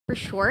For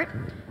short,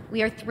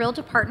 we are thrilled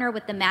to partner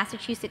with the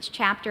Massachusetts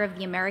chapter of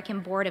the American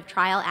Board of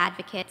Trial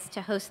Advocates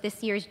to host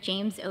this year's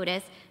James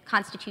Otis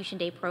Constitution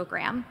Day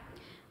program.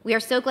 We are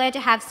so glad to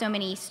have so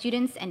many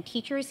students and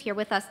teachers here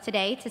with us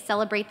today to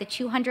celebrate the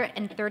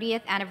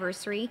 230th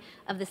anniversary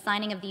of the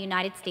signing of the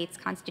United States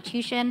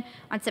Constitution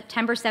on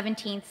September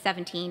 17,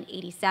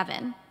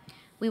 1787.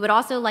 We would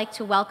also like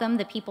to welcome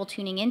the people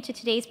tuning into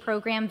today's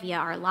program via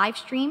our live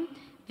stream.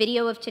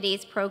 Video of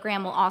today's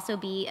program will also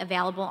be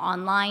available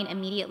online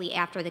immediately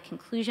after the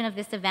conclusion of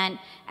this event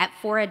at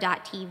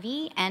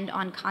FORA.tv and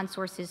on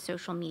ConSource's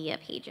social media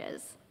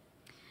pages.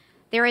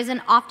 There is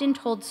an often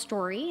told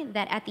story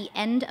that at the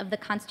end of the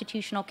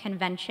Constitutional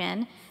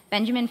Convention,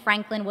 Benjamin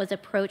Franklin was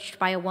approached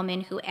by a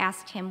woman who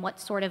asked him what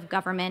sort of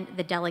government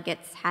the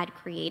delegates had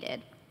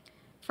created.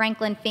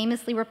 Franklin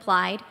famously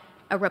replied,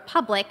 "A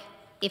republic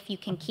if you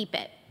can keep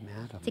it."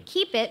 Madam. To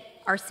keep it,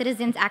 our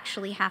citizens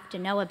actually have to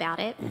know about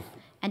it.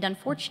 And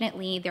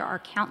unfortunately, there are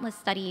countless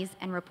studies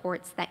and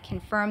reports that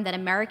confirm that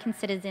American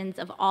citizens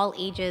of all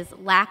ages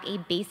lack a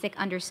basic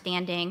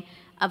understanding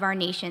of our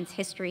nation's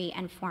history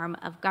and form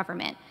of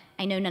government.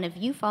 I know none of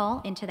you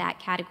fall into that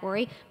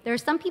category. There are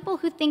some people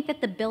who think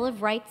that the Bill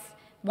of Rights,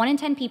 1 in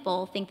 10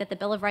 people think that the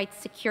Bill of Rights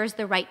secures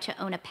the right to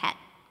own a pet.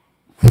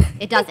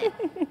 It doesn't.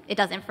 It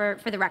doesn't, for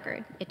the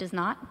record. It does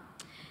not.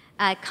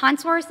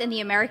 ConSource and the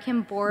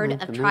American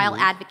Board of Trial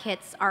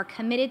Advocates are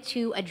committed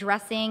to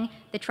addressing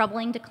the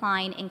troubling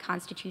decline in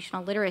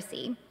constitutional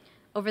literacy.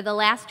 Over the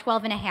last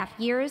 12 and a half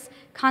years,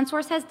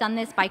 ConSource has done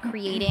this by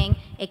creating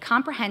a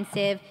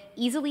comprehensive,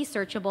 easily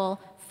searchable,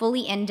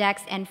 fully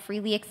indexed, and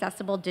freely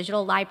accessible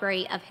digital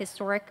library of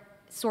historic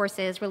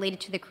sources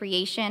related to the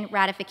creation,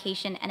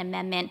 ratification, and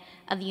amendment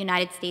of the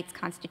United States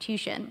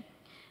Constitution.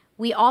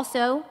 We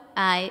also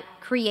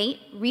create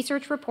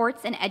research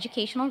reports and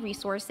educational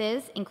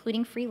resources,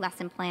 including free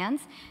lesson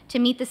plans, to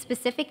meet the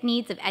specific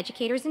needs of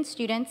educators and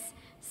students,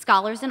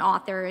 scholars and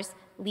authors,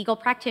 legal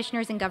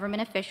practitioners and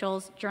government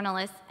officials,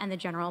 journalists, and the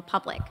general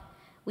public.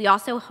 We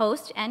also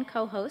host and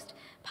co-host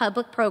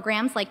public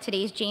programs like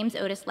today's James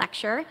Otis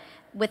Lecture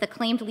with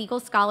acclaimed legal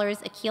scholars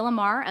Akhil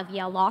Amar of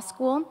Yale Law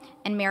School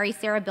and Mary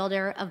Sarah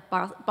Bilder of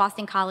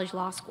Boston College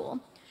Law School.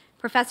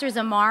 Professors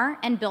Amar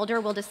and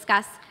Bilder will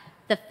discuss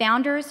the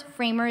founders,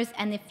 framers,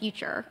 and the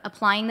future,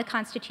 applying the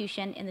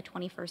Constitution in the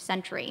 21st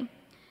century.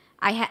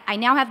 I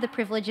now have the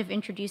privilege of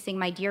introducing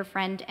my dear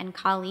friend and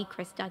colleague,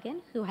 Chris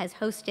Duggan, who has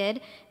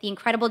hosted the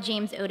incredible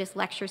James Otis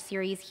Lecture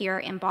Series here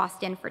in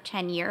Boston for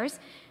 10 years.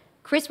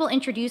 Chris will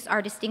introduce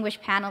our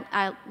distinguished panel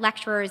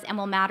lecturers and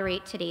will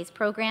moderate today's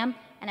program.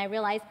 And I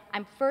realize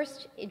I'm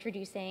first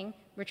introducing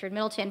Richard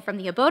Middleton from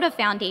the Abota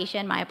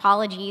Foundation. My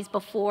apologies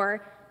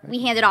before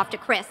we hand it off to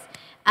Chris.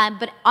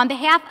 But on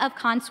behalf of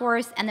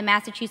ConSource and the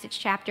Massachusetts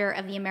chapter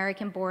of the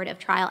American Board of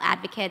Trial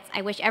Advocates,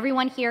 I wish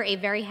everyone here a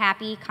very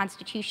happy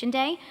Constitution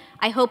Day.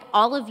 I hope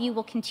all of you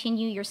will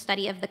continue your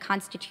study of the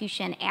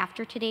Constitution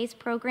after today's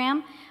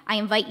program. I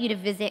invite you to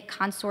visit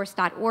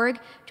consource.org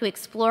to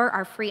explore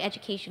our free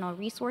educational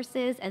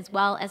resources as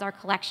well as our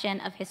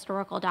collection of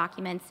historical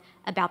documents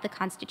about the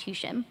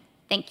Constitution.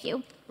 Thank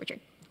you. Richard.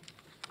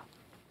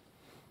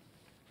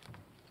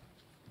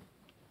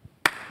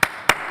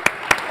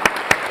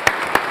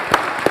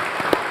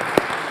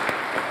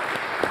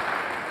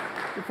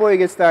 Before you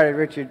get started,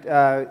 Richard,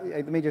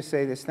 let me just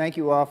say this. Thank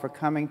you all for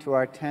coming to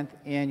our 10th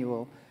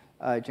annual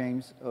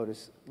James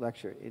Otis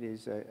Lecture. It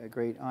is a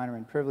great honor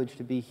and privilege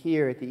to be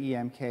here at the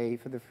EMK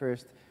for the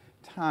first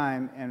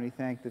time, and we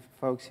thank the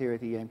folks here at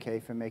the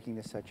EMK for making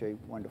this such a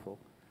wonderful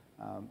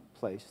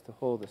place to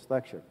hold this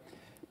lecture.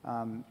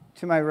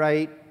 To my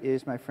right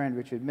is my friend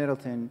Richard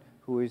Middleton,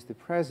 who is the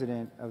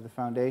president of the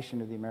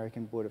Foundation of the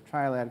American Board of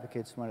Trial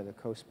Advocates, one of the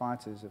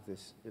co-sponsors of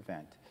this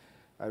event.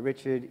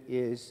 Richard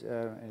is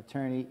an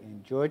attorney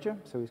in Georgia,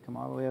 so he's come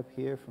all the way up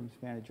here from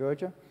Savannah,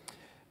 Georgia.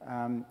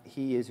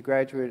 He is a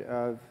graduate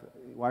of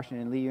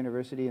Washington and Lee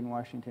University and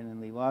Washington and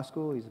Lee Law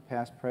School. He's a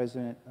past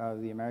president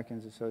of the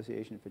Americans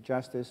Association for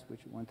Justice,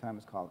 which at one time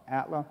was called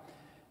ATLA,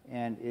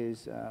 and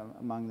is,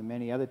 among the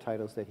many other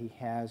titles that he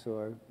has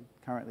or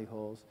currently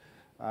holds,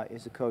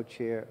 is a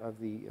co-chair of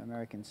the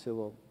American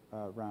Civil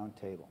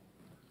Roundtable.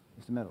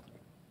 Mr. Middleton.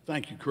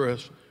 Thank you,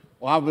 Chris.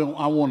 Well,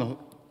 I want to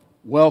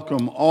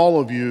welcome all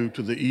of you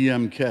to the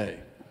EMK.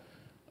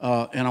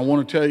 And I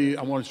want to tell you,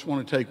 I just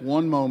want to take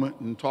one moment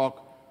and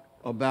talk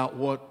about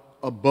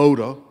what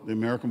ABOTA, the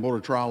American Board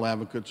of Trial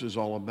Advocates, is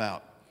all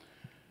about.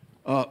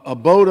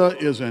 ABOTA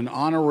is an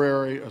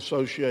honorary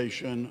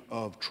association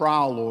of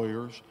trial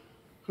lawyers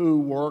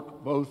who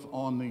work both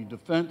on the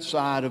defense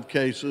side of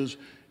cases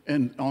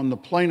and on the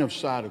plaintiff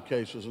side of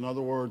cases. In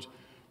other words,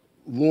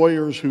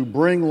 lawyers who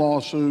bring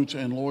lawsuits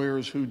and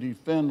lawyers who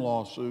defend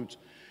lawsuits.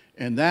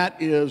 And that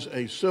is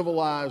a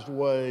civilized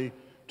way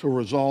to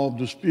resolve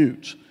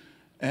disputes.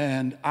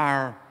 And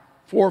our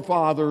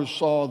forefathers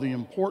saw the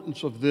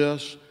importance of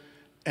this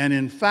and,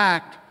 in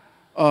fact,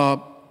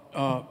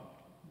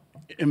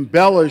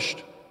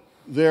 embellished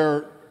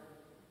their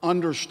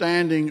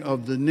understanding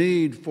of the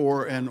need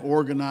for an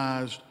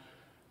organized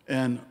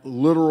and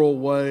literal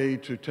way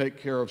to take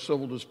care of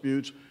civil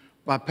disputes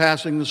by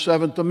passing the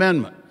Seventh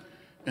Amendment.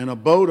 And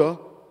ABOTA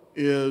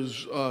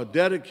is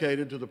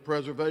dedicated to the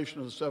preservation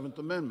of the Seventh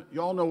Amendment.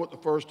 You all know what the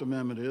First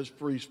Amendment is,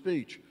 free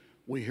speech.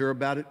 We hear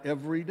about it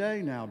every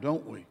day now,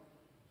 don't we?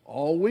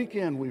 All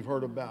weekend we've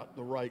heard about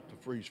the right to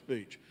free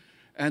speech.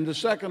 And the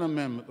Second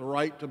Amendment, the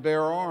right to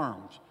bear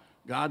arms.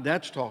 God,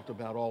 that's talked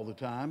about all the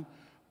time.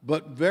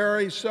 But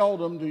very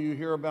seldom do you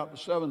hear about the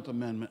Seventh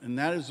Amendment, and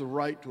that is the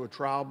right to a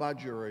trial by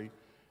jury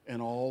in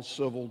all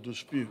civil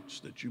disputes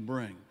that you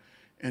bring.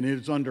 And it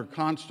is under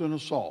constant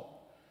assault.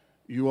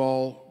 You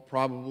all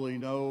probably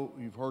know,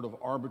 you've heard of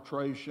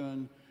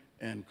arbitration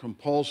and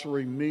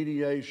compulsory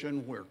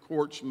mediation, where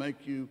courts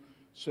make you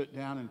sit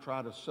down and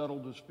try to settle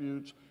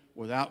disputes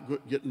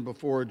without getting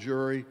before a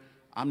jury.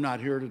 I'm not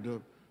here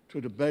to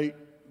debate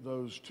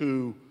those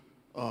two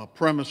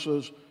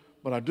premises,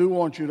 but I do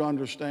want you to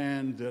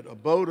understand that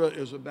ABOTA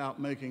is about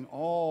making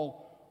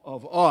all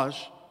of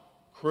us,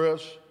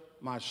 Chris,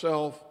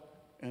 myself,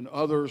 and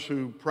others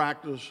who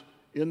practice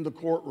in the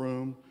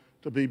courtroom,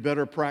 to be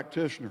better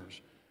practitioners.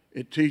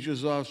 It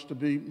teaches us to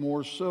be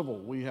more civil.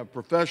 We have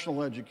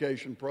professional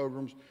education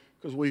programs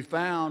because we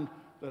found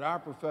that our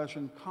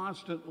profession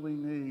constantly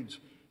needs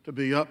to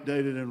be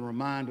updated and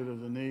reminded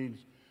of the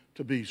needs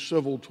to be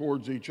civil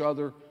towards each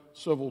other,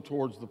 civil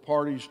towards the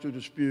parties to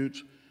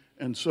disputes,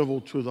 and civil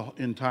to the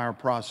entire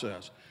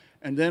process.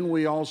 And then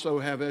we also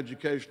have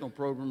educational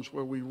programs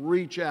where we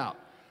reach out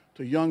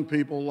to young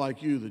people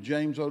like you. The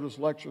James Otis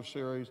Lecture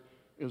Series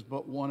is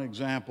but one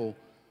example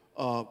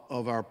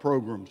of our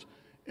programs.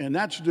 And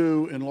that's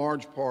due in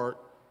large part,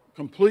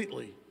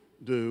 completely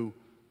due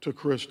to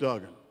Chris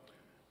Duggan.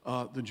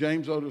 The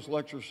James Otis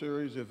Lecture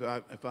Series, if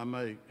I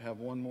may have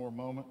one more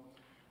moment.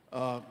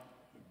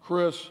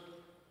 Chris,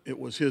 it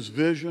was his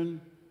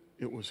vision,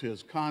 it was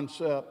his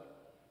concept.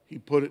 He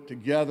put it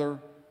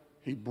together,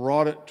 he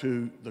brought it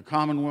to the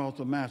Commonwealth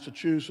of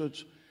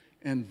Massachusetts,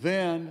 and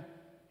then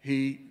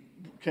he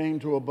came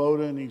to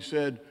ABOTA and he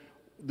said,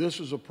 this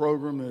is a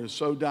program that is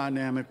so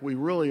dynamic, we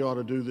really ought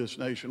to do this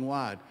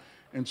nationwide.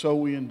 And so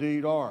we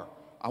indeed are.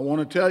 I want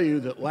to tell you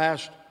that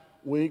last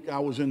week I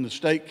was in the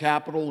state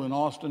capitol in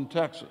Austin,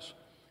 Texas,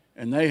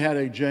 and they had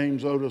a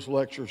James Otis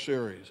Lecture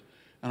Series.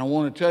 And I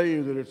want to tell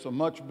you that it's a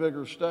much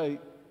bigger state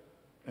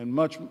and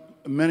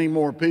many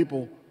more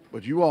people,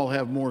 but you all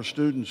have more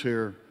students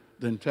here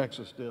than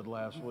Texas did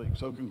last week.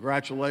 So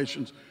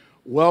congratulations.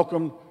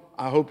 Welcome.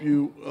 I hope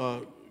you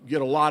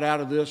get a lot out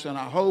of this, and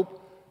I hope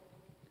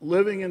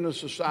living in the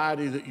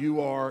society that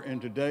you are in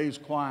today's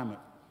climate,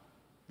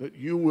 that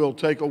you will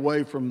take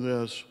away from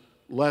this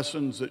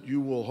lessons that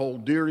you will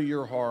hold dear to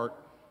your heart,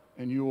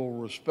 and you will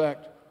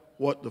respect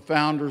what the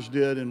founders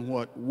did and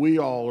what we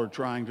all are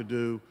trying to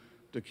do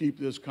to keep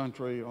this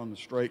country on the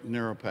straight and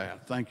narrow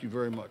path. Thank you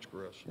very much,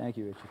 Chris. Thank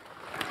you, Richard.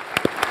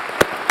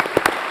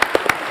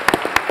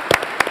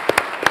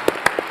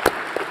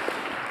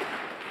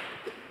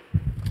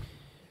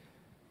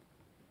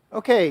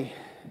 Okay.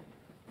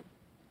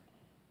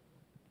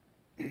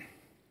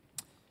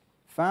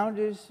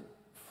 Founders,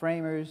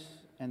 framers,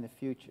 and the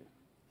future,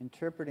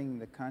 interpreting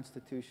the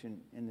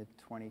Constitution in the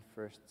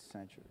 21st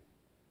century.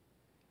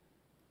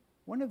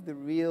 One of the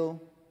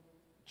real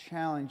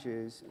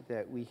challenges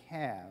that we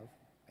have,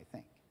 I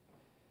think,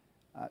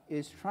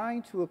 is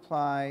trying to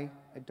apply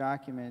a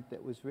document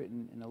that was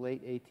written in the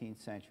late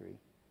 18th century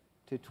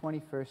to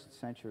 21st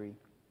century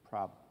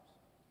problems.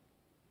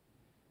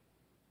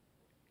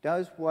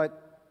 Does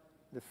what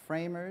the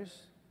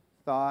framers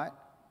thought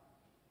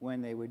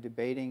when they were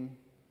debating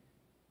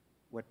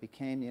what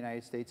became the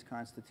United States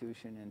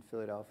Constitution in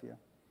Philadelphia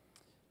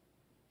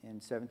in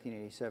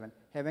 1787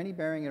 have any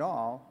bearing at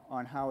all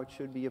on how it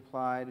should be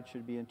applied, it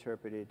should be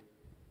interpreted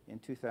in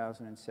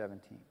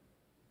 2017?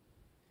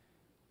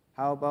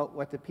 How about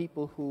what the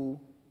people who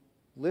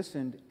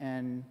listened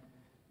and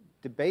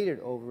debated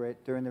over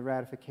it during the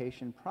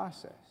ratification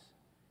process?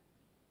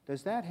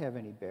 Does that have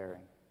any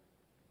bearing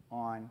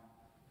on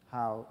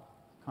how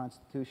the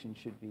Constitution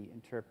should be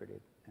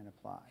interpreted and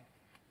applied?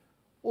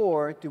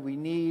 Or do we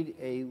need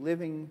a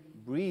living,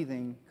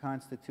 breathing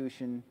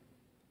Constitution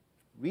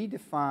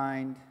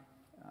redefined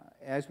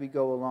as we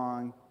go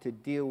along to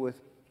deal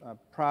with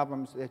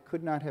problems that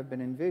could not have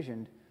been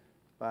envisioned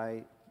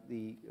by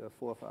the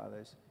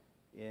forefathers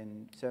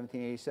in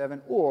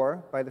 1787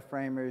 or by the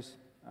framers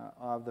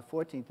of the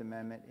 14th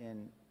Amendment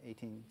in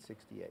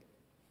 1868?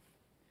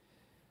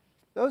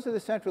 Those are the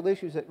central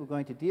issues that we're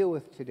going to deal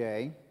with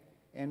today,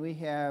 and we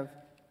have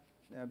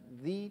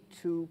the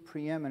two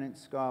preeminent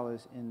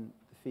scholars in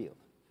the field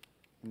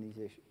in these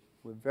issues.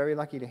 We're very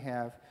lucky to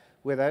have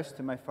with us,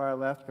 to my far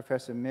left,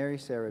 Professor Mary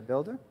Sarah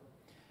Bilder.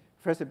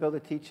 Professor Bilder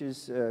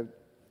teaches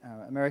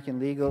American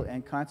legal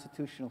and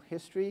constitutional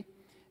history,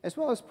 as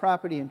well as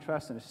property and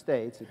trust and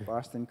estates at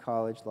Boston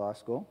College Law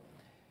School.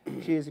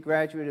 She is a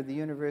graduate of the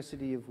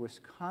University of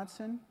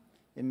Wisconsin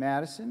in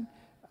Madison.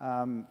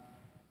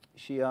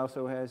 She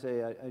also has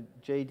a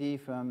JD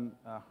from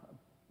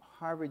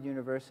Harvard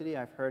University.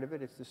 I've heard of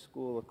it. It's the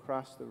school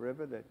across the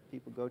river that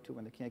people go to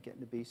when they can't get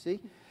into BC.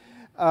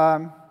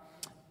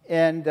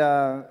 And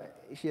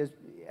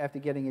after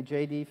getting a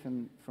JD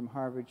from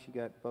Harvard, she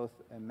got both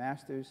a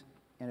master's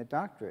and a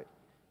doctorate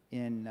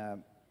in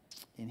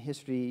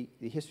history,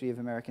 the history of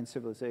American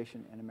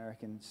civilization and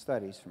American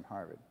studies from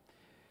Harvard.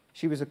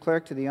 She was a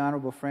clerk to the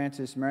Honorable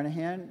Francis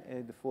Murnahan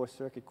at the Fourth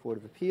Circuit Court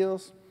of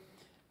Appeals.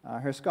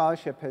 Her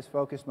scholarship has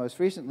focused most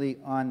recently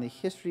on the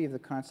history of the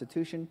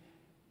Constitution,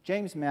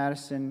 James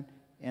Madison,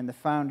 and the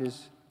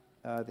founders,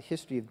 the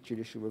history of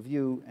judicial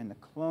review, and the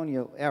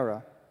colonial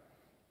era,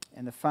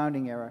 and the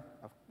founding era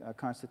of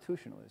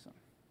constitutionalism.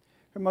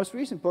 Her most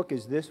recent book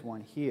is this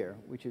one here,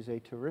 which is a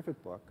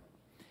terrific book,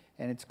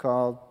 and it's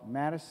called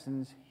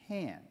Madison's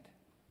Hand,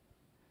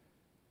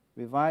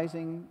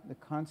 Revising the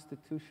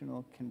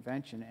Constitutional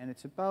Convention, and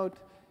it's about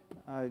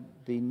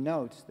the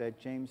notes that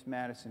James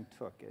Madison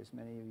took. As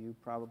many of you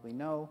probably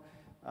know,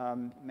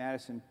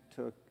 Madison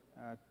took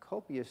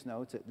copious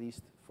notes, at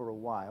least for a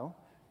while,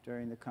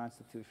 during the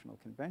Constitutional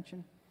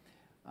Convention.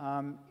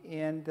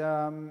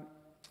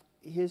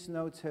 His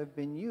notes have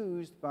been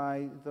used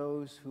by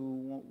those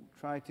who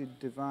try to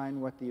divine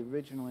what the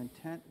original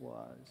intent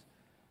was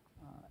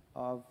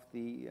of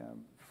the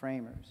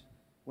framers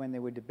when they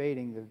were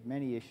debating the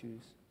many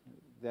issues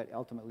that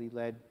ultimately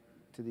led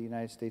to the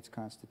United States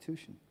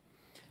Constitution.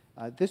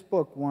 This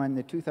book won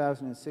the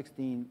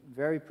 2016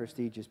 very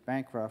prestigious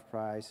Bancroft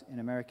Prize in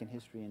American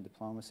History and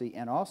Diplomacy,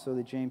 and also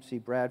the James C.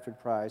 Bradford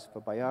Prize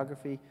for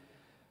Biography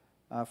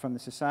from the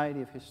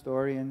Society of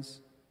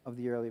Historians of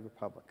the Early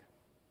Republic.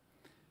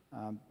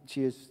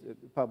 She has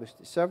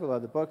published several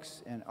other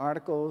books and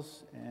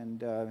articles,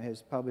 and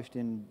has published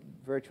in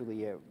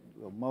virtually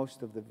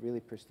most of the really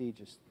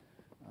prestigious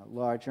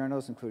law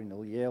journals, including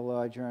the Yale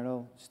Law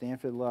Journal,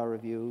 Stanford Law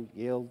Review,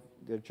 Yale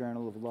the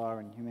Journal of Law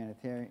and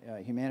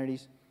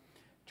Humanities,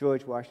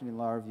 George Washington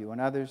Law Review,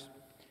 and others.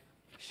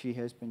 She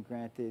has been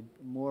granted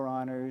more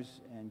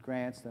honors and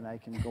grants than I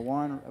can go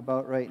on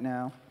about right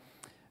now.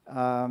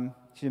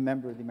 She's a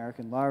member of the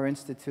American Law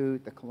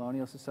Institute, the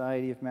Colonial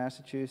Society of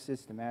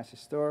Massachusetts, the Mass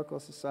Historical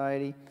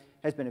Society,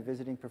 has been a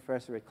visiting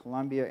professor at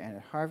Columbia and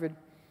at Harvard,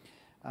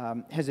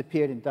 has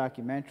appeared in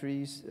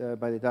documentaries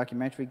by the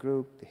Documentary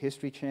Group, the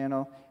History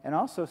Channel, and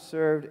also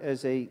served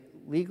as a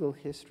legal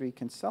history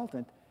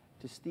consultant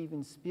to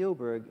Steven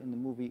Spielberg in the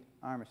movie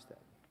Armistead.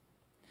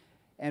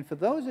 And for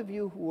those of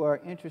you who are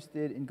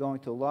interested in going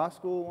to law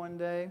school one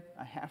day,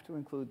 I have to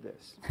include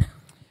this.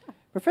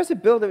 Professor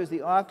Bilder is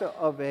the author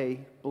of a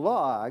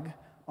blog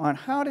on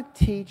how to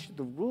teach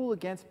the rule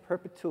against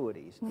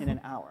perpetuities in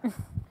an hour.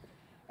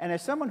 And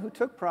as someone who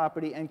took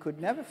property and could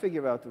never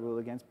figure out the rule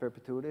against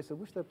perpetuities, I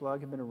wish that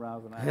blog had been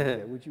around when I was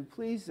there. Would you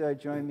please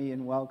join me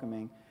in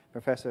welcoming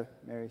Professor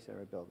Mary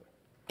Sarah Bilder?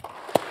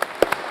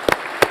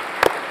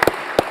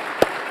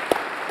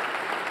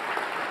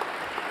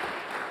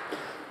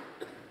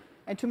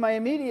 And to my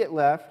immediate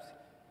left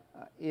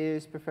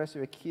is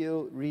Professor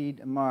Akhil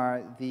Reed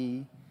Amar,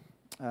 the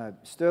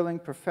Sterling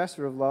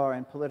Professor of Law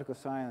and Political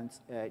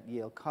Science at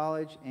Yale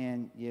College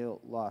and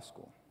Yale Law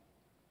School.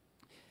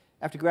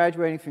 After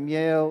graduating from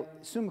Yale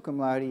summa cum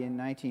laude in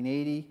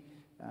 1980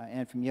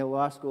 and from Yale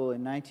Law School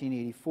in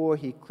 1984,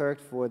 he clerked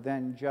for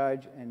then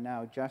Judge and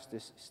now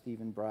Justice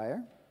Stephen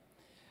Breyer,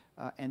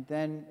 and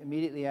then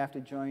immediately after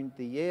joined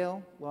the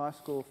Yale Law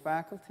School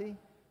faculty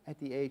at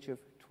the age of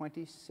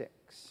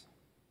 26.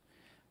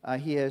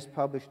 He has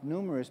published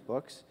numerous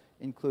books,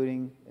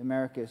 including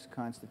America's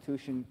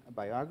Constitution, a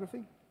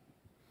biography,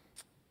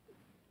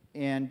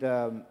 and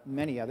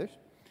many others.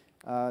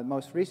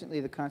 Most recently,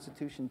 The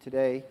Constitution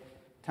Today,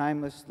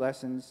 Timeless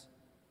Lessons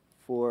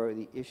for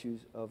the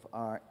Issues of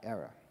Our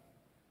Era.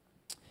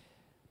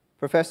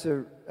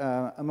 Professor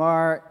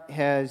Amar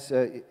has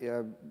his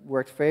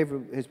work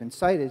has been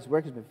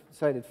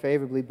cited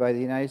favorably by the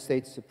United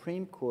States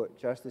Supreme Court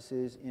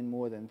justices in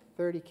more than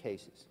 30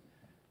 cases.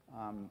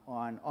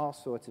 On all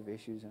sorts of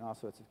issues and all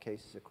sorts of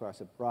cases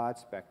across a broad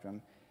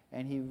spectrum,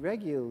 and he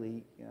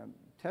regularly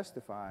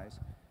testifies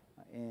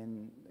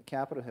in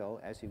Capitol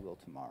Hill, as he will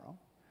tomorrow,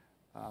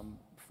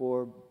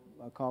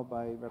 called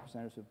by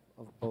representatives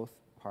of both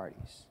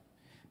parties.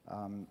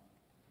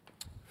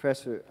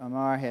 Professor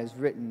Amar has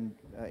written,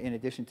 in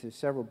addition to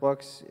several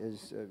books,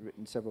 has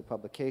written several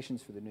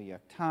publications for the New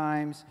York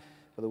Times,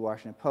 for the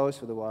Washington Post,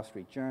 for the Wall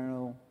Street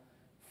Journal,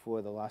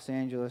 for the Los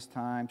Angeles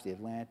Times, the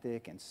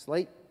Atlantic, and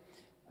Slate.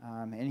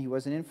 And he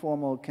was an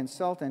informal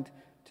consultant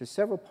to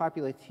several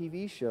popular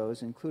TV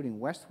shows, including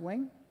West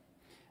Wing,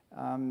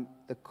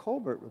 the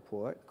Colbert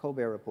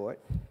Report,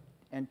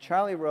 and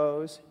Charlie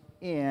Rose,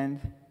 and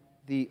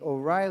the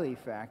O'Reilly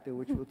Factor,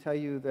 which will tell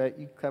you that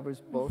he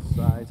covers both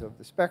sides of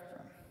the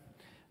spectrum,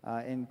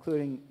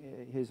 including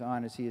his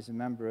honors. He is a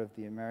member of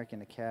the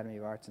American Academy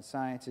of Arts and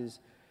Sciences,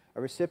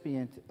 a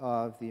recipient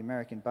of the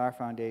American Bar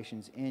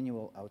Foundation's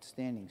annual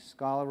Outstanding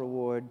Scholar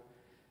Award,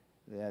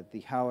 the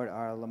Howard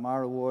R.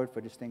 Lamar Award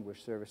for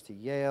Distinguished Service to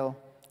Yale,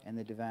 and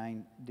the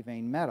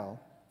Devane Medal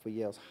for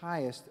Yale's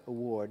highest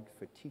award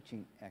for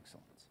teaching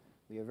excellence.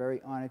 We are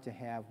very honored to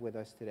have with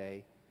us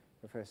today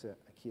Professor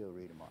Akhil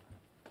Reed Amar.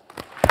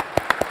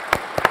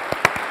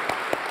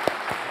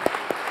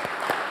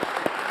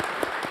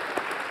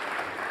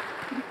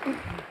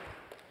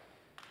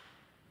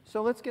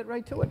 So let's get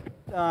right to it.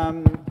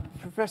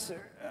 Professor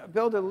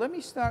Bilder, let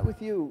me start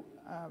with you.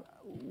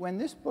 When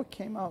this book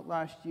came out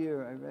last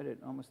year, I read it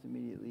almost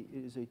immediately.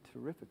 It is a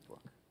terrific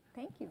book.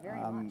 Thank you very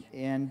much.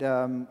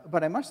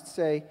 But I must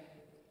say,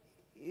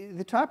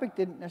 the topic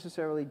didn't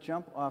necessarily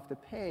jump off the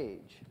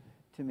page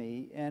to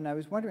me, and I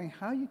was wondering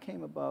how you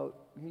came about,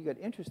 you got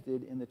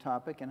interested in the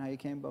topic, and how you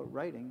came about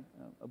writing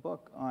a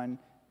book on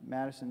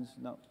Madison's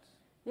notes.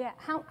 Yeah,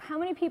 how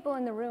many people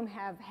in the room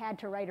have had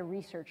to write a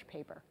research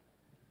paper?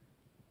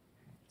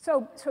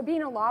 So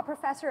being a law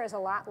professor is a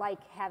lot like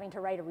having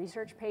to write a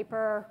research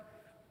paper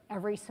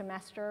every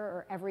semester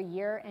or every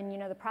year, and you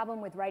know the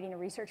problem with writing a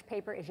research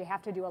paper is you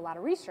have to do a lot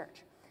of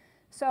research.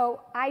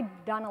 So I'd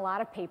done a lot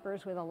of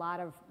papers with a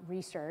lot of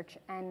research,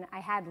 and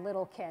I had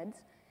little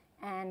kids,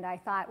 and I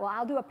thought, well,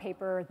 I'll do a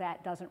paper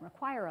that doesn't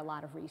require a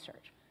lot of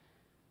research.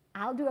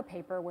 I'll do a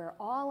paper where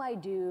all I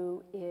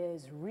do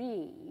is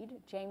read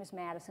James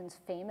Madison's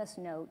famous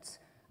notes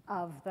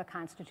of the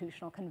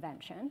Constitutional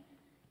Convention,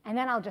 and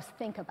then I'll just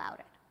think about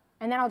it.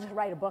 And then I'll just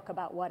write a book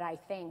about what I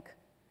think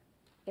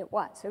it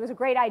was. So it was a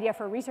great idea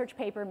for a research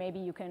paper. Maybe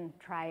you can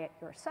try it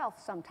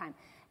yourself sometime.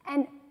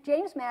 And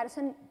James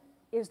Madison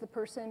is the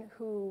person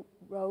who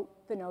wrote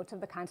the notes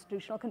of the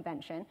Constitutional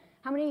Convention.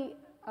 How many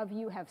of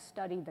you have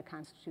studied the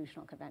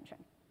Constitutional Convention?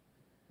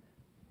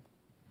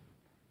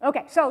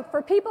 Okay, so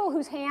for people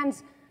whose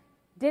hands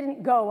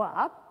didn't go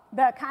up,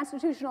 the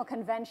Constitutional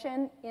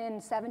Convention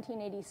in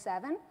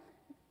 1787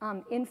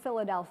 in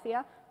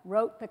Philadelphia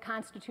wrote the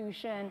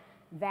Constitution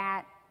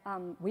that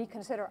we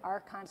consider our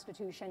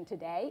Constitution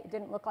today. It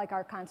didn't look like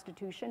our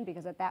Constitution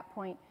because at that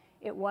point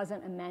it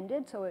wasn't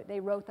amended, so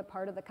they wrote the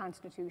part of the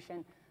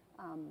Constitution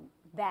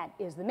that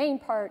is the main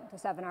part, the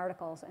 7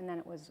 articles, and then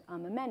it was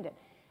amended.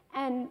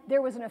 And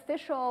there was an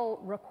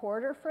official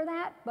recorder for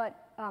that, but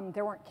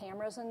there weren't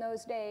cameras in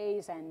those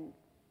days, and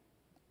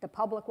the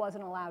public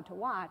wasn't allowed to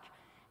watch.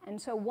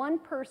 And so one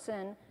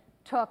person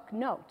took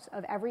notes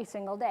of every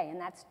single day,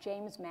 and that's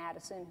James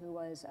Madison, who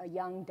was a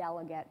young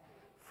delegate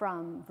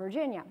from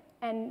Virginia.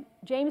 And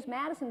James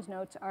Madison's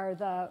notes are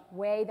the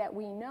way that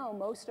we know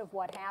most of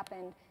what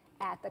happened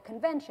at the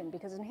convention,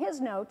 because in his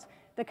notes,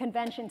 the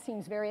convention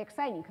seems very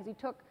exciting, because he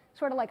took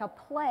sort of like a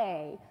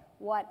play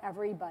what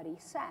everybody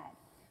said.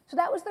 So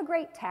that was the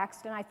great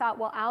text, and I thought,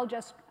 well, I'll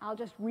just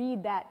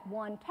read that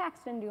one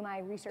text and do my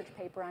research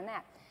paper on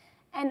that.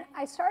 And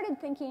I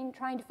started thinking,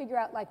 trying to figure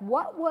out, like,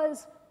 what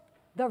was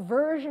the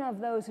version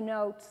of those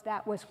notes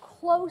that was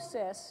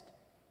closest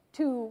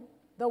to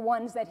the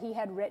ones that he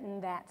had written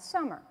that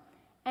summer.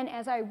 And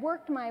as I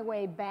worked my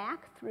way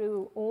back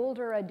through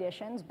older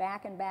editions,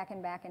 back and back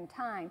and back in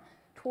time,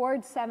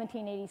 towards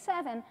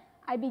 1787,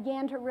 I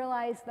began to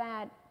realize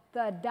that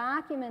the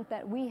document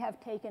that we have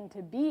taken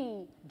to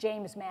be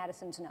James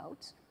Madison's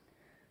notes,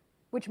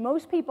 which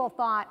most people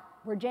thought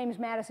were James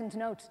Madison's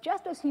notes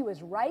just as he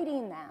was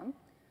writing them,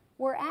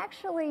 were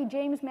actually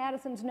James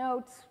Madison's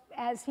notes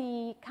as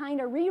he kind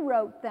of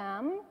rewrote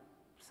them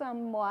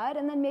somewhat,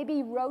 and then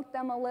maybe wrote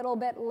them a little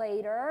bit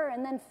later,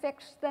 and then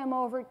fixed them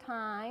over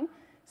time.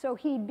 So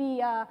he'd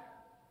be a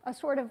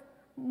sort of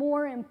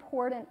more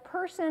important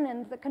person,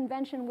 and the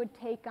convention would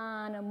take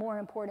on a more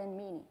important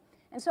meaning.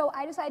 And so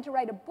I decided to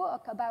write a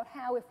book about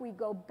how if we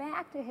go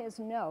back to his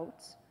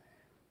notes,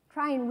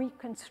 try and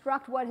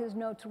reconstruct what his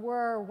notes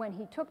were when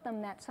he took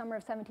them that summer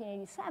of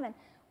 1787,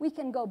 we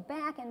can go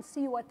back and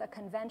see what the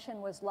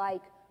convention was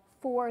like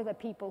for the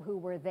people who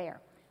were there.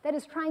 That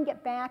is, try and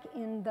get back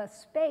in the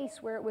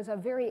space where it was a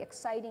very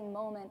exciting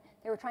moment.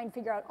 They were trying to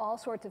figure out all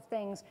sorts of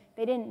things.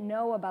 They didn't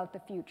know about the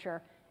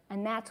future,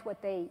 and that's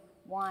what they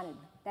wanted,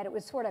 that it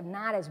was sort of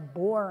not as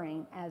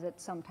boring as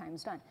it's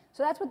sometimes done.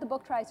 So that's what the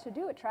book tries to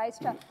do. It tries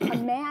to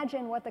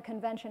imagine what the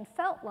convention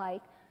felt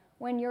like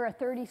when you're a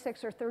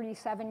 36 or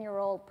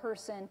 37-year-old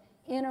person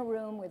in a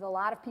room with a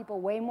lot of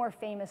people way more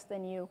famous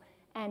than you,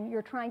 and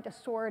you're trying to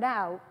sort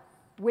out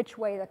which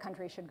way the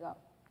country should go.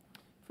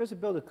 Professor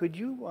Bilder, could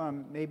you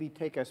maybe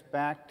take us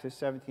back to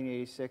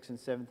 1786 and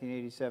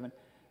 1787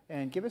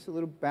 and give us a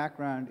little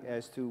background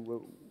as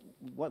to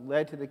what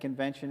led to the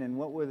convention and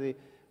what were the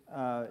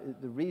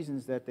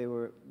reasons that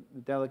the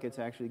delegates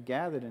actually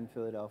gathered in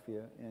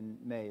Philadelphia in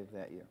May of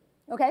that year?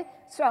 Okay,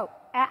 so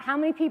how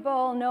many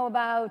people know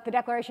about the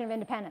Declaration of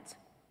Independence?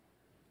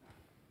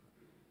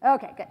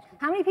 Okay, good.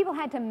 How many people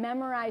had to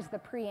memorize the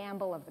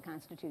preamble of the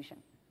Constitution?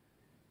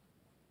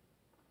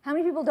 How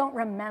many people don't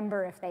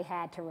remember if they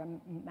had to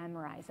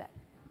memorize it?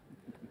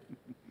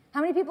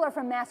 How many people are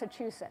from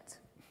Massachusetts?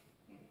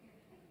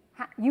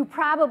 You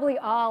probably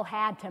all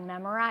had to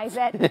memorize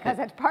it because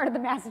it's part of the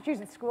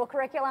Massachusetts school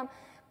curriculum,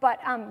 but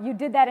you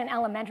did that in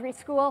elementary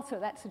school, so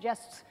that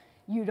suggests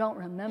you don't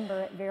remember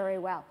it very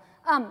well.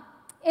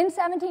 In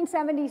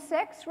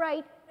 1776,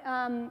 right,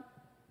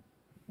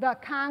 the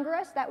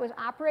Congress that was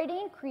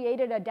operating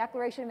created a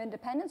Declaration of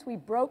Independence. We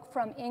broke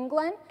from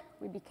England.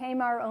 We became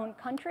our own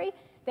country.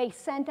 They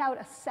sent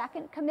out a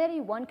second committee.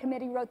 One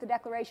committee wrote the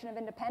Declaration of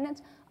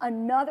Independence.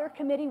 Another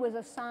committee was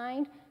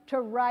assigned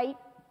to write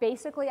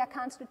basically a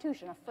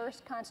constitution, a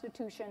first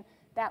constitution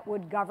that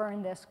would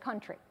govern this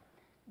country.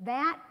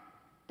 That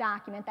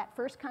document, that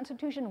first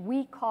Constitution,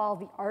 we call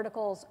the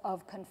Articles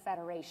of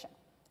Confederation.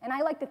 And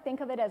I like to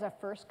think of it as a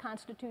first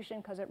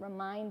Constitution because it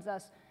reminds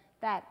us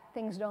that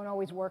things don't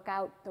always work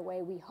out the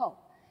way we hope.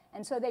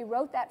 And so they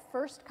wrote that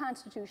first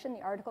Constitution,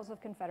 the Articles of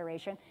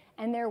Confederation,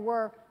 and there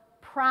were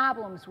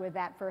problems with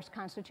that first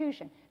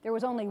Constitution. There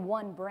was only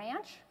one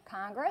branch,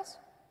 Congress.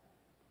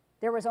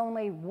 There was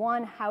only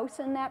one house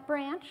in that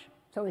branch,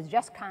 so it was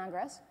just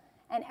Congress.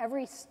 And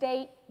every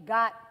state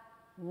got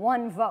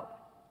one vote.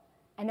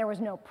 And there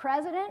was no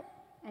president,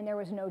 and there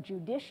was no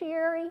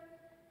judiciary,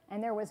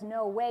 and there was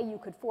no way you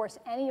could force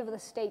any of the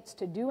states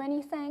to do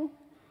anything.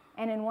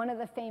 And in one of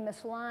the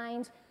famous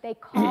lines, they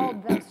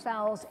called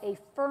themselves a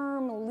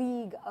firm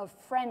league of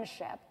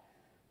friendship.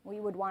 We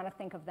would want to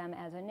think of them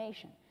as a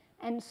nation.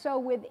 And so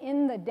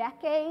within the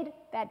decade,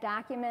 that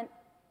document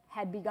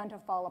had begun to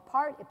fall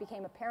apart. It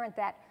became apparent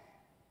that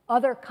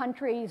other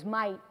countries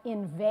might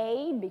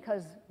invade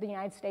because the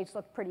United States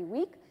looked pretty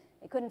weak.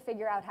 They couldn't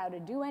figure out how to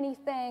do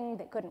anything.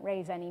 They couldn't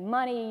raise any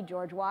money.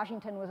 George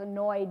Washington was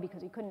annoyed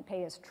because he couldn't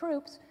pay his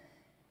troops.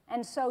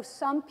 And so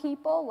some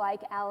people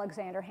like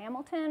Alexander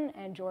Hamilton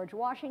and George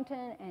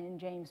Washington and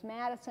James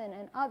Madison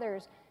and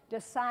others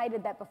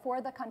decided that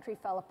before the country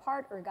fell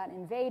apart or got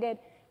invaded,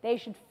 they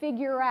should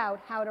figure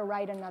out how to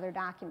write another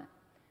document.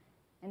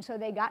 And so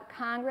they got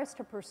Congress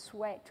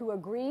to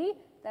agree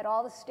that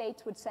all the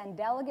states would send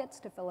delegates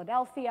to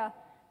Philadelphia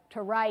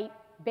to write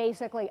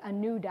basically a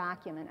new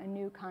document, a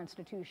new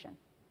constitution.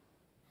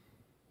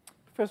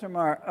 Professor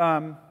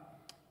Amar,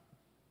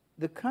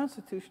 the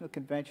Constitutional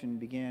Convention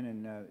began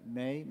in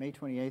May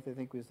 28th, I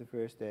think was the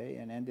first day,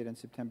 and ended on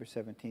September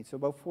 17th, so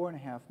about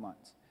 4.5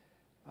 months.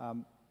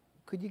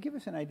 Could you give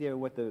us an idea of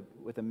what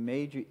the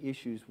major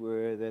issues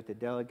were that the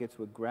delegates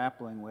were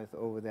grappling with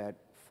over that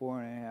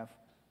 4.5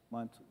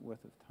 months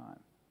worth of time?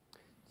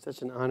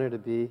 Such an honor to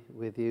be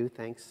with you.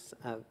 Thanks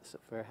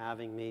for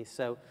having me.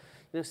 So,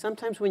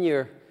 sometimes when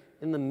you're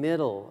in the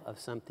middle of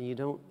something, you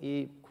don't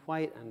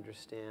quite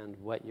understand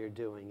what you're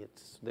doing.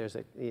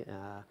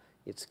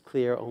 It's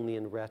clear only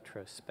in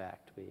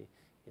retrospect.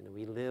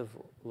 We live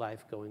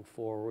life going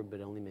forward,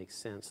 but it only makes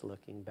sense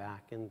looking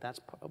back. And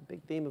that's a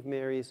big theme of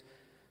Mary's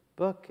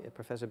book,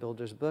 Professor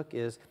Bilder's book,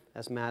 is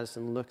as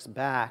Madison looks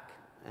back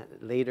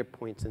at later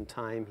points in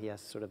time, he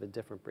has sort of a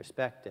different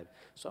perspective.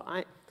 So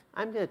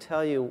I'm going to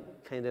tell you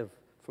kind of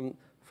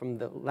from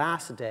the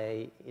last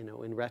day,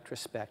 in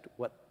retrospect,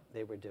 what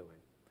they were doing.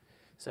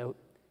 So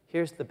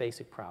here's the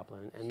basic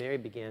problem, and Mary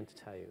began to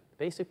tell you. The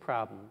basic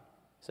problem,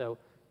 so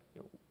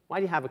why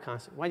do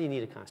you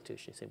need a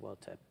constitution? You say, well,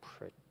 to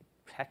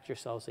protect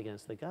yourselves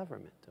against the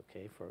government,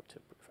 okay, to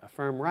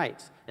affirm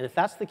rights. And if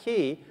that's the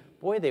key,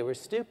 boy, they were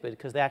stupid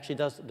because they actually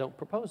don't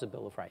propose a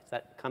Bill of Rights.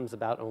 That comes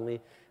about only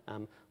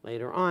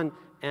later on.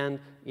 And,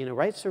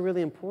 rights are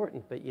really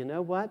important, but you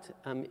know what?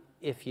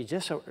 If you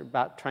just are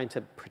about trying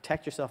to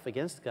protect yourself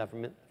against the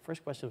government, the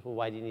first question is, well,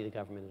 why do you need a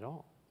government at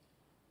all?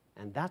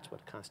 And that's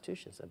what the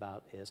Constitution is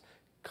about, is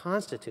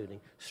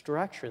constituting,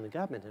 structuring the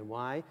government. And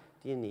why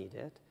do you need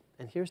it?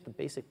 And here's the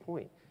basic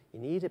point. You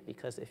need it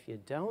because if you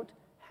don't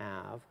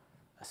have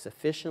a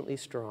sufficiently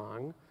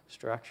strong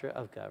structure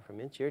of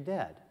government, you're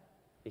dead.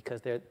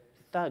 Because there are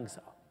thugs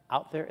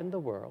out there in the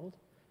world,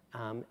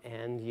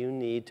 and you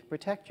need to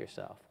protect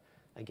yourself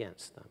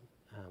against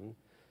them.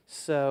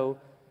 So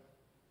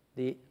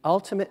the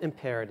ultimate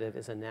imperative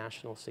is a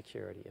national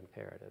security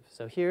imperative.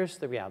 So here's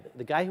the reality.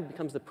 The guy who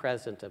becomes the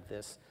president of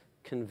this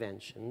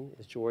convention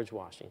is George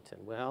Washington.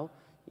 Well,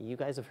 you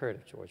guys have heard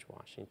of George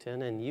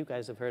Washington, and you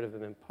guys have heard of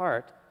him in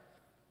part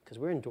because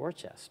we're in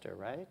Dorchester,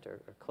 right, or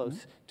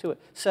close to it.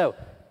 So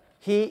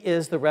he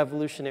is the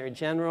Revolutionary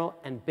General,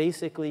 and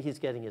basically he's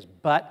getting his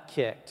butt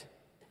kicked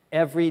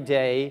every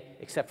day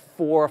except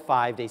 4 or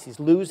 5 days. He's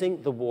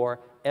losing the war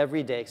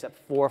every day except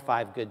 4 or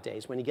 5 good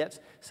days. When he gets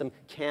some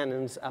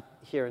cannons up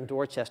here in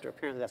Dorchester,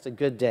 apparently that's a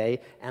good day,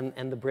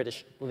 and the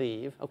British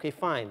leave. Okay,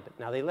 fine, but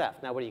now they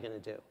left. Now what are you going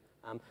to do?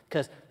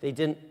 Because they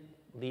didn't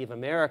leave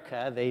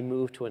America. They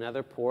moved to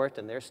another port,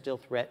 and they're still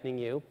threatening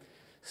you.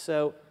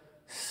 So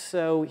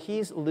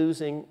he's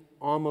losing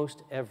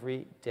almost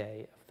every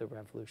day of the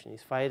revolution.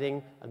 He's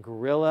fighting a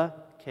guerrilla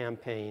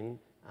campaign.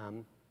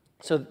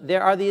 So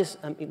there are these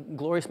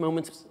glorious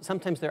moments.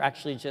 Sometimes they're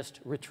actually just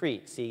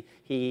retreats.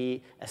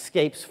 He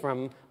escapes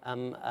from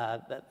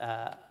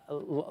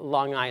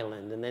Long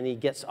Island, and then he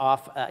gets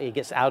off. He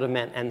gets out of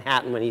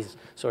Manhattan when he's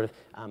sort of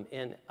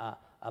in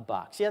a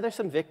box. Yeah, there's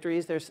some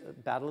victories. There's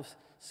Battle of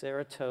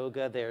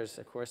Saratoga. There's,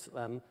 of course,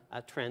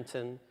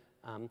 Trenton.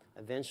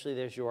 Eventually,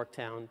 there's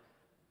Yorktown.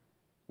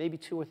 Maybe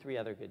 2 or 3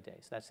 other good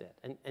days. That's it.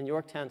 And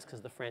Yorktown's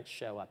because the French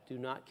show up. Do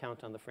not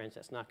count on the French.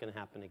 That's not going to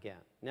happen again.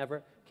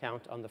 Never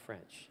count on the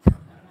French.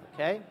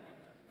 Okay?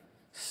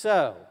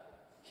 So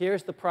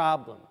here's the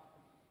problem.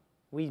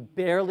 We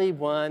barely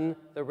won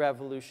the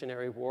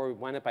Revolutionary War. We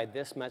won it by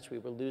this much. We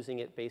were losing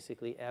it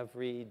basically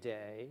every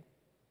day.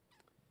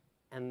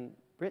 And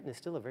Britain is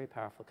still a very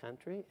powerful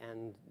country,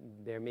 and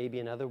there may be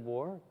another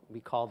war.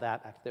 We call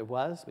that,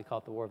 we call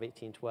it the War of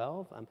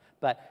 1812.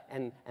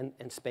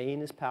 And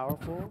Spain is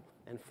powerful,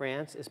 and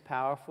France is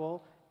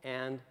powerful,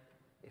 and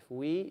if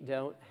we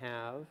don't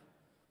have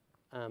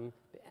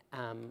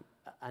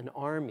an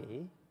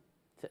army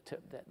to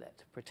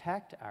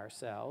protect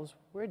ourselves,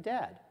 we're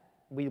dead.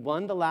 We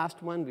won the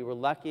last one. We were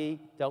lucky.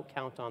 Don't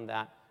count on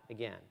that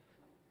again.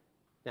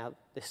 Now,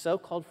 the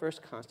so-called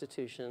first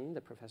Constitution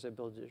that Professor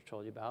Bilder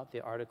told you about,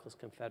 the Articles of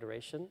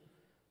Confederation,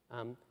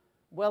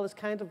 well, it's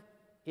kind of,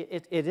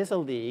 it is a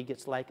league.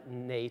 It's like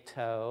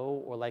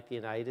NATO or like the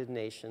United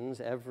Nations.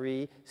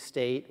 Every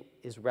state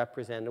is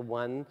represented,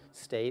 one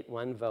state,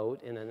 one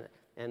vote,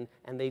 and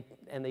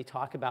they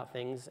talk about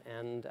things,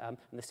 and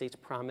the states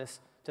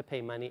promise to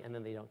pay money, and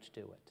then they don't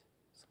do it.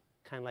 It's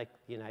kind of like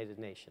the United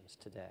Nations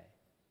today.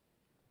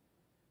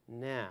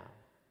 Now,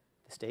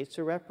 the states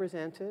are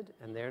represented,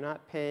 and they're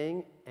not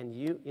paying, and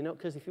you know,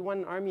 because if you want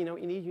an army, you know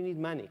what you need? You need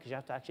money, because you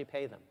have to actually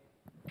pay them.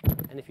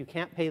 And if you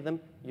can't pay them,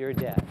 you're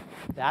dead.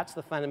 That's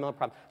the fundamental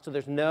problem. So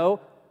there's no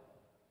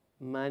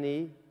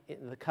money,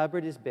 the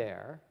cupboard is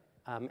bare,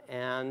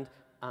 and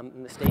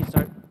the states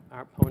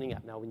aren't ponying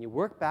up. Now, when you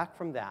work back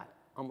from that,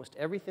 almost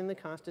everything in the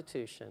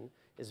Constitution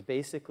is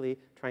basically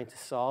trying to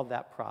solve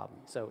that problem.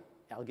 So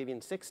I'll give you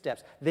in 6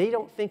 steps. They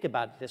don't think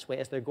about it this way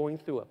as they're going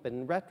through it, but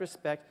in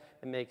retrospect,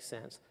 it makes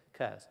sense.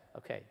 Because,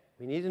 okay,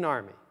 we need an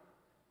army.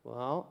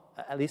 Well,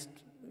 at least,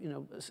 you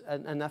know,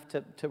 enough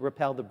to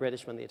repel the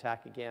British when they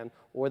attack again,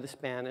 or the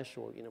Spanish,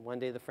 or, you know, one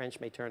day the French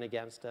may turn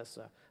against us.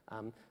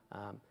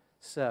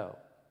 So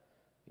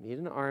we need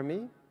an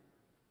army.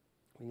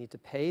 We need to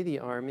pay the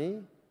army.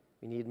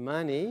 We need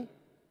money.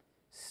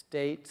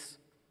 States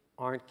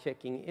aren't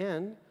kicking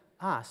in.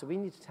 So we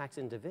need to tax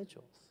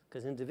individuals,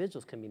 because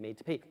individuals can be made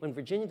to pay. When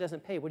Virginia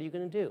doesn't pay, what are you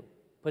going to do?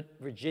 Put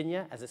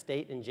Virginia as a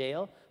state in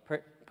jail?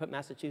 Put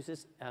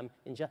Massachusetts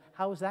in jail?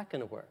 How is that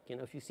going to work? You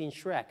know, if you've seen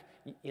Shrek,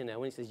 you know,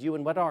 when he says, you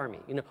and what army?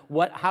 You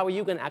know, how are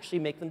you going to actually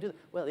make them do that?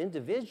 Well,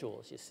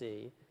 individuals, you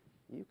see,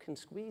 you can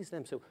squeeze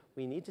them. So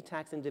we need to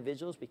tax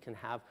individuals. We can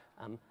have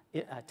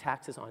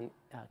taxes on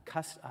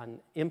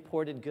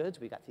imported goods.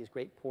 We got these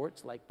great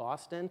ports like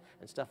Boston,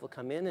 and stuff will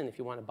come in, and if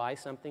you want to buy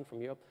something from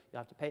Europe, you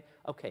have to pay.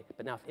 Okay,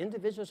 but now if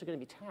individuals are going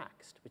to be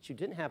taxed, which you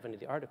didn't have under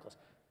the Articles,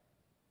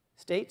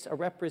 states are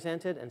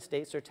represented and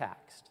states are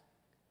taxed.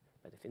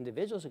 But if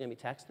individuals are going to be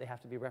taxed, they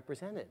have to be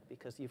represented,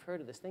 because you've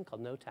heard of this thing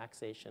called no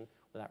taxation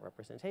without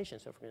representation.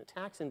 So if we're going to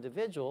tax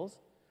individuals,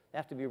 they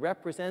have to be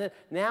represented.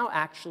 Now,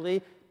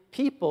 actually,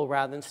 people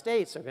rather than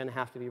states are going to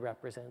have to be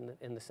represented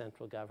in the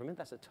central government.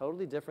 That's a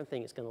totally different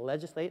thing. It's going to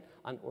legislate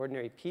on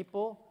ordinary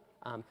people.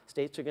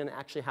 States are going to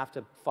actually have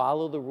to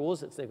follow the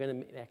rules. They're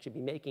going to actually be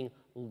making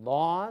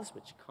laws,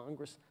 which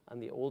Congress on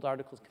the old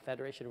Articles of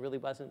Confederation really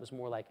wasn't. It was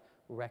more like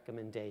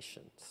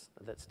recommendations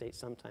that states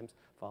sometimes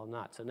follow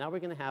not. So now we're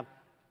going to have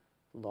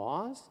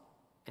laws,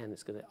 and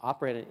it's going to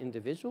operate on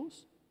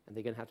individuals, and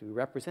they're going to have to be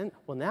represented.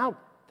 Well, now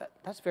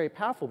that's very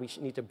powerful. We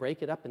need to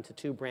break it up into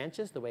 2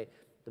 branches, the way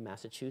the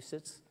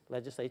Massachusetts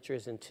legislature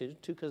is in two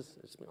because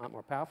it's a lot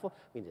more powerful.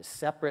 We need a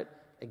separate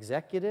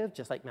executive,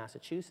 just like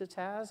Massachusetts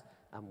has,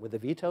 with a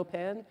veto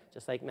pen,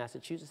 just like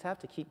Massachusetts have,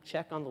 to keep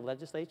check on the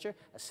legislature.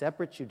 A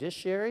separate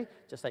judiciary,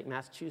 just like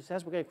Massachusetts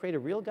has. We're going to create a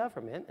real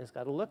government, and it's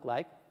got to look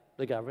like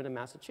the government of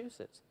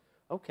Massachusetts.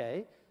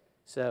 Okay,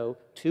 so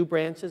 2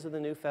 branches of the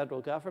new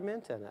federal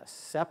government and a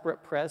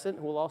separate president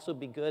who will also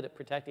be good at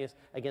protecting us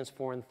against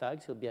foreign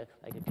thugs. He'll be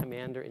like a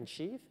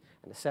commander-in-chief,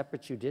 and a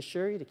separate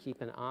judiciary to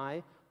keep an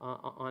eye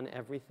on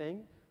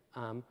everything.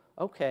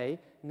 Okay,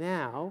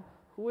 now,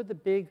 who are the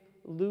big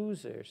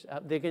losers?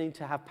 They're going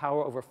to have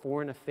power over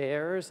foreign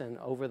affairs and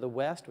over the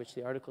West, which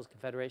the Articles of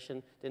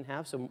Confederation didn't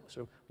have, so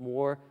sort of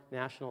more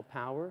national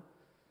power.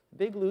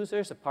 Big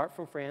losers, apart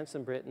from France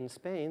and Britain and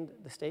Spain,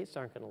 the states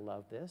aren't going to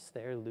love this.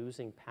 They're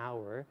losing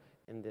power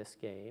in this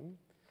game.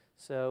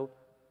 So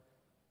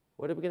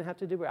what are we going to have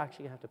to do? We're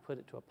actually going to have to put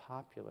it to a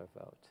popular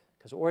vote,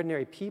 because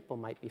ordinary people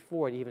might be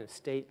for it, even if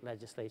state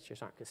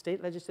legislatures aren't. Because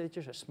state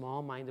legislatures are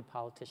small-minded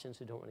politicians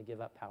who don't want to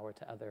give up power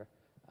to other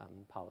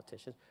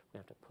politicians. We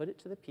have to put it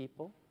to the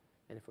people,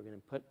 and if we're going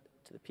to put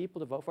to the people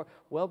to vote for,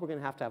 well, we're going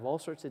to have all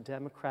sorts of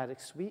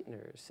democratic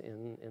sweeteners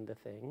in the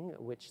thing,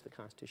 which the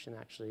Constitution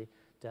actually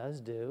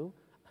does do.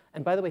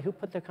 And by the way, who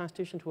put their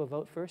Constitution to a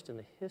vote first in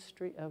the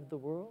history of the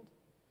world?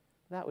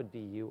 That would be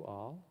you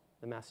all.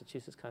 The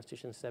Massachusetts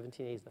Constitution in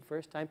 1780 is the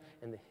first time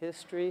in the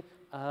history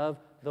of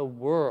the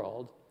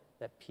world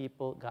that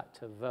people got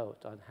to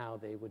vote on how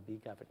they would be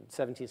governed,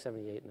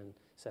 1778 and then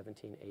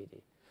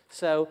 1780.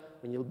 So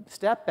when you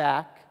step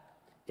back,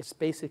 it's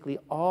basically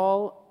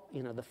all,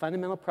 you know, the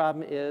fundamental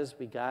problem is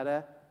we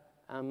gotta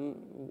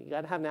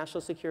have national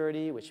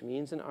security, which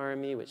means an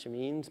army, which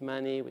means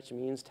money, which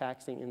means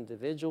taxing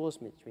individuals,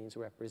 which means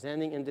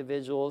representing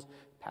individuals,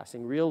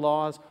 passing real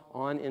laws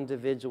on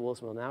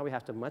individuals. Well, now we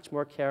have to much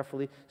more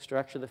carefully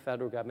structure the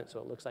federal government so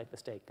it looks like the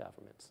state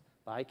governments.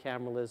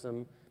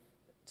 Bicameralism,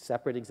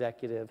 separate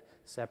executive,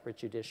 separate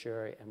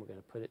judiciary, and we're going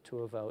to put it to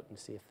a vote and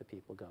see if the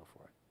people go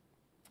for it.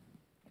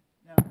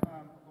 Now,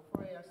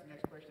 before I ask the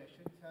next question, I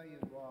should tell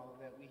you all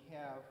that we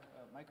have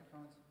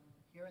microphones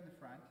here in the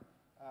front,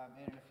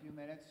 and in a few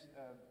minutes,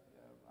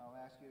 I'll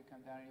ask you to come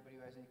down. Anybody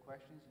who has any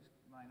questions, just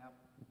line up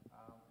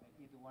at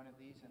either one of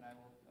these, and I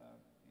will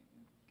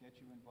get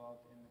you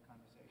involved in the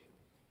conversation.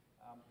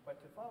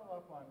 But to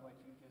follow up on what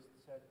you just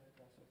said,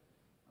 Professor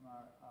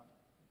Amar,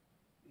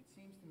 it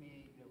seems to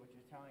me that what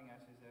you're telling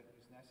us is that it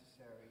was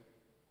necessary,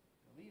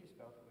 the leaders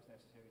felt it was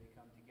necessary to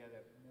come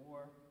together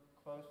more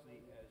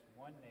closely as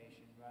one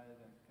nation rather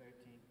than 13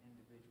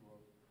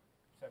 individual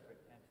separate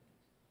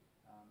entities.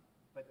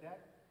 But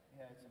that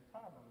had some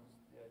problems,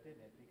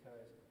 didn't it?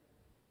 Because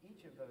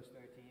each of those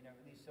 13, or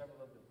at least several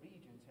of the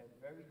regions, had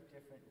very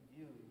different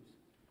views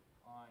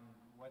on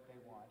what they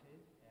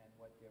wanted and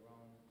what their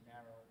own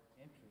narrow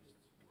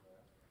interests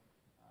were.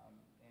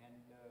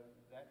 And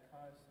that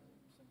caused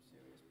some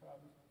serious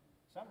problems.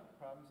 Some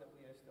problems that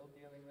we are still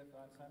dealing with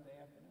on Sunday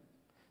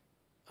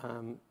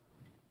afternoon.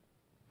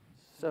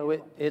 So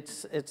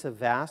it's a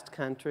vast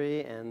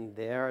country, and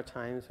there are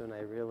times when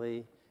I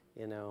really,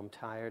 I'm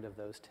tired of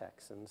those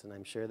Texans, and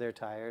I'm sure they're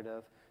tired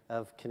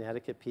of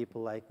Connecticut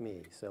people like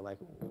me. So like,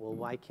 well,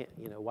 why can't,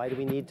 why do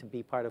we need to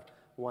be part of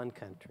one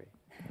country?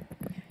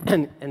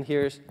 And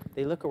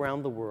they look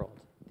around the world,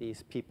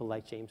 these people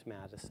like James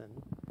Madison.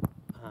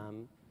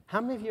 How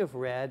many of you have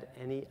read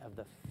any of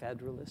the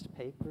Federalist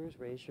Papers?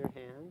 Raise your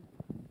hand.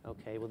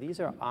 Okay, well, these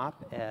are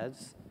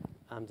op-eds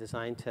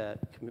designed to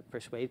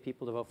persuade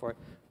people to vote for it.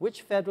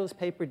 Which Federalist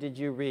paper did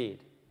you read?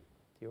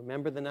 Do you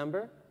remember the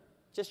number?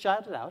 Just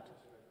shout it out.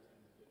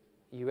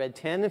 You read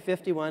 10 and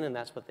 51, and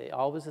that's what they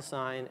always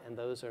assign, and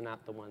those are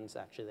not the ones,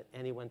 actually, that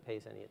anyone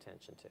pays any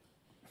attention to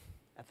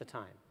at the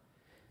time.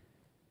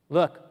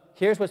 Look,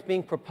 here's what's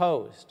being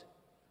proposed.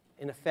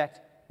 In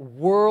effect,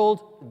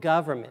 world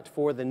government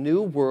for the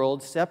new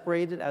world,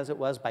 separated as it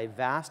was by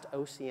vast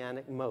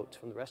oceanic moats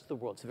from the rest of the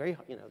world. It's very,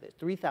 there's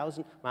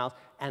 3,000 miles,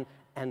 and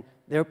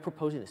they're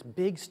proposing this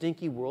big,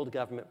 stinky world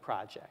government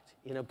project,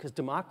 because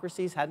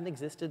democracies hadn't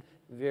existed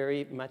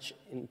very much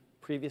in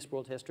previous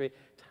world history.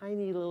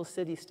 Tiny little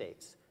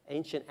city-states,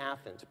 ancient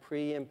Athens,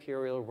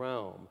 pre-imperial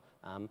Rome,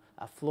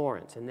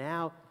 Florence, and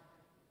now,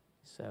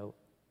 so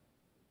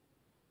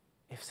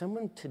if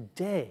someone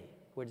today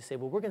were to say,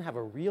 well, we're going to have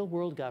a real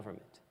world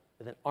government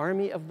with an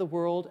army of the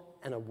world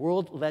and a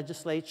world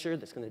legislature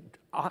that's going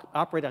to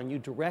operate on you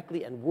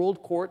directly, and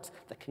world courts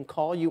that can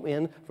call you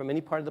in from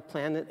any part of the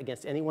planet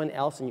against anyone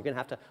else, and you're going to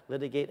have to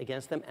litigate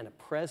against them, and a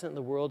president of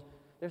the world,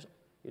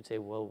 you'd say,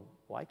 well,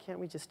 why can't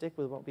we just stick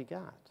with what we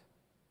got?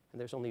 And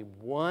there's only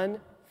one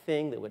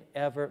thing that would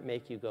ever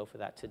make you go for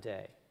that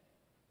today.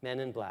 Men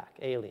in black,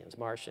 aliens,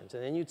 Martians.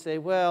 And then you'd say,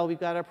 well, we've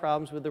got our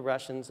problems with the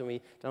Russians, and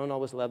we don't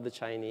always love the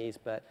Chinese,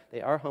 but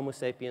they are Homo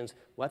sapiens.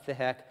 What the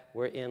heck?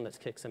 We're in. Let's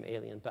kick some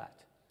alien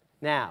butt.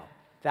 Now,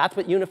 that's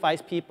what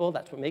unifies people.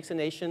 That's what makes a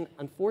nation,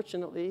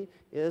 unfortunately,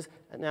 is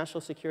a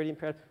national security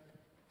imperative.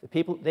 The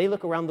people, they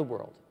look around the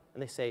world,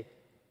 and they say,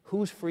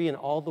 who's free in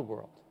all the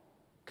world?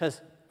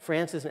 Because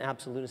France is an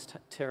absolutist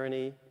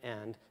tyranny,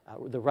 and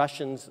the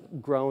Russians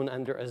groan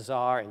under a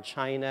czar, and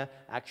China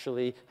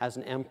actually has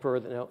an emperor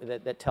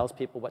that tells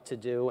people what to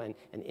do, and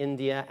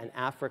India and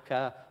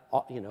Africa,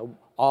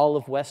 all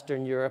of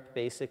Western Europe,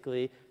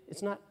 basically.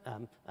 It's not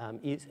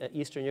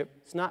Eastern Europe.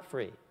 It's not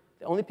free.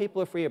 The only people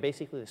who are free are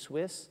basically the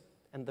Swiss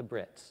and the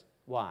Brits.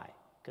 Why?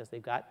 Because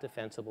they've got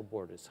defensible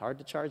borders. It's hard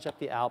to charge up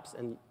the Alps,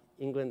 and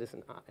Britain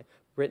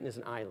is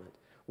an island.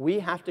 We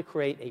have to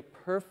create a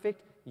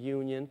perfect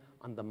union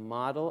on the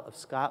model of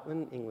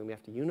Scotland and England. We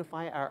have to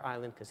unify our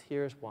island, because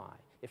here's why.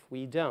 If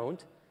we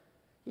don't,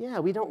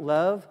 we don't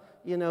love,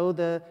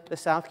 the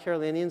South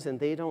Carolinians, and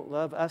they don't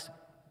love us.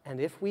 And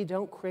if we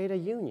don't create a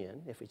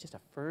union, if it's just a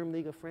firm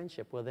league of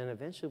friendship, well, then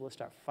eventually we'll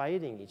start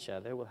fighting each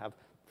other. We'll have,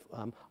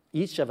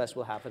 each of us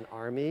will have an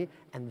army,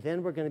 and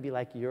then we're going to be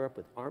like Europe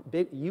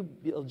with you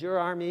build your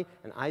army,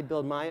 and I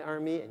build my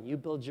army, and you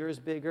build yours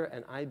bigger,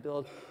 and I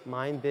build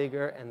mine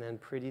bigger, and then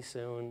pretty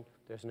soon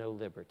there's no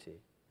liberty.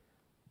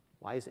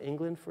 Why is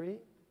England free?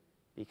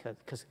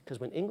 Because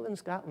when England and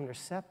Scotland are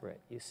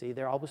separate, you see,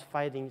 they're always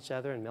fighting each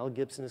other, and Mel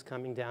Gibson is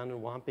coming down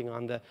and whomping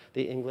on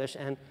the English,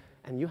 and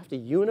you have to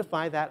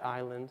unify that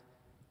island,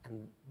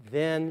 and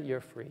then you're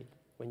free,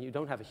 when you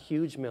don't have a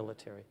huge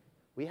military.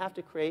 We have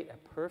to create a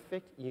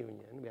perfect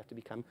union. We have to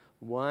become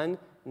one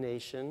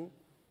nation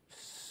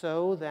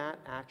so that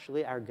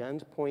actually our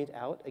guns point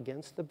out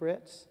against the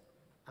Brits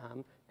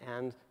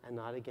and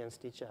not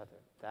against each other.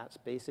 That's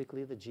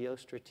basically the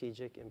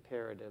geostrategic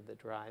imperative that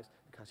drives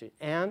the Constitution.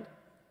 And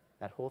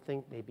that whole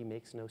thing maybe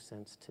makes no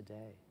sense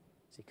today.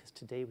 See, because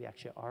today we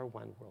actually are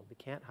one world. We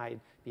can't hide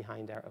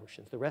behind our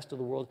oceans. The rest of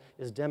the world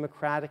is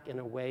democratic in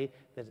a way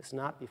that it's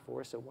not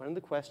before. So one of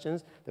the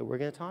questions that we're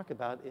going to talk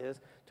about is,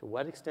 to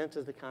what extent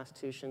does the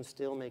Constitution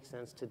still make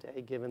sense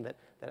today, given that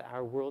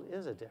our world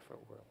is a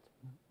different world?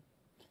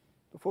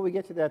 Before we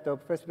get to that, though,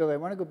 Professor Bilder, I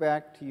want to go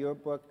back to your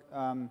book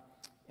and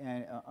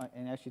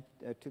ask you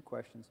two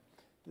questions.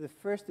 The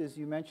first is,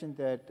 you mentioned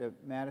that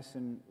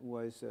Madison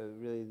was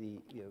really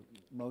the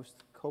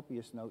most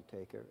copious note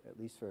taker, at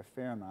least for a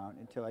fair amount,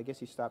 until I guess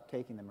he stopped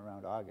taking them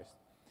around August.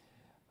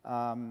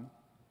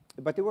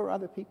 But there were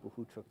other people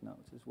who took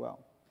notes as well.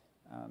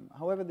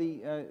 However,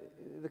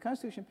 the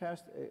Constitution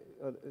passed,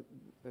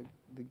 the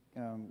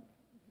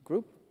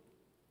group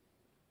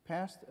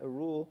passed a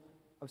rule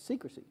of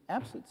secrecy,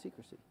 absolute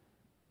secrecy,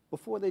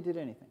 before they did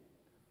anything.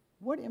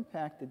 What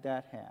impact did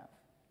that have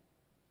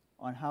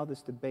on how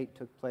this debate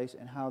took place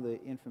and how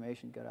the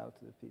information got out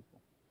to the people?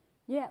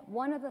 Yeah,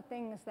 one of the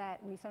things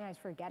that we sometimes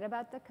forget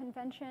about the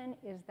convention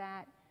is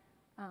that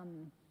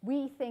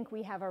we think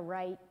we have a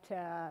right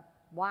to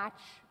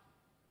watch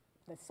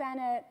the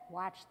Senate,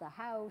 watch the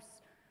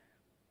House,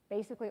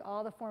 basically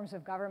all the forms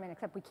of government,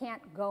 except we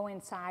can't go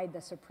inside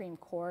the Supreme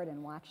Court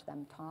and watch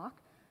them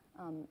talk.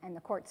 And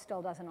the court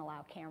still doesn't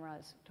allow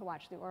cameras to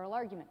watch the oral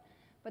argument.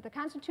 But the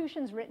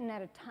Constitution's written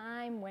at a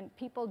time when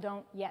people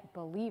don't yet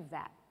believe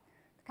that.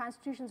 The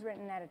Constitution's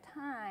written at a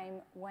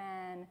time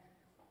when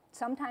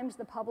sometimes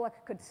the public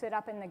could sit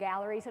up in the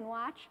galleries and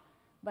watch,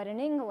 but in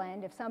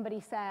England, if somebody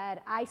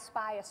said, "I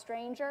spy a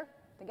stranger,"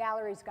 the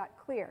galleries got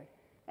cleared.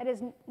 That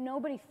is,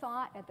 nobody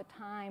thought at the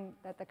time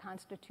that the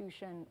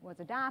Constitution was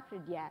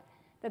adopted yet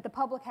that the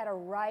public had a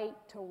right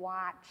to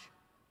watch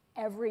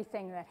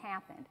everything that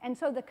happened. And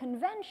so the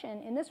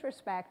convention, in this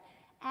respect,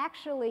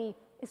 actually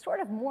is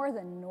sort of more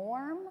the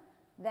norm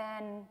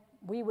than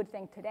we would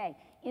think today.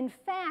 In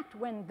fact,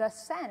 when the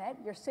Senate,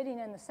 you're sitting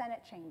in the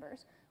Senate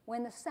chambers,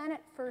 when the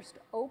Senate first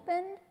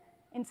opened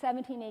in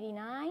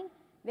 1789,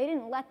 they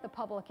didn't let the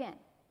public in.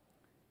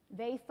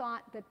 They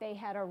thought that they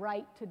had a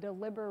right to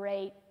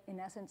deliberate, in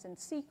essence, in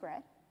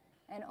secret,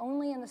 and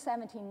only in the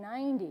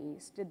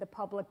 1790s did the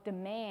public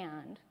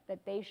demand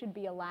that they should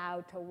be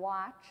allowed to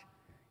watch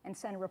and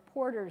send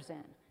reporters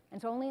in.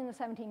 And so only in the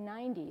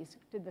 1790s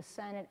did the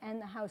Senate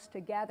and the House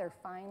together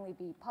finally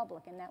be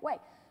public in that way.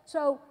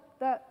 So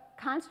the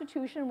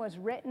Constitution was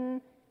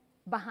written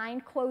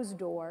behind closed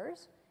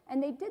doors,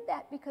 and they did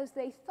that because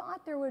they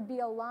thought there would be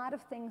a lot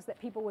of things that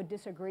people would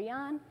disagree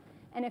on,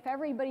 and if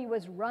everybody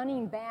was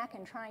running back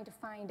and trying to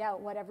find out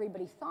what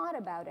everybody thought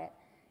about it,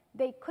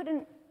 they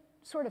couldn't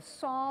sort of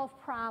solve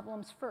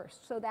problems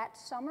first. So that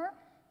summer,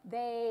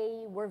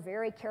 they were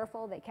very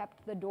careful. They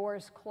kept the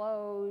doors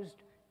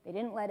closed. They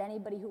didn't let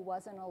anybody who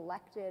wasn't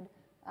elected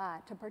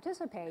to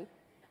participate.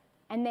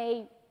 And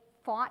they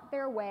fought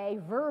their way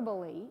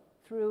verbally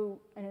through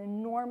an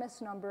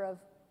enormous number of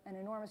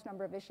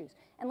issues.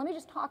 And let me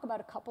just talk about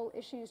a couple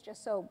issues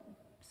just so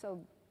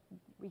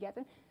we get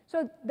them.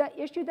 So the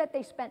issue that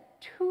they spent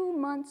 2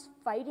 months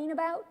fighting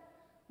about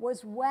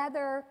was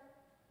whether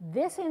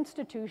this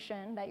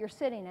institution that you're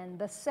sitting in,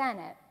 the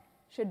Senate,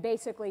 should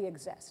basically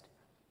exist.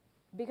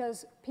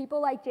 Because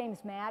people like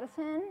James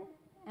Madison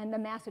and the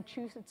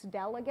Massachusetts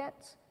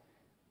delegates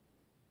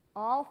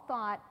all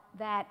thought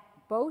that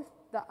both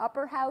the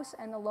upper house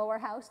and the lower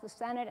house, the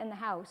Senate and the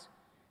House,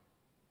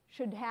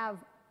 should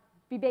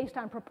be based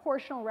on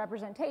proportional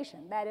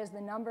representation. That is,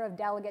 the number of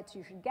delegates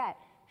you should get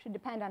should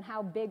depend on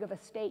how big of a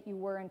state you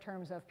were in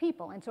terms of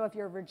people. And so if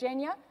you're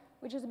Virginia,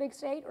 which is a big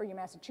state, or you're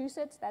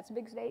Massachusetts, that's a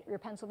big state, or you're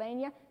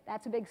Pennsylvania,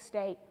 that's a big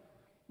state,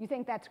 you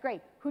think that's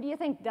great. Who do you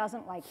think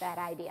doesn't like that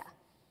idea?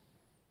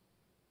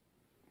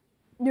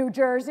 New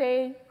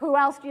Jersey. Who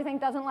else do you think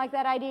doesn't like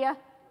that idea?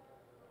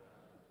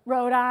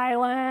 Rhode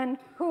Island.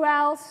 Who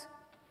else?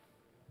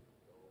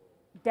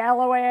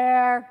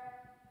 Delaware.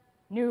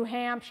 New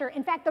Hampshire.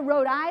 In fact, the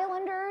Rhode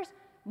Islanders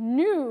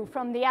knew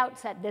from the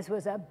outset this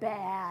was a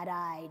bad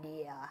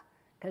idea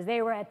because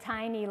they were a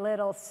tiny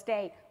little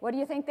state. What do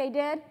you think they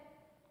did?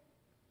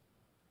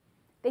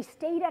 They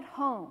stayed at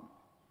home.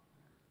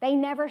 They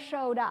never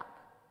showed up.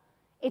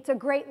 It's a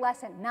great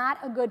lesson, not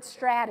a good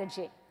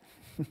strategy,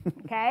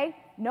 okay?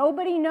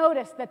 Nobody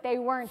noticed that they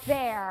weren't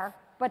there,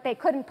 but they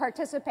couldn't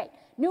participate.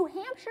 New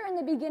Hampshire in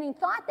the beginning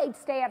thought they'd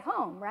stay at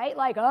home, right?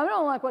 Like, oh, I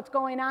don't like what's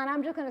going on,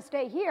 I'm just gonna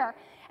stay here.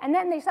 And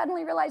then they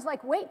suddenly realized,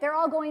 like, wait, they're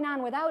all going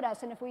on without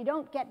us, and if we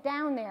don't get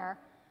down there,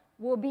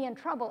 we'll be in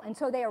trouble. And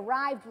so they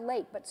arrived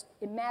late, but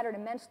it mattered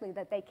immensely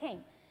that they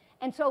came.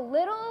 And so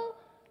little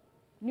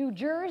New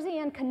Jersey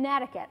and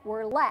Connecticut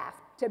were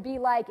left to be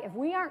like, if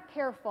we aren't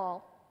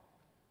careful,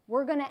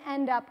 we're going to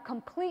end up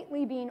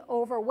completely being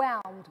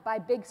overwhelmed by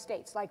big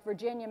states like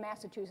Virginia,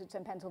 Massachusetts,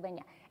 and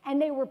Pennsylvania. And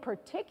they were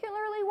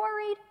particularly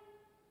worried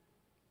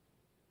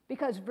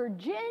because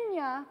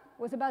Virginia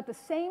was about the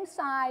same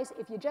size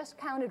if you just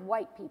counted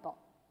white people.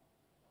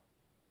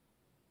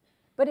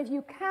 But if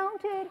you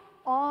counted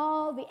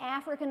all the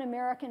African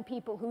American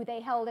people who they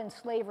held in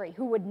slavery,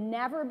 who would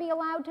never be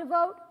allowed to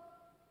vote,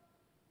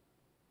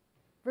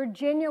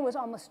 Virginia was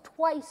almost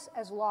twice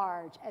as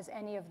large as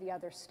any of the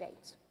other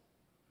states.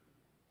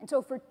 And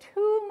so for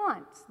 2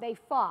 months, they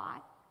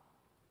fought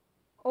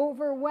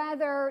over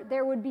whether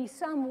there would be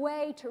some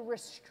way to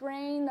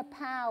restrain the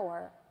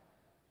power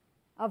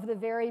of the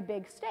very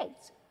big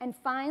states. And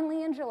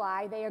finally, in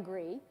July, they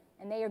agree,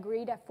 and they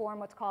agree to form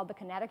what's called the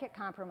Connecticut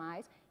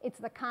Compromise. It's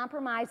the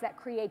compromise that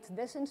creates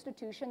this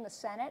institution, the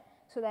Senate,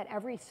 so that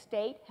every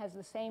state has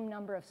the same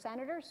number of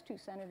senators, 2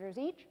 senators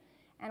each,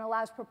 and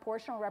allows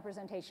proportional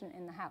representation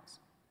in the House.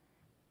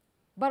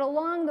 But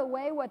along the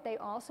way, what they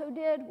also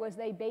did was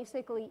they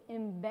basically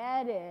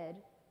embedded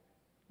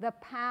the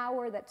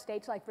power that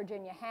states like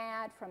Virginia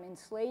had from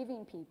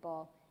enslaving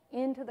people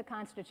into the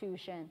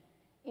Constitution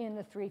in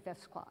the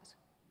 3/5 clause.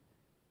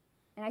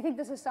 And I think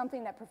this is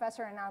something that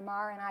Professor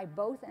Amar and I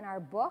both in our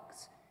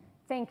books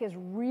think is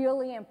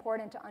really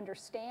important to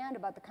understand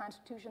about the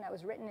Constitution that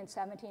was written in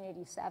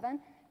 1787,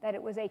 that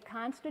it was a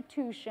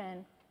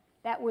Constitution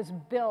that was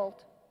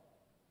built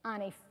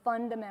on a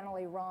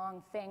fundamentally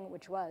wrong thing,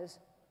 which was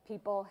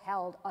people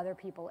held other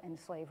people in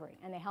slavery,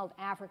 and they held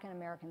African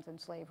Americans in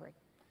slavery.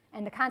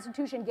 And the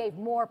Constitution gave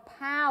more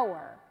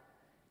power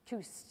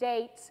to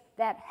states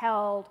that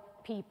held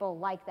people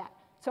like that.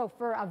 So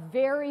for a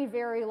very,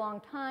 very long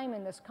time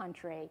in this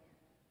country,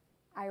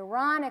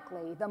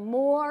 ironically, the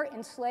more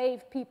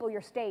enslaved people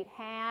your state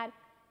had,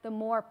 the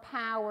more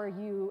power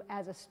you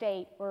as a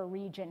state or a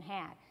region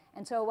had.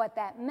 And so what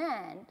that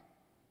meant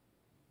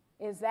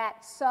is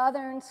that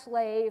southern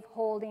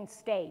slave-holding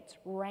states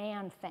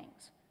ran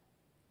things.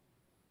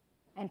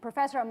 And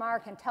Professor Amar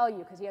can tell you,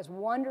 because he has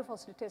wonderful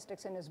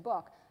statistics in his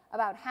book,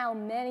 about how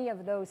many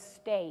of those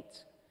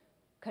states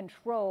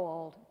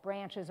controlled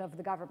branches of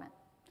the government.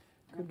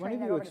 Could one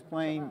of you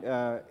explain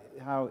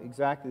how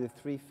exactly the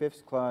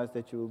 3/5 clause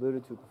that you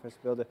alluded to, Professor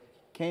Bilder,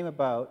 came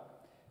about,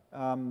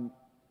 and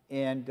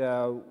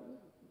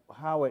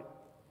how it,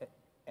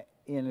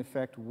 in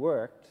effect,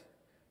 worked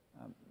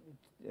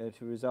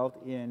to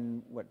result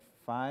in, what,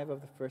 5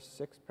 of the first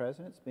 6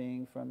 presidents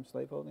being from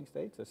slaveholding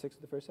states, or 6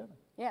 of the first 7?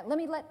 Yeah, let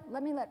me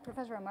let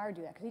Professor Amar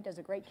do that, because he does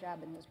a great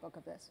job in his book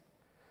of this.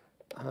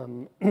 By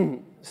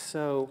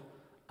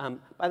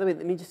the way,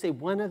 let me just say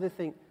one other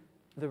thing.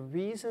 The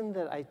reason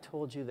that I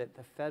told you that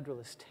the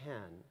Federalist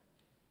 10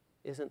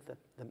 isn't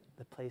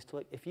the place to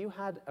look, if you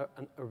had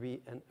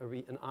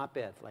an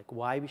op-ed like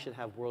why we should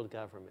have world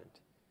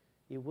government,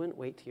 you wouldn't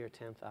wait till your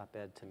 10th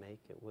op-ed to make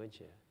it, would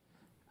you?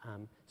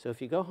 So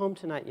if you go home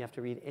tonight and you have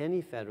to read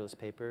any Federalist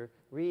paper,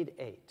 read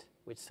 8,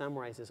 which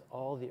summarizes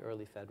all the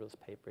early Federalist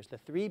papers. The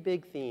 3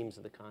 big themes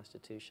of the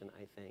Constitution,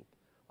 I think,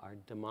 are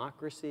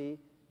democracy,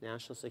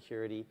 national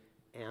security,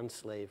 and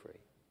slavery.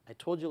 I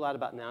told you a lot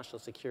about national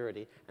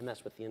security, and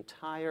that's what the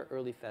entire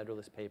early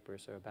Federalist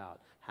papers are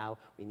about. How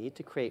we need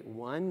to create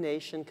one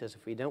nation, because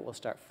if we don't, we'll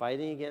start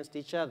fighting against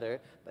each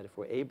other, but if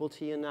we're able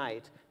to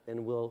unite,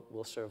 then we'll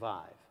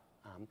survive.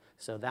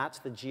 So that's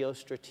the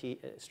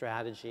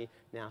geostrategy,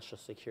 national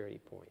security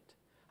point.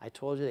 I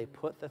told you they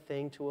put the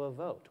thing to a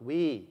vote.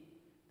 We,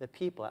 the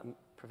people,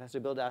 Professor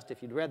Bilder asked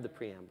if you'd read the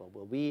preamble.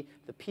 Well, we,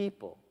 the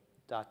people, ...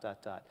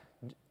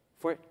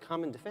 for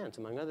common defense,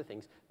 among other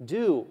things,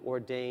 do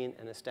ordain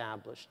and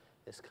establish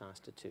this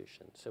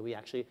Constitution. So we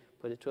actually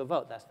put it to a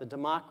vote. That's the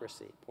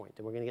democracy point.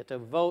 And we're going to get to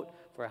vote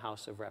for a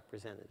House of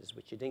Representatives,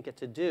 which you didn't get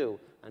to do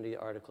under the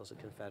Articles of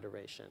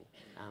Confederation.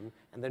 And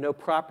there are no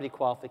property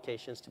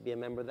qualifications to be a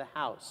member of the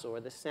House or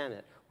the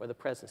Senate or the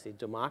presidency.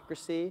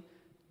 Democracy,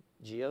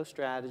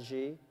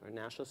 geostrategy, or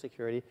national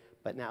security,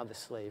 but now the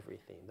slavery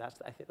theme.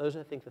 Those are,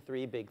 I think, the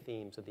 3 big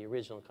themes of the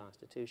original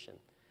Constitution.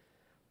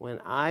 When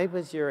I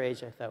was your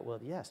age, I thought, well,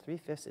 yes,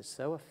 3/5 is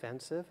so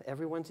offensive.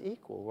 Everyone's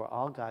equal. We're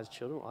all God's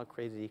children. We're all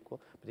created equal.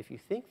 But if you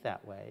think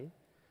that way,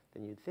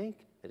 then you'd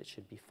think that it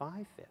should be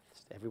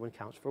 5/5. Everyone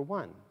counts for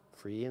 1,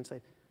 free and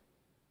slave.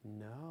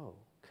 No,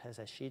 because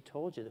as she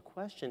told you, the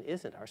question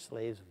isn't, are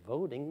slaves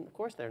voting? Of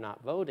course they're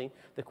not voting.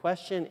 The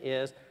question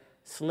is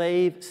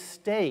slave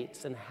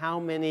states and how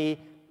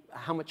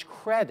much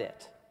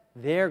credit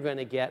they're going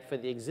to get for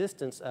the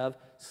existence of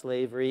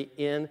slavery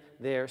in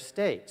their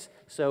states.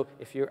 So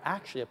if you're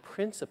actually a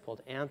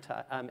principled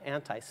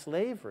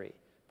anti-slavery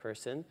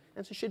person,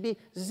 and so it should be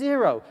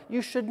 0.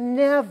 You should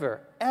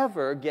never,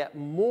 ever get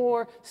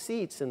more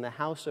seats in the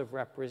House of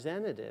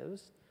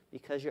Representatives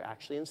because you're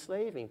actually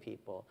enslaving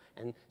people.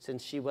 And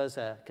since she was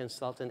a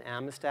consultant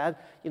Amistad,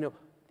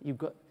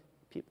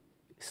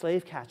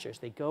 slave catchers,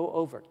 they go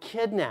over,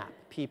 kidnap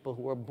people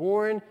who were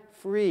born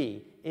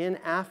free in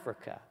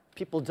Africa.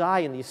 People die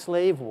in these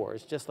slave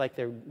wars, just like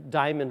they're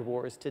diamond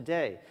wars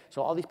today.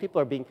 So all these people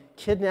are being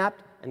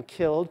kidnapped and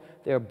killed.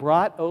 They're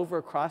brought over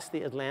across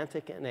the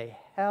Atlantic in a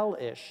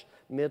hellish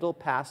middle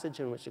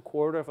passage in which a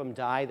quarter of them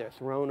die. They're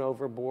thrown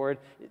overboard.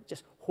 It's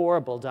just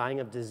horrible,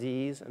 dying of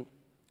disease.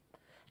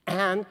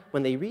 And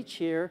when they reach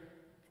here,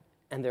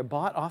 and they're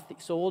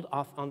sold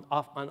off on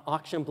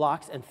auction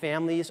blocks, and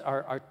families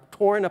are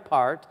torn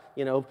apart,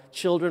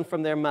 children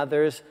from their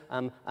mothers,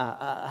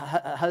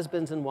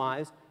 husbands and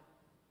wives,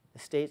 the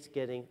state's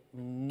getting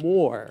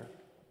more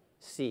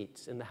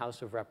seats in the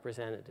House of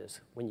Representatives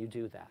when you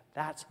do that.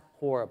 That's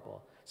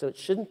horrible. So it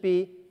shouldn't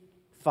be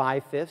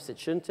 5/5. It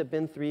shouldn't have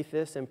been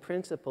 3/5. In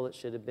principle, it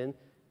should have been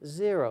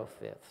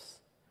 0/5.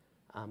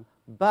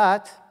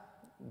 But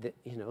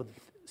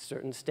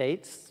certain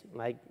states,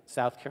 like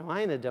South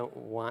Carolina, don't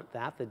want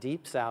that. The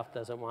Deep South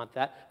doesn't want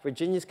that.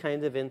 Virginia's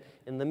kind of in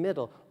the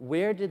middle.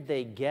 Where did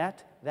they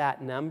get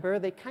that number?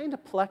 They kind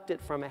of plucked it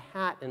from a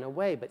hat in a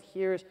way, but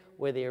here's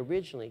where they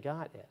originally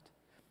got it.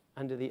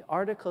 Under the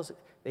Articles,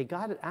 they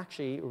got it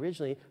actually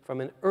originally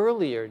from an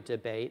earlier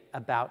debate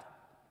about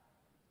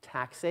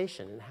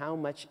taxation and how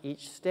much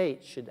each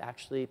state should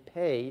actually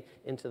pay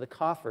into the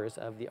coffers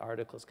of the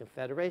Articles of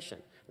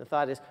Confederation. The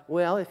thought is,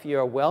 well, if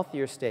you're a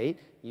wealthier state,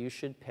 you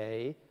should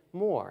pay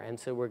more. And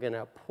so we're going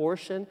to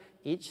apportion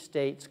each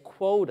state's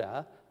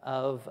quota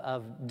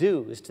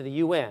dues to the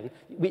UN.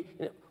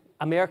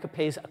 America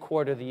pays a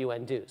quarter of the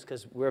UN dues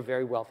because we're a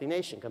very wealthy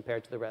nation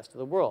compared to the rest of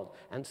the world.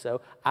 And so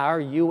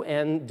our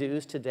UN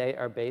dues today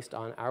are based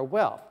on our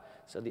wealth.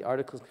 So the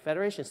Articles of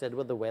Confederation said,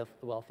 well, the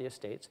wealthier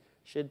states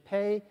should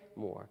pay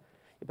more.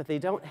 But they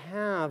don't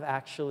have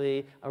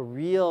actually a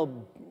real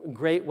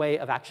great way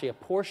of actually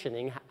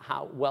apportioning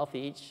how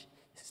wealthy each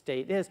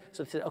state is.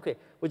 So they said, okay,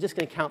 we're just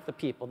going to count the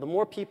people. The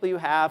more people you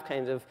have,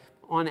 kind of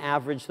on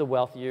average, the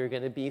wealthier you're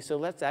going to be. So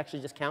let's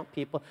actually just count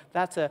people.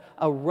 That's a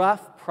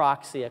rough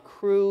proxy, a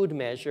crude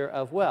measure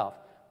of wealth.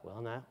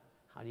 Well, now,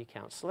 how do you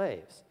count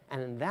slaves?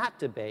 And in that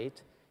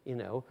debate, you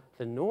know,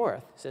 the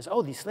North says,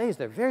 oh, these slaves,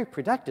 they're very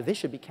productive. They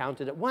should be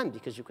counted at one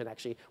because you can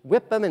actually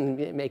whip them and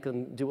make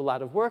them do a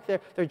lot of work.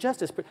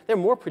 They're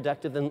more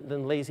productive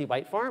than lazy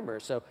white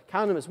farmers. So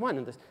count them as one.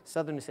 And the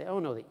Southerners say, oh,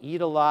 no, they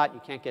eat a lot.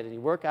 You can't get any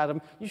work out of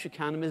them. You should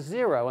count them as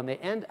 0. And they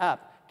end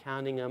up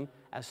counting them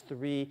as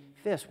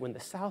 3/5 when the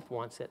South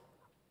wants it,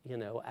 you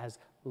know, as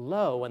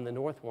low and the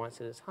North wants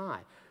it as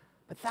high.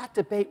 But that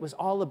debate was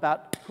all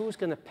about who's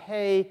going to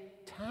pay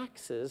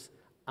taxes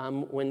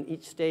when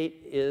each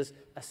state is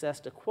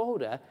assessed a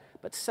quota,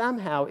 but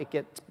somehow it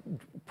gets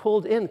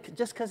pulled in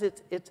just because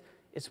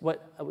it's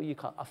what you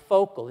call a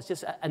focal. It's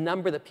just a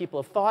number that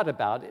people have thought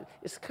about.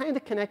 It's kind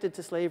of connected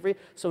to slavery,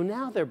 so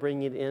now they're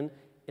bringing it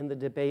in the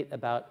debate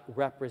about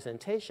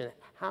representation.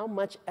 How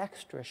much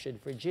extra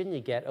should Virginia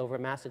get over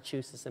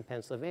Massachusetts and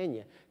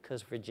Pennsylvania?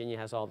 Because Virginia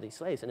has all these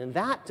slaves. And in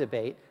that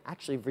debate,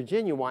 actually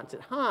Virginia wants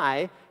it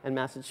high and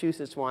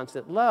Massachusetts wants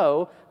it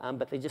low,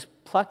 but they just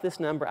pluck this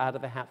number out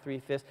of a hat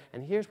 3/5.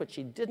 And here's what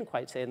she didn't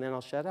quite say, and then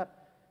I'll shut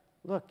up.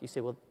 Look, you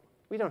say, well,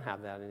 we don't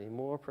have that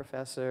anymore,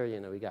 Professor. You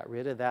know, we got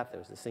rid of that. There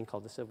was this thing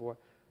called the Civil War.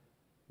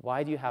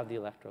 Why do you have the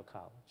Electoral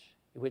College,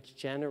 which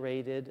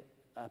generated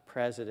a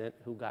president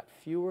who got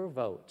fewer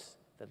votes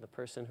than the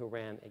person who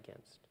ran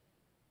against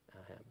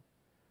him?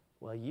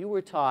 Well, you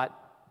were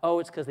taught, oh,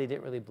 it's because they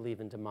didn't really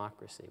believe in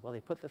democracy. Well, they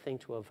put the thing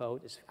to a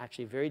vote. It's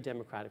actually very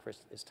democratic for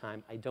its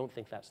time. I don't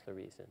think that's the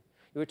reason.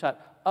 You were taught,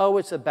 oh,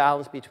 it's a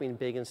balance between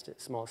big and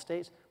small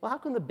states. Well, how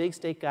come the big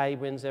state guy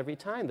wins every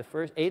time? The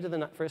first 8 of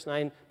the first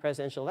 9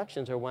 presidential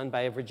elections are won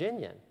by a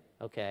Virginian,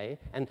 okay?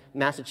 And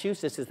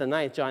Massachusetts is the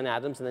 9th, John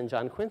Adams, and then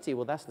John Quincy.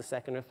 Well, that's the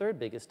 2nd or 3rd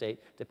biggest state,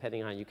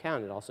 depending on how you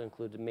count. It also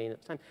included Maine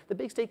at the time. The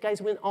big state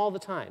guys win all the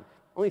time.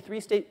 Only 3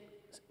 state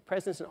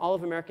presidents in all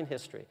of American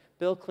history: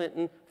 Bill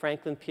Clinton,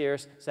 Franklin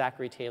Pierce,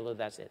 Zachary Taylor.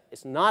 That's it.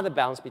 It's not a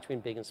balance between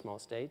big and small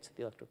states,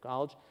 the Electoral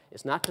College.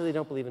 It's not because they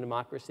don't believe in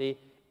democracy.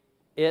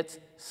 It's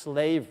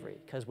slavery.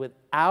 Because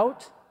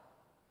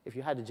if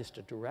you had just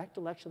a direct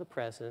election of the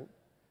president,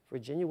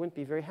 Virginia wouldn't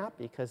be very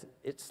happy because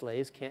its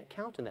slaves can't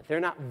count in that. They're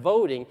not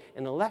voting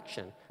in an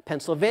election.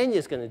 Pennsylvania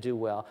is going to do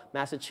well.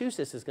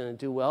 Massachusetts is going to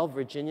do well.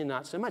 Virginia,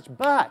 not so much.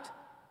 But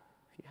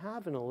if you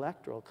have an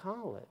electoral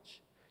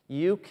college,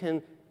 you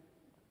can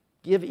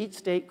give each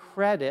state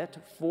credit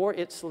for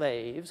its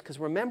slaves, because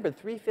remember,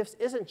 3/5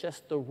 isn't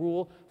just the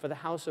rule for the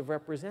House of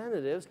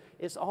Representatives,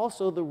 it's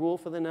also the rule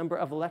for the number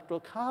of electoral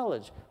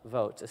college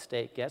votes a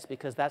state gets,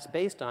 because that's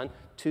based on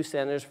 2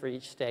 senators for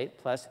each state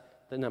plus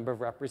the number of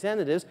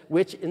representatives,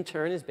 which in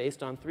turn is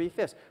based on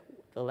 3/5.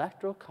 The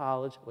Electoral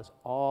College was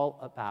all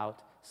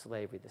about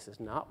slavery. This is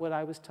not what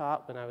I was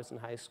taught when I was in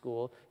high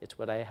school. It's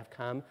what I have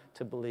come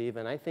to believe,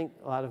 and I think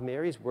a lot of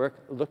Mary's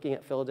work looking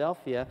at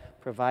Philadelphia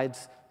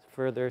provides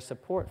further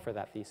support for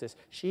that thesis.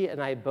 She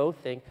and I both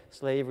think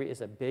slavery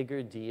is a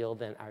bigger deal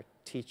than our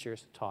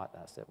teachers taught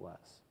us it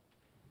was.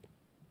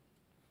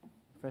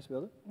 Professor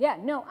Bilder? Yeah,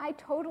 no, I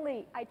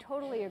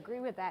totally agree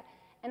with that.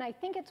 And I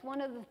think it's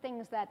one of the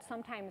things that's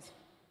sometimes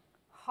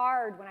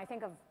hard when I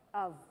think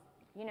of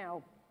you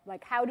know,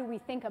 like, how do we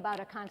think about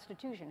a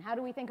constitution? How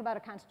do we think about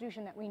a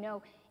constitution that we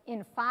know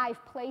in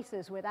 5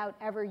 places without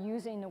ever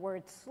using the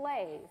word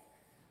slave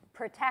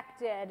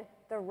protected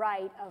the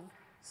right of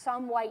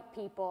some white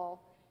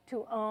people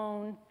to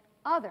own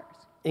others?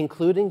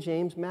 Including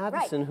James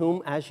Madison, Right.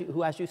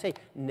 who, as you say,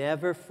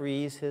 never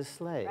frees his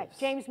slaves. Right.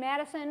 James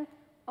Madison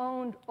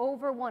owned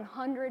over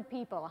 100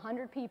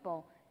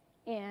 people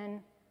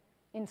in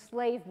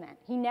enslavement.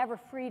 He never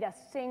freed a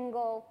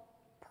single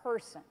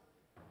person.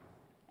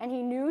 And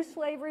he knew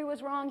slavery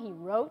was wrong. He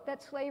wrote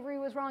that slavery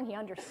was wrong. He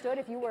understood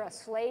if you were a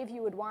slave,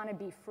 you would want to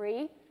be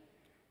free.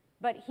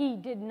 But he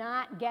did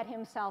not get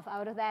himself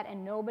out of that,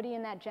 and nobody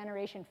in that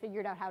generation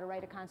figured out how to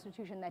write a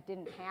constitution that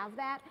didn't have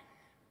that.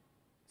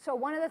 So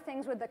one of the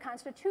things with the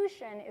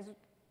Constitution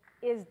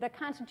is the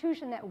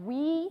Constitution that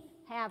we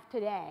have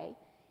today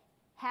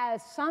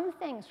has some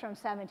things from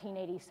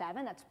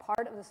 1787, that's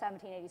part of the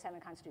 1787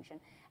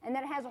 Constitution, and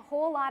then it has a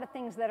whole lot of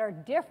things that are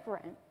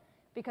different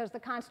because the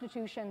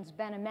Constitution's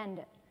been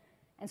amended.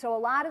 And so a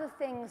lot of the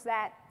things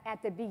that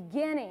at the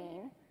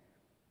beginning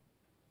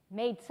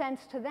made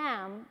sense to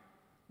them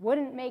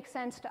wouldn't make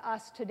sense to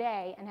us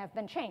today and have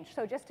been changed.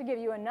 So just to give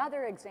you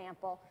another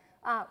example,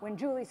 when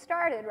Julie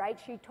started, right,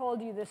 she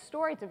told you this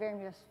story. It's a very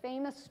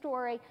famous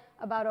story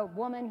about a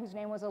woman whose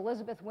name was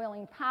Elizabeth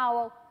Willing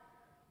Powell,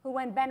 who,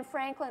 when Ben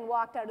Franklin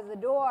walked out of the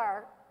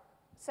door,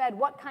 said,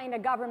 "What kind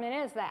of government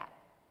is that?"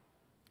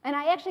 And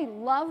I actually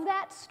love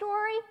that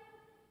story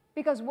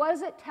because what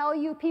does it tell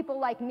you people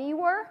like me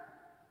were?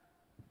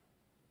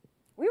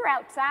 We were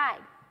outside.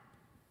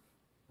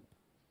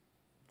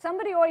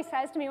 Somebody always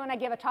says to me when I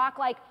give a talk,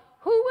 like,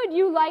 who would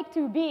you like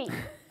to be?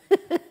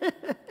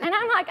 And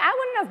I'm like, I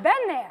wouldn't have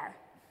been there,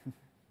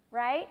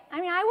 right? I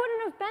mean, I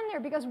wouldn't have been there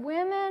because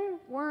women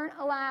weren't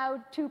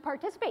allowed to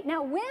participate.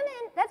 Now,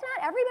 women, that's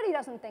not, everybody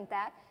doesn't think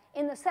that.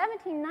 In the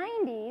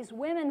 1790s,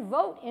 women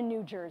vote in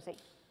New Jersey.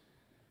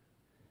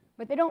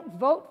 But they don't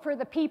vote for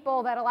the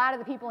people that a lot of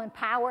the people in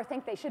power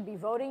think they should be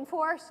voting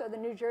for, so the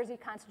New Jersey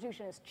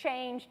Constitution is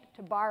changed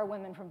to bar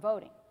women from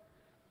voting.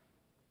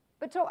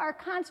 But so our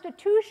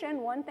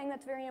Constitution, one thing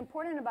that's very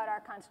important about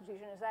our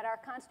Constitution is that our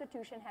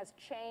Constitution has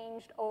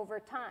changed over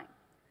time.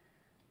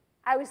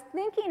 I was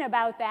thinking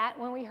about that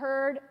when we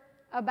heard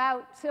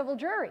about civil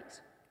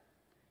juries.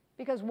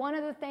 Because one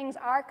of the things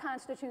our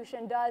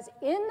Constitution does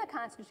in the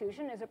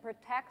Constitution is it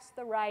protects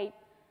the right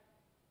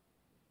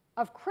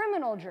of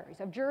criminal juries,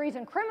 of juries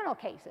in criminal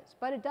cases.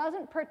 But it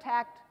doesn't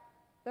protect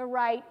the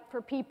right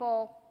for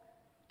people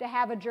to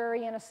have a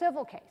jury in a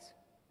civil case.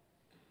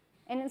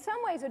 And in some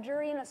ways, a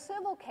jury in a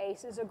civil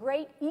case is a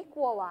great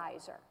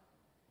equalizer.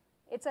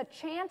 It's a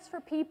chance for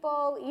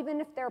people,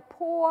 even if they're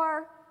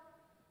poor,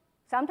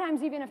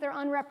 sometimes even if they're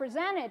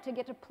unrepresented, to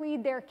get to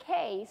plead their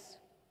case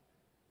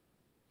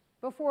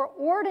before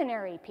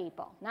ordinary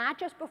people, not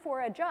just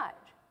before a judge.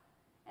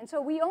 And so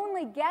we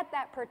only get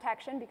that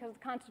protection because the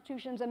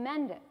Constitution's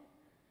amended.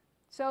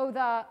 So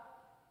the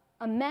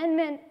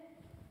amendment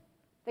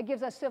that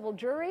gives us civil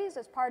juries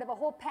is part of a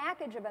whole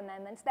package of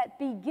amendments that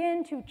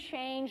begin to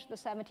change the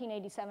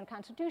 1787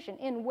 Constitution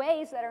in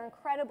ways that are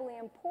incredibly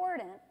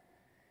important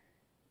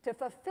to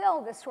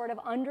fulfill this sort of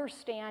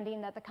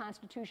understanding that the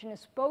Constitution is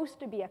supposed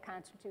to be a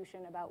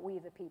constitution about we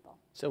the people.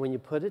 So when you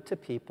put it to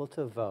people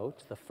to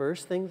vote, the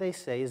first thing they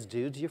say is,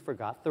 dudes, you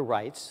forgot the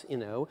rights. You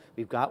know,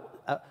 we've got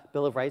a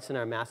Bill of Rights in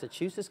our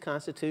Massachusetts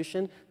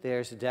Constitution.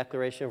 There's a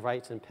Declaration of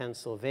Rights in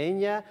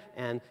Pennsylvania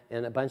and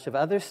in a bunch of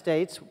other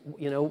states.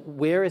 You know,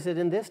 where is it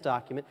in this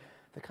document?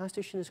 The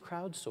Constitution is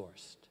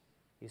crowdsourced,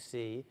 you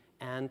see.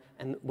 And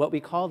what we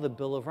call the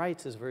Bill of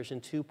Rights is version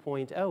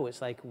 2.0.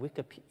 It's like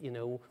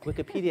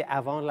Wikipedia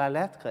avant la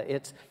lettre.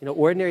 It's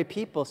ordinary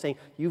people saying,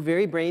 you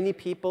very brainy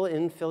people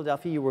in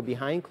Philadelphia, you were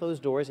behind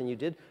closed doors and you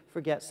did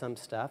forget some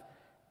stuff.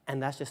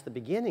 And that's just the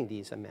beginning,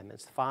 these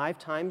amendments. 5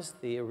 times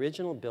the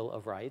original Bill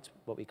of Rights,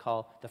 what we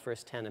call the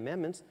first 10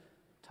 amendments,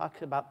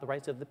 talk about the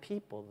rights of the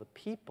people. The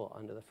people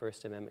under the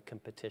First Amendment can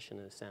petition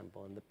and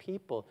assemble, and the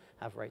people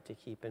have right to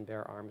keep and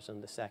bear arms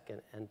on the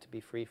Second, and to be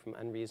free from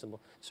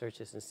unreasonable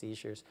searches and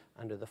seizures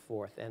under the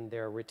Fourth. And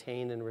there are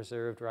retained and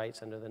reserved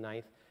rights under the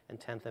 9th and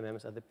 10th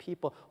Amendments of the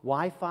people.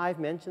 Why 5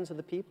 mentions of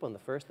the people in the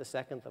first, the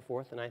second, the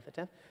fourth, the 9th, the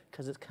 10th?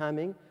 Because it's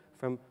coming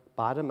from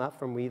bottom up,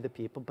 from we the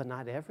people, but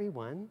not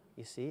everyone.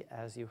 You see,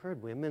 as you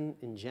heard, women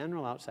in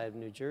general outside of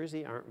New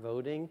Jersey aren't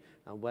voting.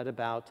 What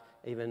about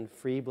even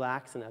free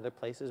blacks in other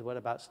places? What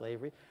about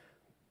slavery?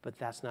 But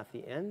that's not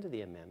the end of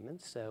the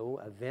amendments.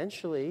 So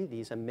eventually,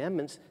 these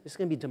amendments, this is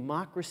going to be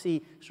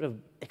democracy sort of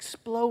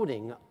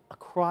exploding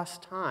across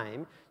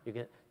time.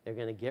 They're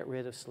going to get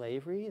rid of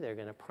slavery. They're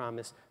going to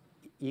promise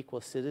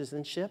equal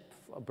citizenship,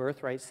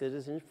 birthright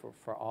citizenship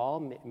for all,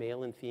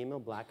 male and female,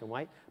 black and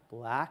white,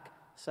 black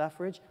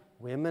suffrage.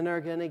 Women are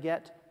going to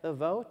get the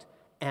vote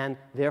and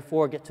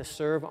therefore get to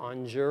serve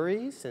on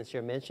juries. Since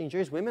you're mentioning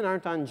juries, women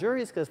aren't on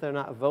juries because they're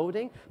not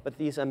voting, but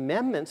these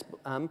amendments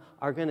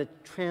are going to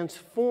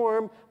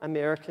transform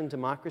American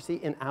democracy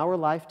in our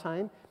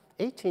lifetime.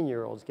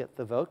 18-year-olds get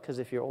the vote because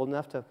if you're old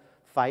enough to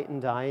fight and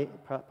die,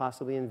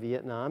 possibly in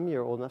Vietnam,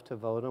 you're old enough to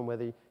vote on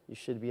whether you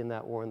should be in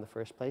that war in the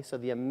first place. So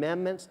the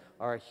amendments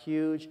are a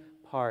huge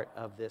part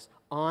of this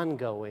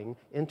ongoing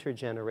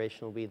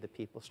intergenerational we the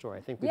people story.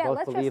 I think we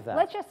both believe that.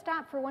 Let's just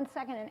stop for 1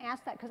 second and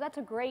ask that, because that's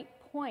a great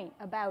point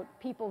about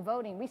people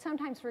voting. We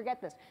sometimes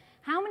forget this.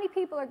 How many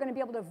people are going to be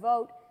able to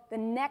vote the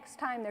next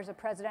time there's a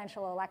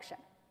presidential election?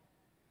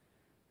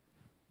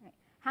 Right.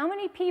 How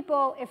many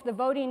people, if the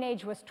voting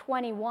age was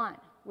 21,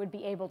 would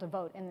be able to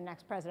vote in the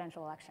next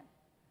presidential election?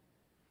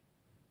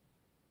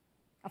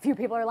 A few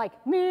people are like,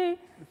 me.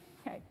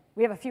 Okay.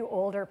 We have a few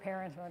older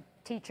parents,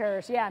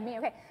 teachers, yeah, me,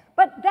 okay.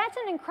 But that's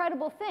an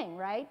incredible thing,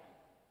 right?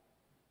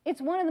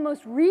 It's one of the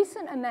most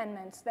recent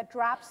amendments that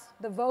drops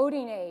the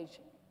voting age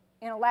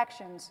in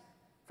elections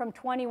from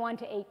 21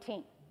 to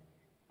 18.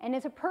 And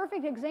it's a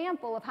perfect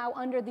example of how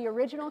under the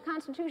original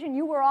Constitution,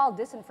 you were all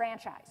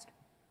disenfranchised.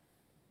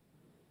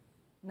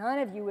 None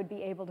of you would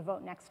be able to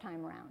vote next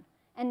time around.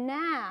 And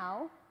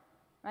now,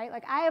 right,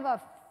 like I have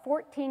a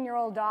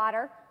 14-year-old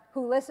daughter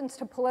who listens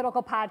to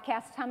political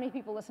podcasts. How many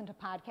people listen to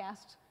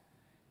podcasts?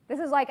 This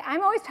is like,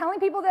 I'm always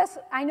telling people this.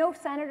 I know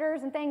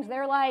senators and things,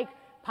 they're like,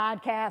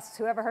 podcasts,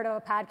 who ever heard of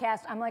a podcast?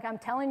 I'm like, I'm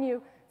telling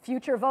you,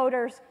 future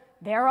voters,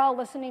 they're all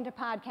listening to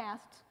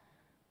podcasts,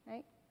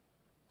 right?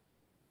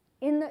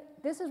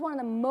 This is one of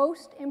the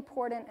most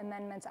important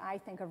amendments, I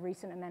think, of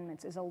recent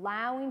amendments, is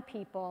allowing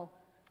people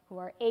who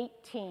are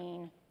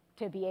 18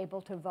 to be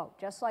able to vote,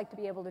 just like to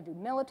be able to do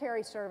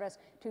military service,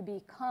 to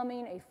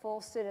becoming a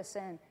full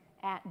citizen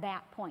at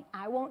that point.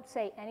 I won't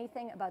say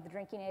anything about the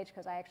drinking age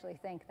because I actually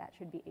think that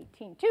should be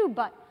 18 too,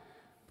 but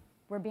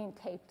we're being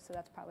taped, so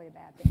that's probably a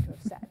bad thing to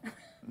have said.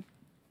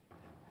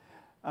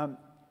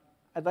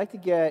 I'd like to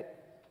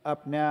get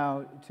up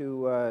now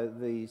to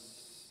the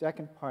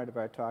second part of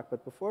our talk,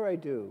 but before I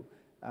do,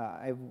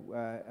 I'm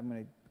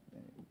going to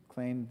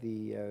claim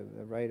the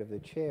right of the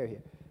chair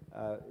here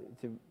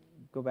to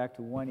go back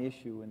to one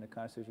issue in the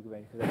Constitutional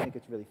Convention, because I think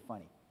it's really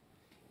funny.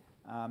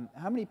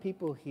 How many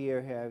people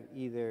here have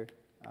either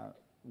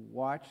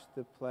watched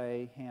the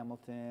play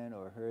Hamilton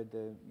or heard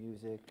the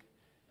music?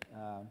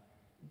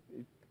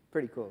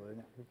 Pretty cool,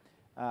 isn't it?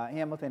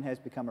 Hamilton has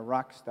become a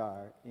rock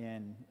star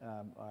in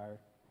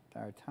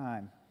our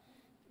time,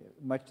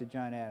 much to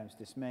John Adams'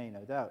 dismay,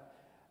 no doubt.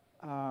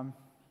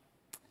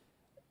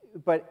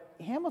 But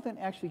Hamilton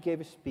actually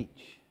gave a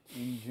speech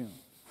in June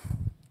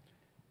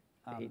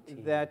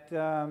that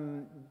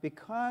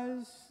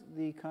because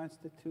the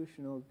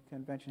Constitutional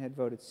Convention had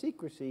voted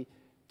secrecy,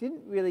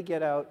 didn't really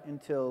get out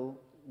until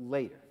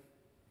later.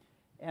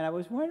 And I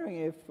was wondering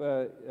if,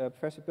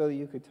 Professor Bilder,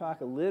 you could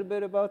talk a little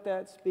bit about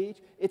that speech.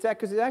 It's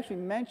because it's actually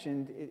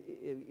mentioned,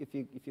 if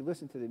you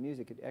listen to the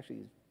music, it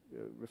actually is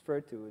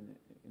referred to in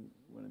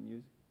one of the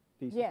music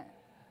pieces. Yeah.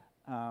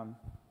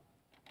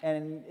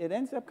 And it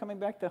ends up coming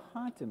back to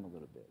haunt him a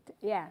little bit.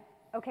 Yeah.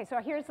 Okay, so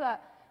here's the,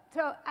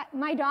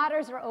 my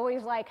daughters are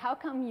always like, how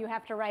come you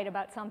have to write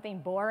about something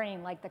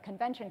boring like the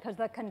convention? Because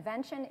the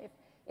convention,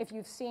 if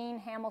you've seen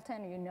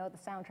Hamilton or you know the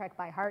soundtrack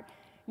by heart,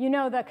 you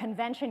know the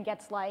convention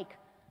gets like,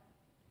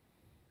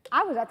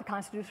 I was at the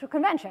Constitutional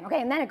Convention,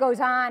 okay, and then it goes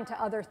on to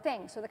other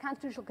things. So the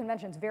Constitutional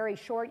Convention is very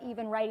short.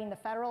 Even writing the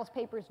Federalist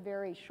Papers is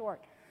very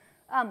short.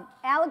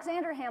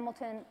 Alexander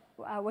Hamilton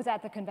was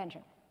at the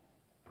convention.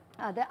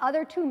 The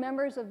other two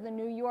members of the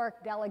New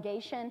York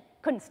delegation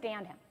couldn't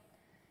stand him.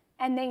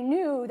 And they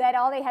knew that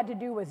all they had to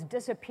do was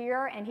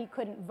disappear and he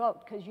couldn't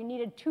vote, because you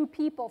needed 2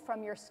 people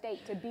from your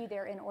state to be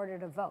there in order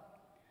to vote.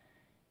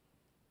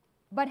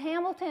 But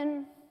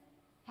Hamilton,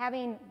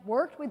 having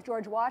worked with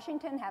George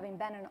Washington, having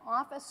been an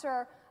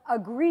officer,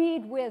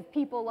 agreed with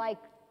people like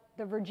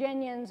the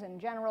Virginians and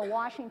General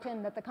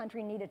Washington that the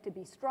country needed to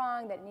be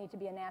strong, that it needed to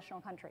be a national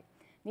country.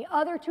 The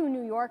other 2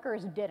 New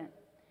Yorkers didn't.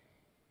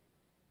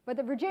 But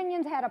the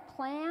Virginians had a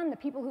plan, the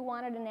people who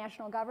wanted a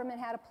national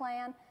government had a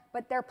plan,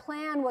 but their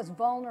plan was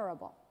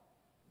vulnerable.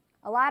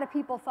 A lot of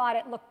people thought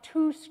it looked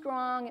too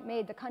strong, it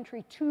made the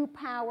country too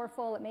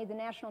powerful, it made the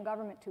national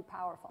government too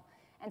powerful.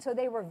 And so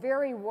they were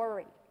very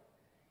worried.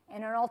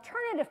 And an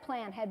alternative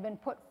plan had been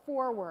put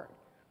forward,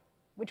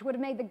 which would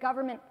have made the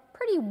government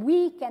pretty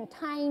weak and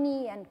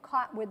tiny and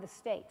caught with the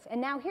states. And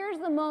now here's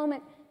the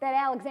moment that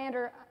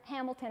Alexander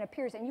Hamilton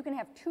appears, and you can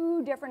have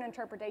 2 different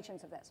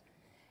interpretations of this.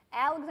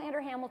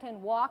 Alexander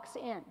Hamilton walks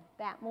in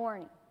that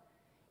morning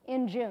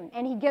in June,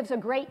 and he gives a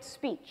great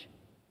speech.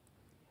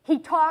 He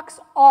talks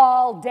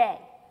all day,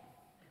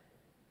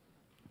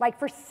 like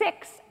for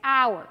 6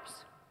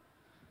 hours.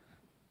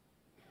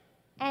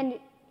 And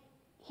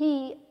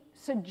he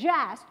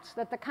suggests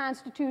that the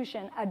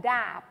Constitution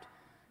adopt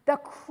the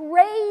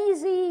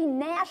crazy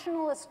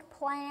nationalist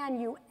plan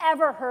you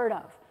ever heard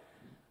of,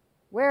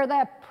 where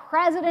the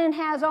president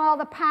has all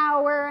the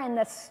power and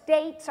the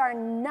states are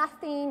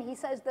nothing. He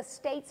says the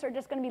states are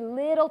just going to be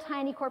little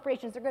tiny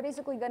corporations. They're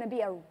basically going to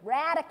be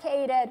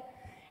eradicated,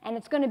 and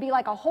it's going to be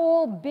like a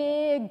whole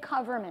big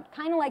government,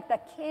 kind of like the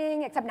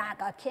king, except not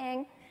a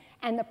king.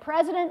 And the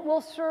president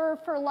will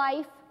serve for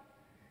life,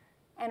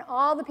 and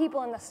all the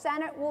people in the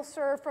Senate will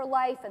serve for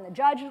life, and the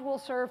judges will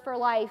serve for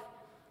life.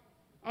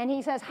 And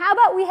he says, how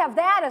about we have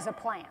that as a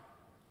plan?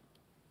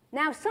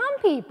 Now, some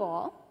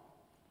people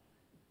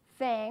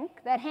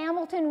think that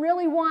Hamilton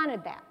really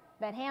wanted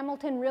that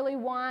Hamilton really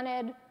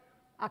wanted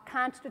a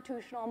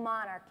constitutional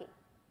monarchy,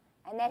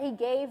 and that he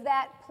gave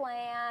that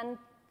plan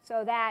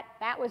so that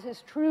that was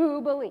his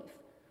true belief.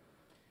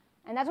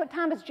 And that's what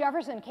Thomas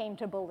Jefferson came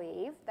to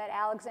believe, that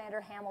Alexander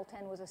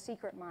Hamilton was a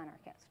secret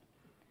monarchist.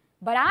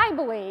 But I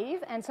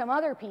believe, and some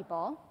other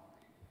people,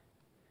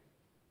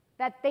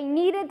 that they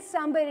needed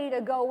somebody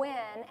to go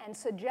in and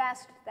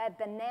suggest that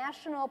the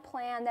national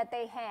plan that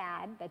they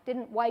had, that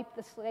didn't wipe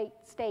the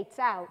states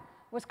out,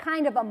 was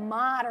kind of a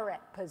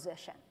moderate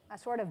position, a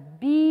sort of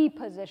B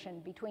position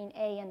between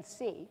A and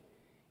C.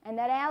 And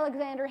that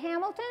Alexander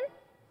Hamilton,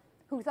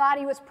 who thought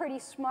he was pretty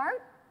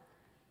smart,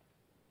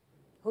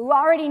 who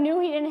already knew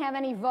he didn't have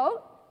any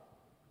vote,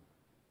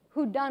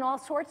 who'd done all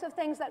sorts of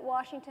things that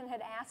Washington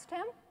had asked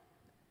him,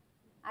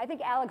 I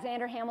think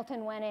Alexander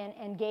Hamilton went in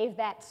and gave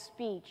that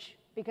speech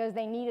because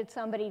they needed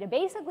somebody to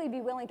basically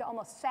be willing to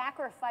almost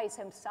sacrifice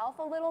himself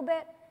a little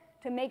bit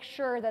to make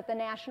sure that the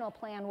national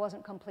plan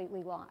wasn't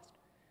completely lost.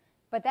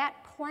 But that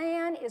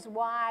plan is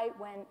why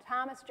when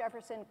Thomas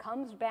Jefferson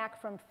comes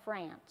back from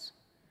France,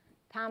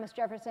 Thomas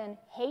Jefferson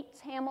hates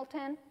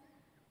Hamilton,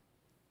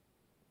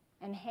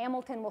 and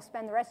Hamilton will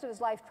spend the rest of his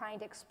life trying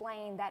to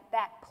explain that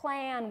that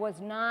plan was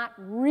not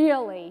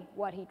really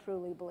what he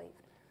truly believed.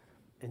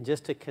 And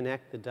just to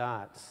connect the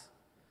dots,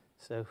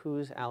 So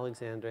who's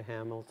Alexander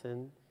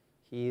Hamilton?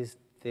 He's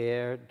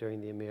there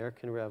during the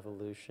American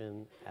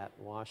Revolution at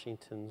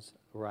Washington's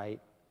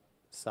right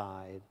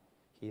side.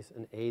 He's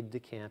an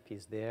aide-de-camp.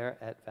 He's there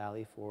at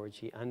Valley Forge.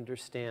 He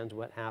understands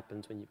what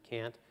happens when you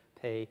can't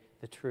pay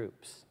the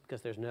troops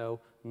because there's no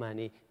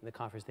money in the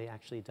coffers. They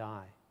actually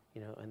die,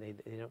 you know, and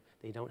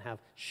they don't have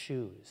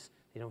shoes.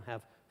 They don't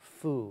have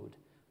food.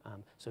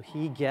 So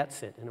he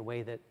gets it in a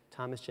way that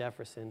Thomas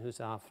Jefferson,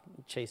 who's off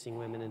chasing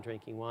women and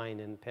drinking wine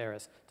in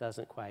Paris,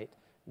 doesn't quite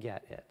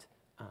get it.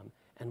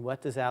 And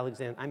what does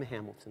Alexander, I'm a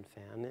Hamilton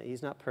fan.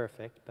 He's not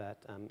perfect, but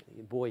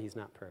boy, he's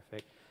not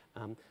perfect.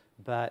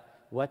 But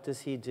what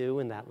does he do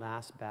in that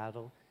last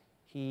battle?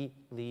 He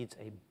leads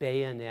a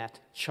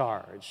bayonet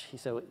charge.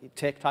 So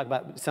talk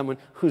about someone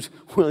who's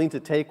willing to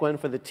take one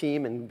for the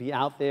team and be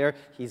out there.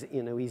 He's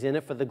in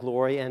it for the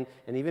glory. And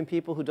even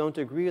people who don't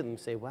agree with him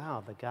say,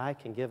 wow, the guy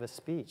can give a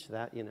speech.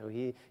 That,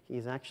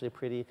 he's actually a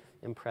pretty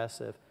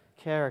impressive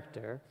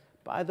character.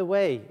 By the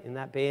way, in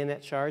that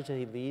bayonet charge that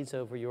he leads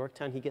over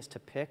Yorktown, he gets to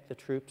pick the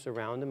troops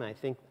around him.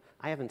 And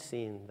I haven't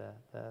seen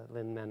the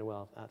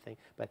Lin-Manuel thing,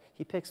 but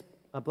he picks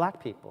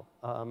black people,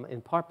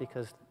 in part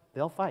because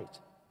they'll fight.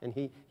 And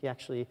he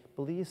actually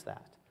believes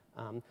that.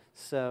 And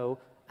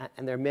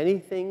there are many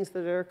things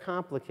that are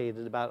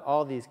complicated about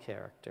all these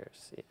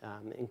characters,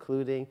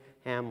 including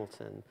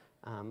Hamilton.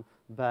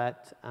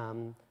 But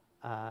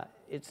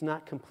it's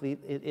not complete.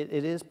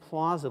 It is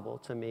plausible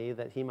to me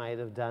that he might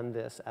have done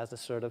this as a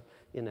sort of,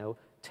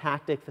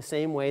 tactic, the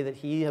same way that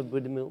he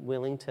would be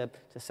willing to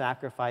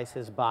sacrifice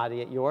his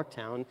body at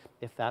Yorktown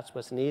if that's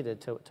what's needed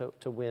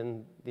to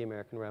win the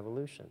American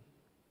Revolution.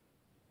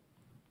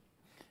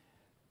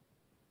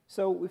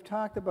 So we've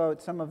talked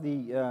about some of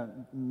the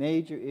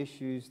major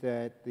issues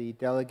that the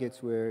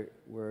delegates were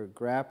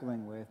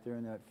grappling with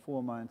during that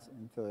 4 months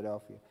in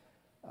Philadelphia.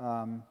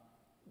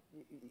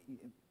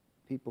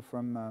 People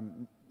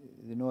from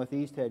the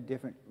Northeast had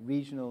different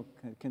regional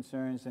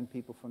concerns than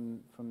people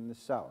from the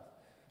South.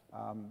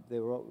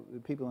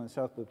 People in the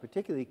South were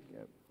particularly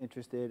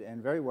interested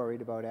and very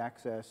worried about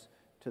access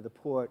to the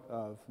port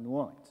of New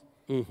Orleans,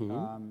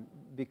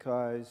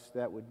 because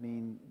that would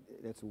mean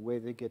that's a way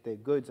they get their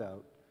goods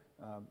out.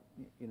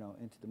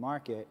 Into the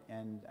market,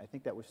 and I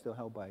think that was still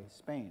held by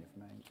Spain, if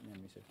my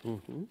memory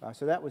serves.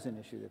 So that was an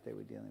issue that they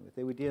were dealing with.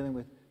 They were dealing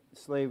with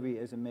slavery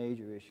as a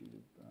major issue.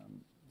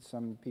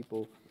 Some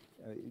people,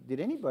 did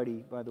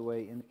anybody, by the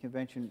way, in the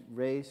convention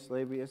raise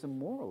slavery as a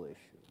moral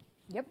issue?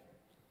 Yep.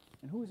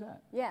 And who was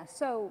that? Yeah,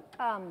 so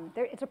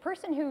it's a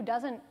person who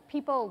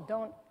people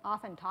don't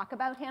often talk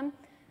about him,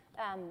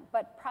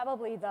 but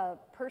probably the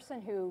person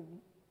who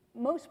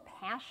most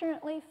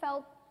passionately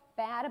felt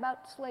bad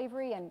about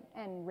slavery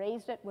and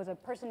raised it was a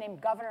person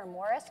named Gouverneur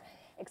Morris,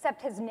 except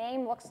his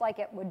name looks like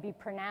it would be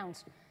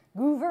pronounced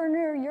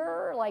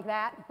Gouverneur, like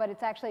that, but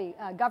it's actually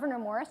Gouverneur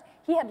Morris.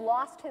 He had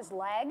lost his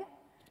leg.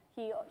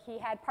 He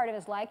had part of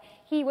his leg.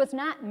 He was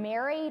not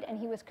married, and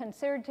he was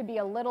considered to be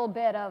a little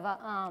bit of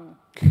a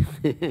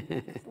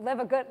live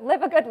a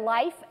good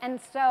life, and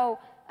so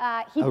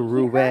he'd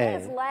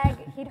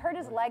hurt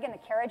his leg in a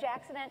carriage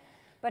accident.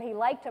 But he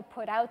liked to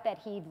put out that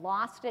he'd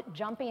lost it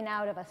jumping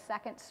out of a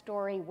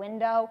second-story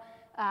window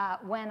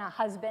when a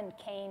husband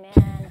came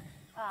in,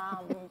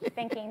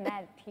 thinking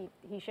that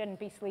he shouldn't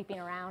be sleeping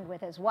around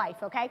with his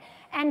wife. Okay,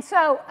 and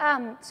so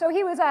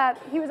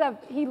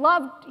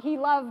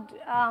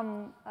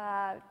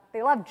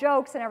they loved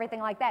jokes and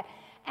everything like that.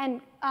 And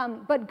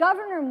but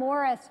Gouverneur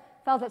Morris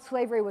felt that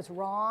slavery was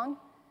wrong,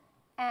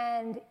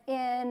 and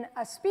in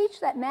a speech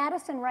that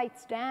Madison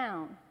writes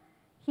down,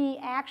 he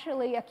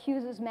actually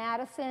accuses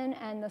Madison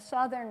and the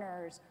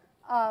Southerners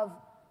of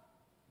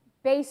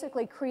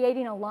basically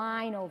creating a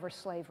line over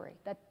slavery.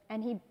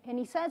 And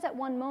he says at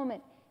one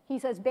moment, he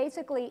says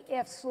basically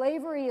if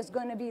slavery is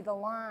going to be the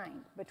line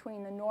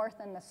between the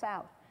North and the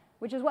South,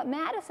 which is what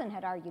Madison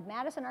had argued.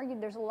 Madison argued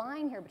there's a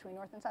line here between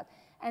North and South.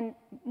 And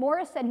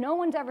Morris said no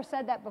one's ever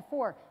said that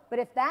before, but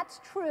if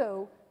that's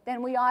true,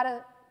 then we ought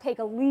to take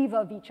a leave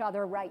of each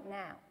other right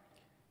now.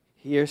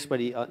 Here's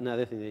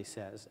another thing that he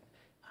says.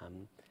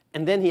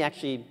 And then he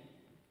actually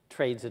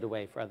trades it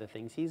away for other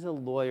things. He's a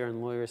lawyer,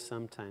 and lawyers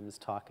sometimes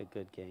talk a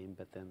good game,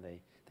 but then they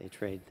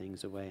trade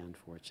things away,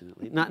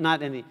 unfortunately.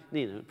 Not any,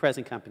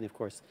 present company, of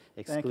course,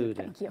 excluded.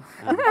 Thank you.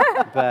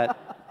 But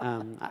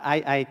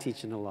I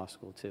teach in a law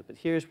school, too. But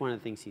here's one of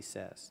the things he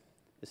says.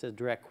 This is a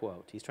direct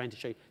quote. He's trying to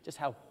show you just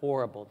how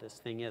horrible this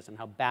thing is and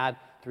how bad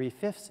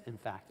 3/5, in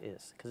fact,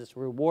 is, because it's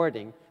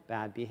rewarding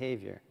bad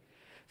behavior.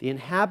 The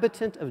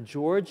inhabitant of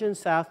Georgia and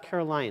South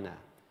Carolina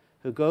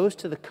who goes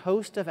to the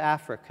coast of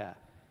Africa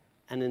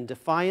and in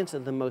defiance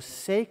of the most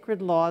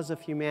sacred laws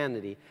of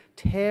humanity,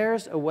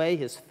 tears away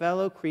his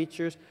fellow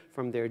creatures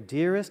from their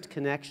dearest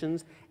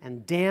connections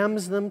and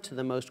damns them to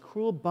the most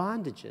cruel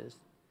bondages,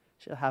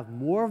 shall have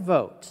more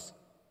votes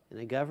in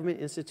a government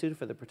instituted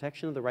for the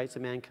protection of the rights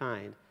of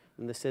mankind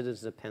than the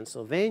citizens of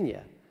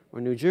Pennsylvania or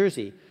New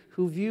Jersey,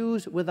 who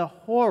views with a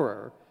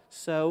horror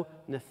so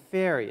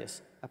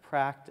nefarious a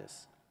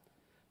practice.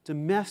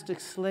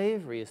 Domestic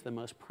slavery is the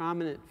most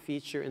prominent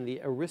feature in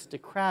the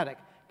aristocratic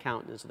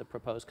countenance of the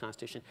proposed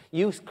Constitution.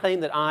 You claim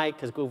that I,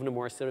 because Gouverneur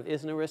Morris sort of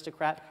is an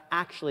aristocrat.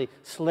 Actually,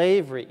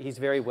 slavery, he's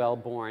very well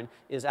born,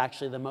 is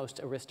actually the most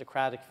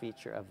aristocratic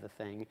feature of the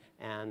thing.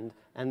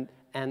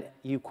 And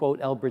you quote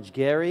Elbridge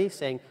Gerry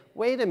saying,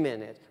 wait a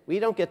minute, we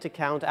don't get to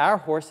count our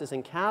horses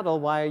and cattle.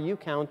 Why are you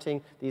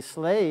counting these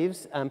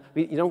slaves?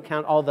 You don't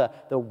count all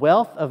the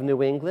wealth of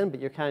New England, but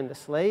you're counting the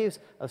slaves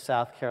of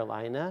South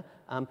Carolina.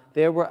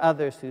 There were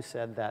others who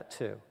said that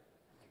too.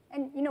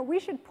 And we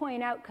should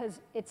point out,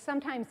 because it's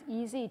sometimes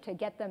easy to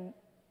get the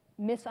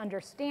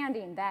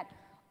misunderstanding that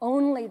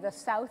only the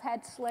South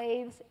had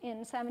slaves in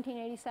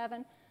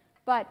 1787,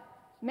 but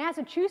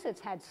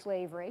Massachusetts had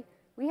slavery.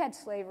 We had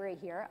slavery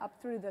here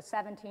up through the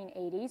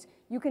 1780s.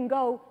 You can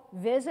go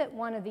visit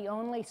one of the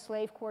only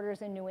slave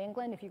quarters in New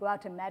England if you go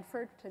out to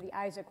Medford, to the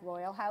Isaac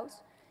Royal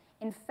House.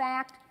 In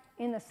fact,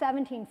 in the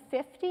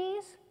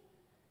 1750s,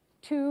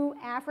 2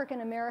 African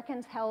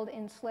Americans held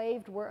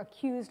enslaved were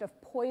accused of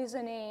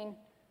poisoning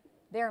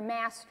their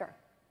master.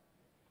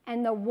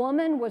 And the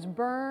woman was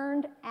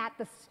burned at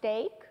the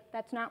stake.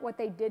 That's not what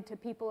they did to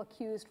people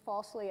accused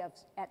falsely of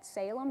at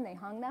Salem. They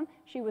hung them.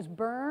 She was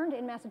burned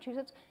in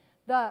Massachusetts.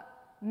 The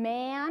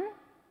man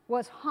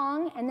was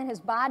hung, and then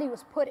his body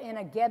was put in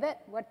a gibbet,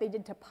 what they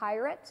did to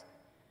pirates.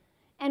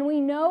 And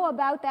we know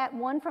about that,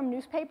 one, from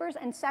newspapers,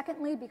 and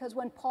secondly, because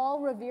when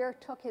Paul Revere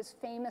took his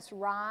famous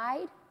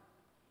ride,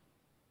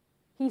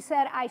 he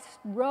said, I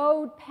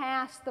rode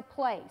past the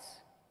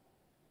place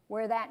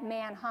where that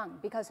man hung,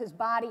 because his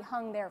body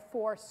hung there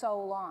for so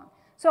long.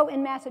 So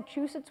in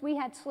Massachusetts, we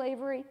had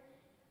slavery.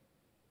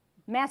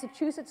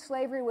 Massachusetts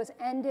slavery was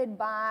ended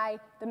by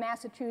the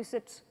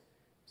Massachusetts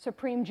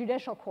Supreme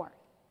Judicial Court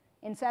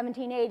in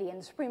 1780. And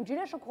the Supreme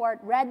Judicial Court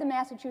read the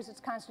Massachusetts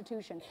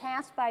Constitution,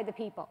 passed by the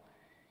people.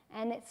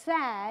 And it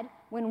said,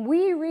 when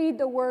we read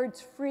the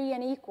words free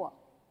and equal,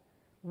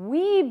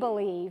 we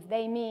believe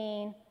they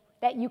mean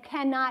that you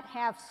cannot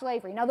have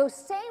slavery. Now, those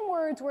same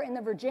words were in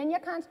the Virginia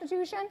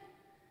Constitution.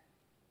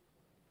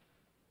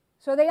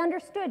 So they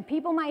understood.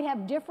 People might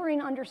have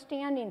differing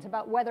understandings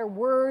about whether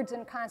words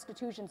in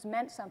constitutions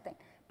meant something.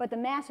 But the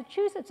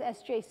Massachusetts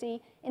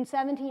SJC in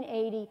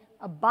 1780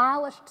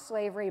 abolished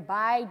slavery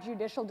by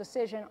judicial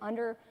decision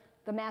under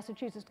the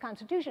Massachusetts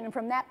Constitution. And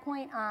from that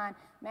point on,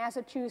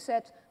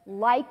 Massachusetts,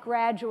 like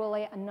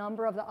gradually a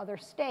number of the other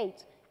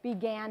states,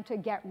 began to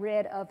get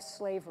rid of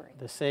slavery.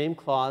 The same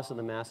clause of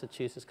the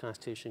Massachusetts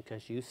Constitution,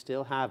 because you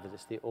still have it.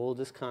 It's the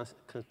oldest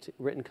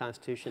written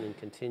constitution in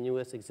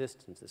continuous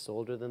existence. It's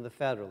older than the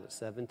federal.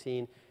 It's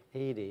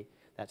 1780.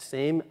 That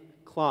same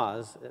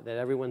clause, that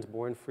everyone's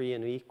born free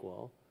and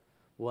equal,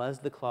 was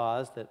the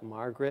clause that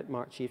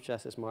Chief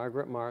Justice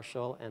Margaret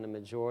Marshall and a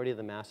majority of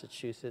the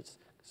Massachusetts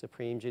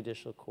Supreme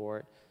Judicial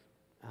Court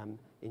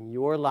in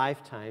your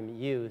lifetime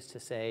used to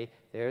say,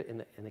 there,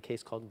 in a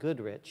case called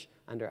Goodrich,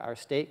 under our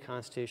state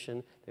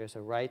constitution, there's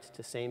a right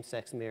to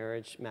same-sex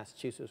marriage.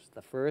 Massachusetts was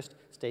the first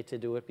state to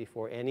do it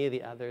before any of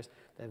the others.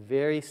 The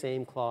very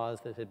same clause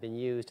that had been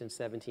used in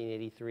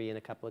 1783 in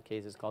a couple of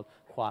cases called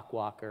Quock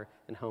Walker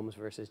and Holmes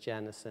versus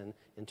Jennison,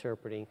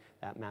 interpreting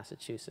that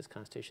Massachusetts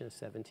Constitution of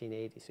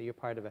 1780. So you're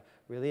part of a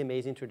really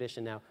amazing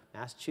tradition. Now,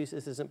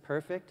 Massachusetts isn't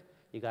perfect.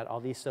 You got all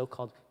these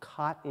so-called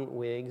cotton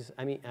wigs,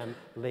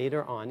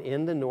 later on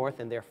in the North,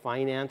 and they're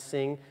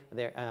financing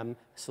their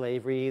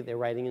slavery, they're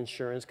writing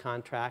insurance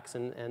contracts,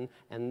 and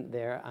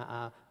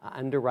they're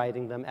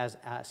underwriting them as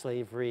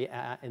slavery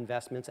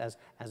investments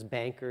as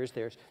bankers.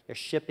 They're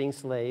shipping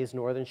slaves,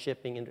 northern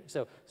shipping.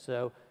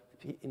 So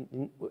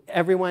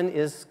everyone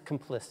is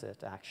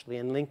complicit, actually,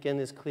 and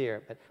Lincoln is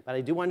clear. But I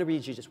do want to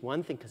read you just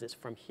one thing, because it's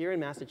from here in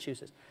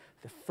Massachusetts.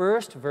 The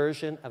first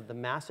version of the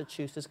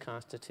Massachusetts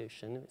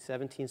Constitution,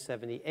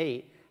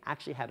 1778,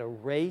 actually had a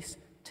race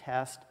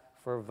test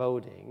for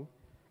voting.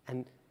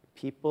 And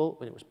people,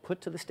 when it was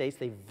put to the states,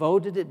 they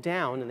voted it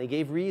down, and they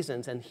gave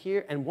reasons. And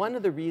one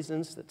of the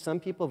reasons that some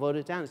people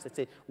voted it down is that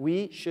they say,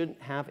 we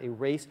shouldn't have a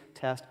race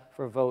test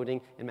for voting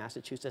in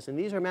Massachusetts. And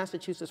these are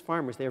Massachusetts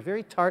farmers. They're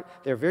very tart.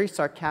 They're very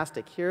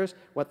sarcastic. Here's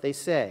what they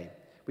say.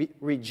 We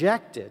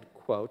rejected,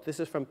 quote, this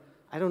is from,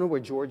 I don't know where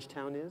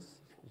Georgetown is.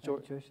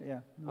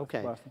 Yeah.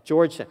 Okay. Boston.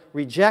 Georgetown.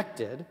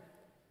 Rejected,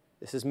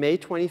 this is May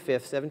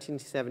 25th,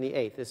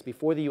 1778. This is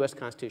before the U.S.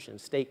 Constitution,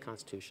 state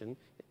constitution.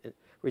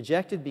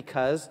 Rejected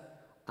because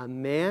a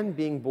man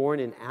being born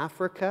in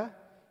Africa,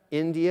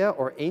 India,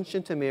 or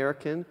ancient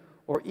American,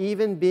 or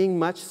even being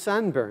much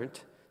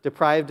sunburnt,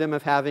 deprived him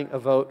of having a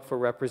vote for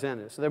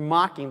representatives. So they're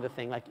mocking the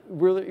thing. Like,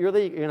 really you're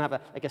going to have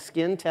a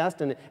skin test,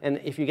 and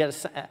if you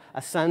get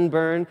a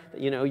sunburn,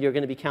 you're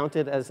going to be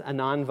counted as a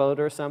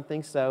non-voter or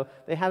something. So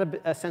they had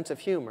a sense of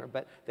humor.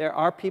 But there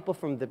are people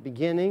from the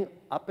beginning,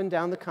 up and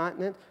down the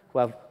continent, who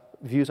have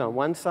views on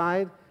one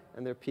side,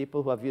 and there are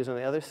people who have views on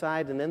the other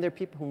side, and then there are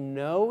people who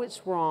know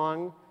it's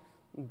wrong,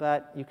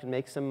 but you can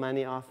make some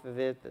money off of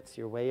it. That's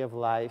your way of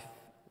life.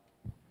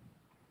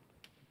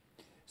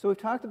 So we've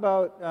talked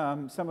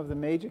about some of the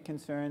major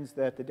concerns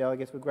that the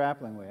delegates were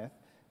grappling with.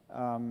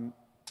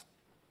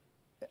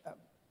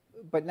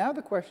 But now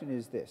the question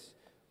is this.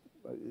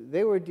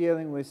 They were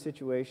dealing with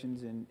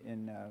situations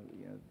in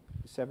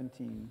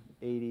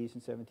 1780s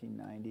and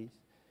 1790s.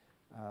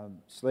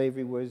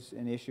 Slavery was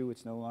an issue.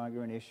 It's no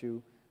longer an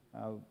issue.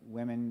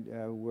 Women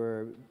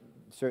were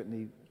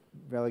certainly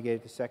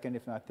relegated to second,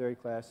 if not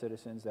third-class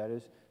citizens. That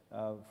is,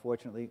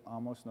 fortunately,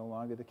 almost no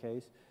longer the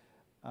case.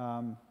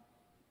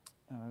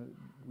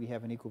 We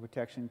have an equal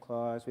protection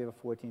clause. We have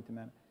a 14th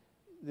Amendment.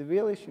 The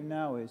real issue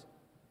now is,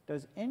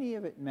 does any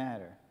of it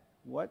matter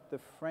what the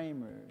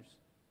framers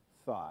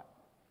thought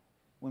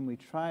when we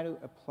try to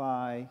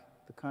apply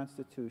the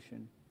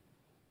Constitution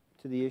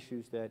to the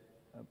issues that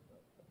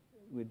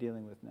we're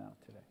dealing with now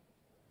today?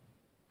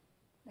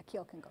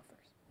 Akhil can go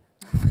first.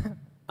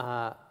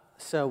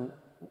 So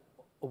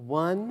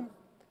one,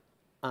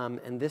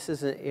 and this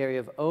is an area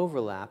of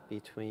overlap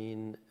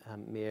between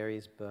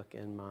Mary's book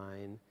and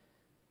mine,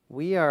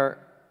 we are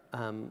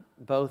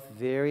both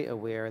very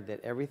aware that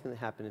everything that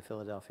happened in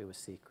Philadelphia was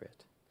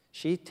secret.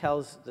 She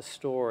tells the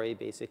story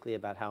basically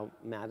about how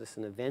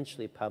Madison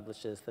eventually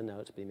publishes the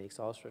notes, but he makes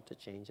all sorts of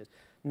changes.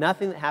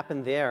 Nothing that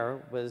happened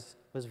there was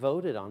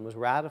voted on, was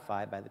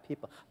ratified by the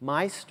people.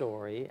 My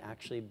story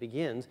actually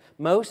begins,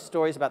 most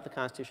stories about the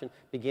Constitution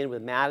begin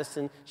with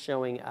Madison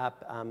showing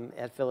up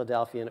at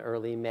Philadelphia in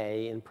early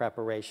May in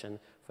preparation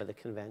for the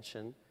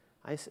convention.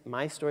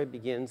 My story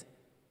begins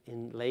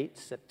in late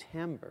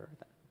September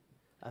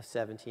of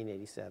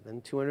 1787,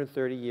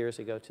 230 years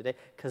ago today,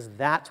 because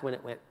that's when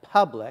it went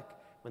public,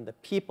 when the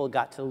people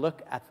got to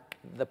look at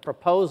the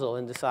proposal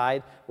and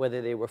decide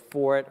whether they were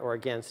for it or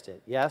against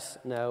it. Yes,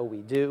 no,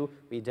 we do,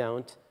 we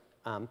don't.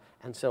 And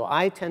so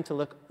I tend to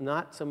look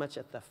not so much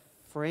at the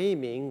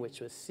framing,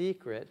 which was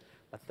secret,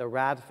 but the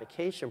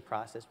ratification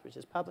process, which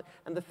is public.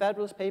 And the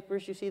Federalist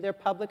Papers, you see, they're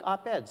public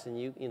op-eds, and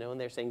and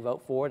they're saying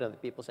vote for it, other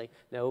people saying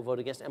no, vote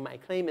against it. And my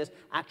claim is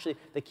actually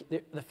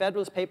the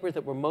Federalist Papers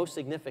that were most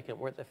significant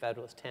weren't the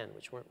Federalist 10,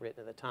 which weren't written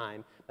at the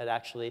time, but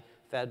actually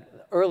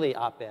early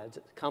op-eds,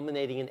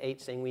 culminating in 8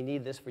 saying we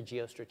need this for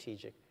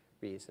geostrategic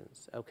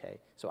reasons. Okay,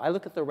 so I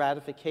look at the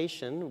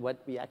ratification,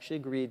 what we actually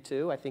agreed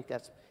to. I think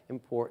that's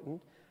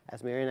important.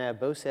 As Mary and I have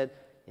both said,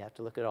 you have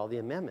to look at all the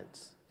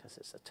amendments, because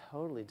it's a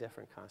totally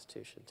different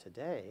Constitution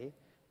today,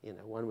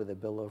 one with a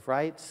Bill of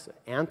Rights,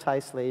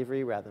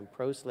 anti-slavery rather than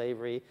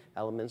pro-slavery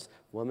elements,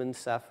 women's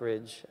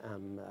suffrage,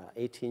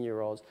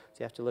 18-year-olds. So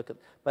you have to look at,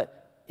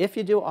 but if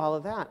you do all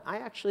of that, I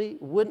actually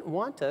wouldn't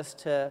want us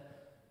to,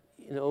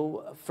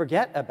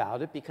 forget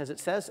about it, because it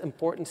says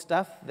important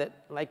stuff that,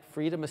 like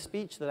freedom of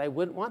speech, that I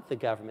wouldn't want the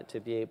government to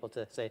be able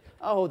to say,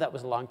 oh, that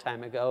was a long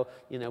time ago,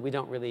 we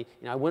don't really,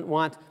 I wouldn't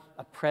want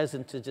a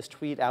president to just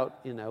tweet out,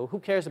 who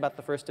cares about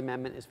the First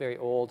Amendment, is very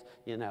old,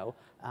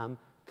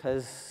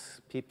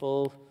 because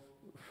people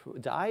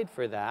died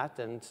for that.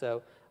 And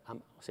so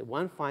I'll say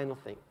one final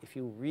thing. If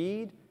you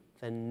read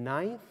the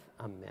 9th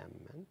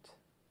Amendment,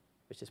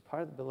 which is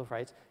part of the Bill of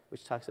Rights,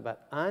 which talks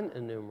about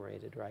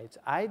unenumerated rights,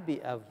 I'd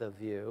be of the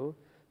view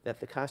that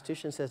the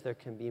Constitution says there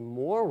can be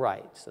more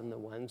rights than the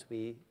ones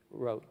we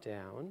wrote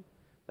down,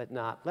 but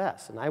not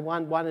less. And I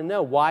want to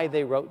know why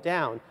they wrote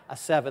down a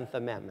 7th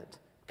Amendment,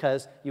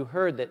 because you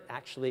heard that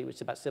actually, which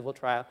is about civil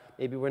trial,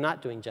 maybe we're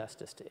not doing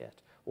justice to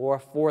it. Or a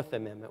 4th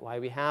Amendment, why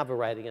we have a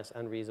right against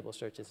unreasonable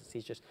searches and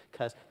seizures,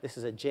 because this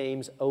is a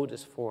James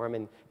Otis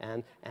form,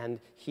 and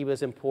he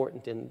was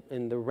important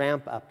in the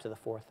ramp up to the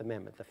 4th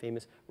Amendment, the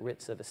famous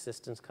writs of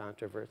assistance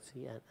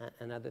controversy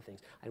and other things.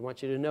 I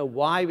want you to know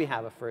why we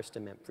have a First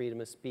Amendment, freedom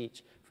of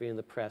speech, freedom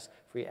of the press,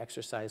 free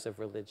exercise of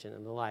religion,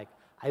 and the like.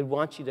 I would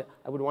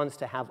want us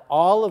to have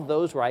all of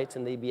those rights,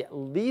 and they'd be at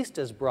least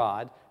as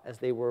broad as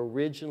they were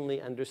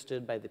originally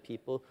understood by the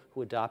people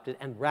who adopted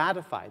and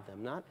ratified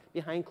them, not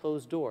behind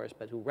closed doors,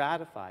 but who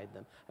ratified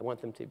them. I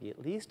want them to be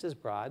at least as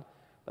broad.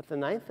 But the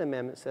 9th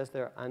Amendment says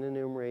there are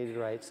unenumerated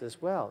rights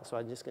as well. So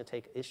I'm just going to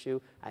take issue.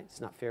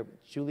 It's not fair,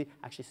 but Julie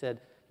actually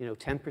said,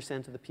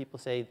 10% of the people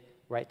say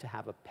right to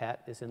have a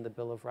pet is in the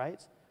Bill of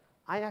Rights.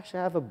 I actually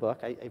have a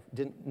book. I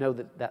didn't know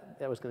that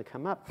was going to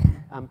come up,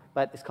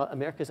 but it's called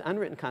America's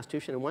Unwritten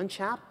Constitution, and one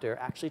chapter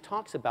actually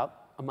talks about,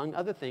 among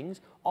other things,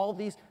 all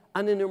these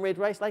unenumerated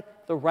rights, like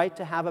the right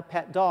to have a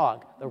pet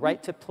dog, the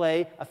right to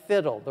play a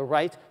fiddle, the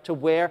right to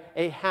wear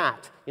a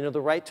hat,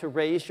 the right to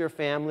raise your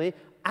family.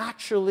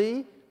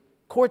 Actually,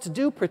 courts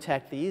do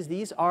protect these.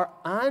 These are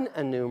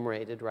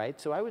unenumerated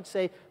rights. So I would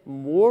say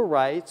more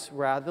rights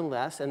rather than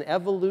less. And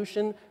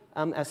evolution,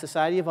 as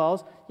society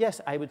evolves,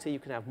 yes, I would say you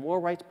can have more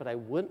rights, but I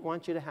wouldn't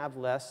want you to have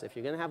less. If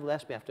you're going to have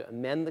less, we have to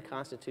amend the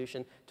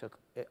Constitution. Took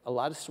a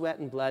lot of sweat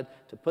and blood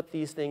to put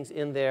these things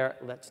in there.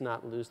 Let's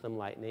not lose them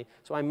lightly.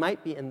 So I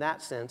might be, in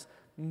that sense,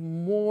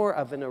 more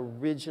of an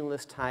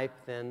originalist type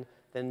than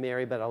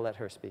Mary, but I'll let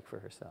her speak for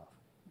herself.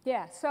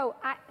 Yeah, so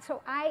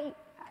I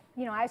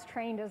was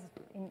trained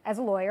as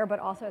a lawyer, but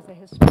also as a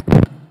historian.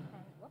 And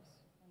whoops,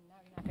 and now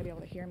you're not going to be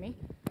able to hear me.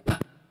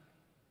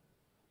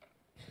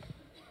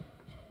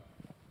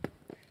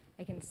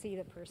 I can see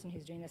the person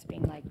who's doing this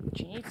being like,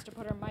 she needs to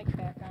put her mic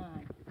back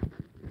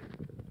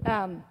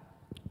on.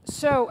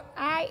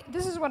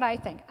 This is what I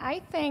think. I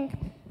think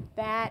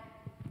that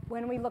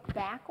when we look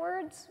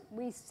backwards,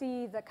 we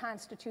see the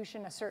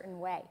Constitution a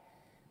certain way.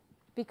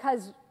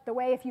 Because the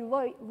way if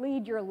you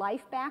lead your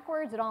life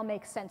backwards, it all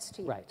makes sense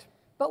to you. Right.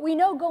 But we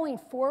know going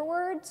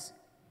forwards,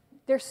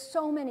 there's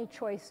so many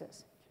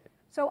choices.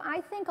 So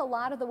I think a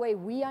lot of the way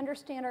we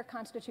understand our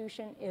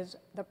Constitution is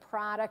the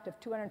product of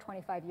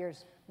 225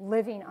 years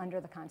living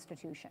under the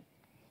Constitution,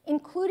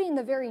 including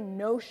the very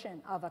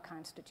notion of a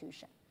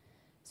Constitution.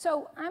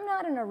 So I'm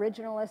not an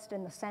originalist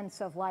in the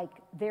sense of like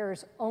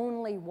there's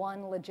only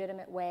one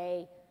legitimate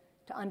way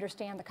to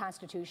understand the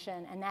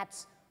Constitution, and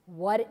that's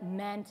what it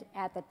meant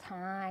at the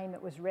time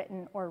it was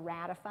written or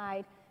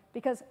ratified,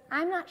 because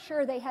I'm not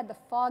sure they had the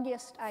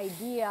foggiest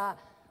idea.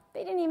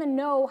 They didn't even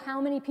know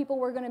how many people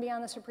were going to be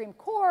on the Supreme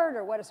Court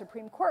or what a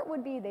Supreme Court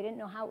would be. They didn't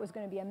know how it was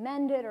going to be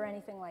amended or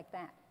anything like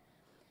that.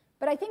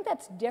 But I think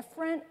that's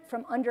different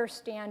from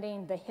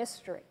understanding the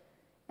history.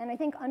 And I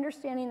think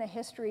understanding the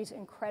history is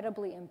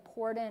incredibly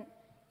important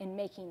in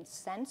making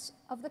sense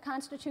of the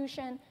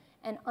Constitution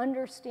and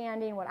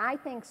understanding what I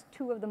think is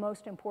two of the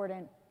most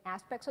important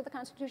aspects of the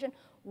Constitution.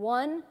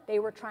 One, they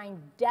were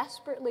trying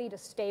desperately to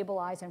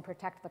stabilize and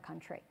protect the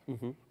country.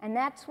 And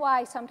that's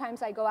why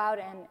sometimes I go out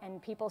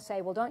and people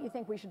say, well, don't you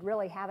think we should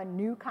really have a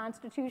new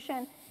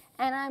Constitution?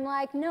 And I'm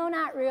like, no,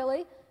 not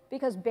really,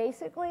 because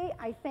basically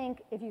I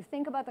think if you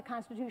think about the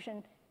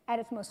Constitution at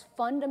its most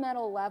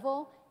fundamental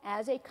level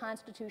as a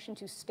Constitution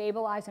to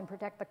stabilize and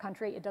protect the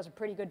country, it does a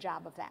pretty good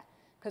job of that,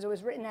 because it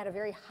was written at a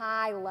very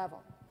high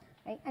level.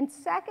 Right? And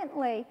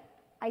secondly,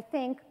 I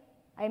think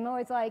I'm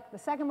always like, the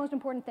second most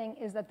important thing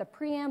is that the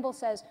preamble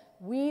says,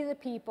 we the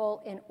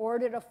people, in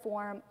order to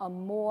form a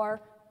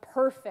more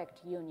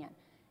perfect union.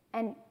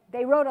 And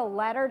they wrote a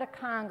letter to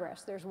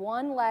Congress. There's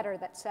one letter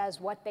that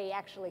says what they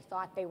actually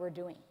thought they were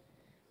doing.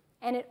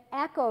 And it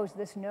echoes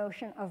this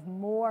notion of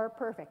more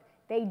perfect.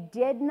 They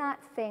did not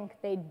think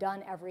they'd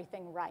done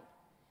everything right.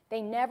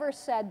 They never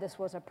said this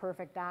was a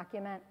perfect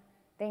document.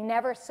 They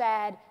never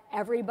said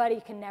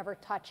everybody can never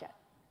touch it.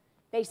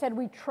 They said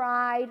we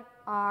tried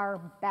our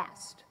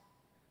best.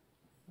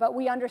 But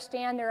we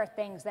understand there are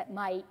things that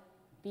might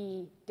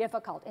be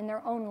difficult. In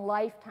their own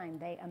lifetime,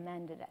 they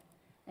amended it.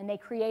 And they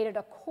created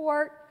a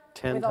court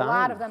with a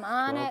lot of them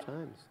on it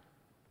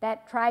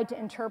that tried to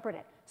interpret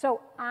it. So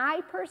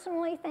I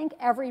personally think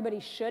everybody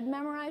should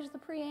memorize the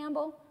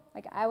preamble.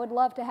 Like, I would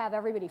love to have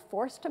everybody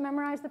forced to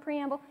memorize the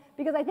preamble,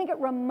 because I think it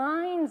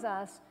reminds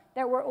us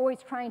that we're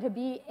always trying to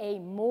be a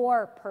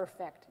more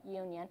perfect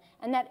union,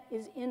 and that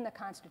is in the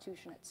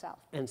Constitution itself.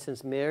 And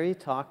since Mary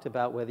talked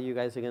about whether you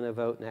guys are going to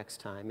vote next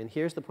time, and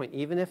here's the point,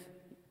 even if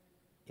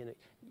you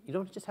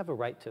don't just have a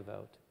right to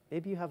vote,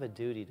 maybe you have a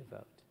duty to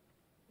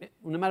vote.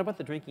 No matter what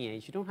the drinking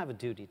age, you don't have a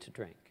duty to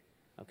drink,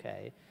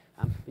 okay?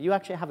 You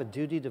actually have a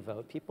duty to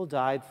vote. People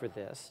died for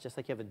this, just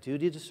like you have a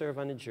duty to serve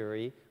on a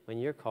jury when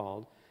you're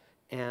called,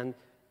 and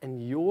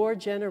your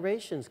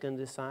generation's going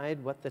to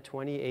decide what the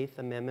 28th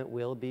Amendment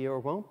will be or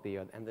won't be,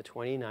 and the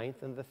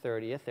 29th and the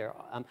 30th.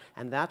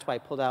 And that's why I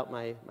pulled out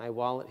my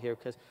wallet here,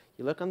 because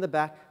you look on the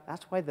back,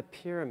 that's why the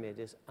pyramid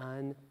is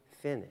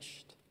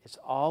unfinished. It's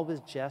always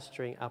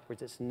gesturing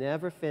upwards. It's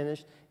never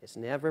finished. It's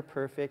never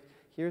perfect.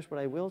 Here's what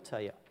I will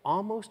tell you.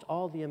 Almost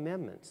all the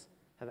amendments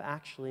have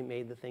actually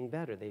made the thing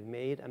better. They've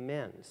made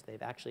amends.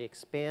 They've actually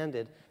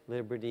expanded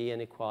liberty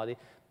and equality,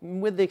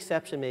 with the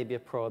exception maybe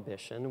of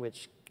prohibition,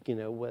 which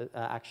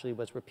actually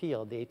was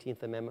repealed. The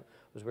 18th Amendment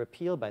was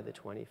repealed by the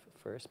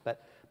 21st,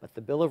 but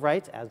the Bill of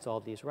Rights adds all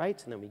these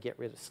rights, and then we get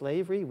rid of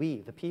slavery,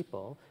 we, the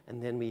people,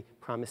 and then we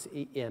promise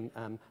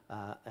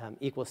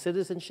equal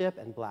citizenship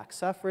and black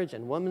suffrage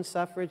and women's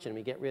suffrage, and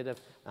we get rid of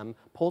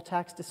poll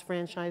tax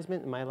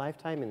disfranchisement in my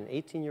lifetime and an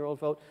 18-year-old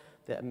vote.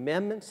 The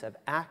amendments have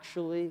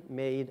actually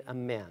made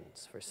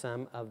amends for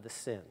some of the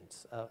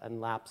sins and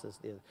lapses.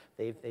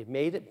 They've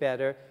made it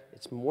better.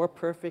 It's more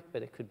perfect,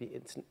 but it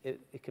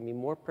can be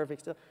more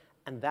perfect still.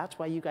 And that's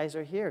why you guys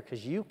are here,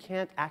 because you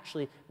can't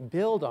actually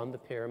build on the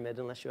pyramid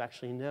unless you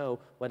actually know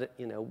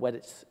what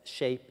its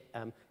shape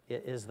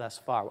is thus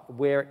far,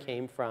 where it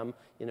came from,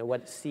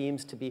 what it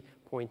seems to be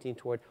pointing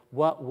toward,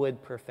 what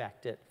would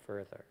perfect it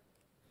further.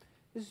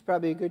 This is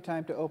probably a good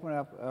time to open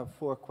up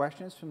for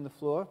questions from the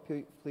floor.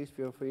 Please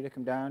feel free to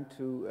come down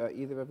to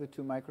either of the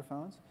two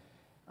microphones.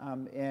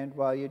 And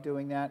while you're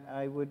doing that,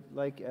 I would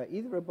like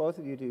either or both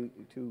of you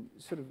to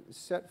sort of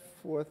set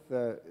forth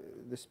the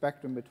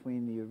spectrum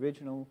between the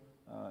original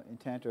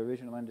intent or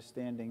original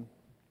understanding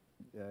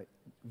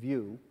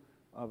view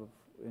of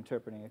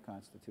interpreting a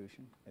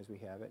Constitution as we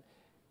have it,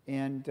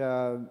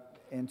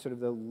 and sort of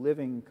the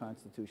living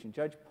Constitution.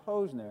 Judge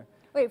Posner.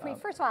 Wait,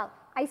 first of all,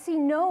 I see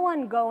no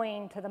one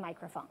going to the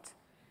microphones.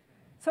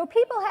 So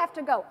people have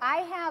to go.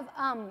 I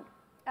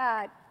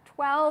have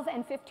 12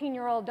 and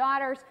 15-year-old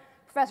daughters.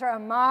 Professor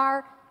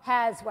Amar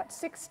has, what,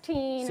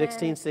 16?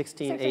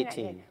 16,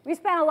 18. We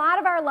spent a lot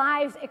of our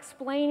lives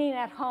explaining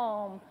at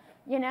home,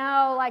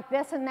 like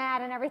this and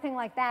that and everything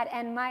like that.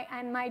 And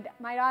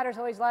my daughter's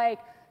always like,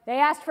 they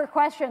asked for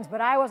questions,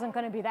 but I wasn't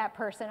going to be that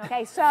person,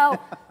 okay? So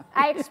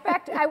I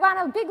want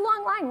a big,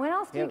 long line. When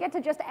else do you get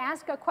to just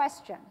ask a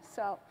question?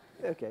 So.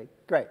 Okay,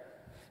 great.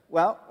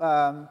 Well,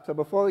 so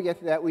before we get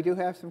to that, we do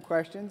have some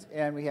questions,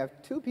 and we have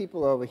two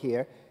people over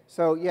here.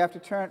 So you have to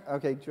turn,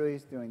 okay,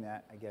 Julia's doing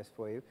that, I guess,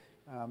 for you.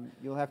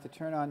 You'll have to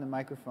turn on the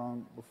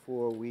microphone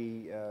before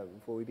we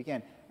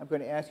begin. I'm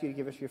going to ask you to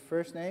give us your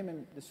first name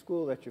and the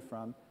school that you're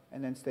from,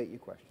 and then state your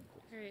question,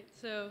 please. All right,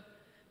 so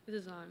this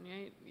is on,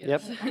 right?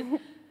 Yes. Yep.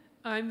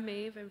 I'm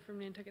Maeve. I'm from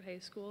Nantucket High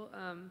School.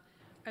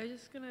 I was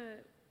just going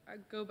to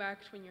go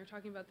back to when you were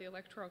talking about the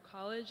Electoral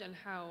College and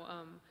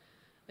how,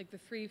 like, the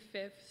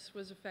 3/5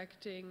 was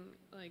affecting,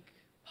 like,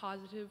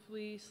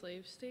 positively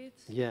slave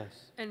states.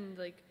 Yes. And,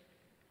 like,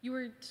 you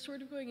were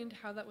sort of going into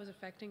how that was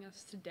affecting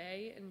us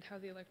today and how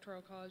the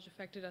Electoral College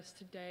affected us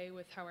today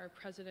with how our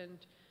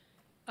president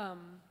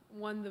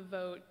won the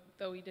vote,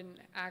 though he didn't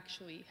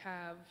actually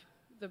have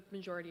the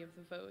majority of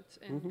the votes.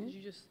 And could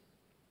you just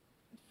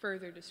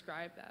further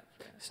describe that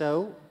for us?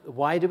 So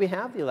why do we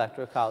have the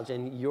Electoral College?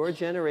 And your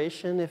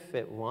generation, if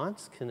it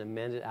wants, can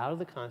amend it out of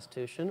the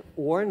Constitution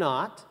or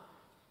not.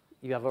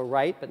 You have a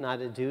right but not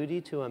a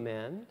duty to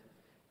amend.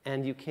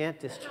 And you can't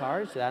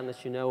discharge that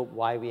unless you know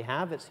why we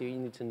have it, so you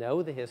need to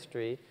know the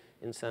history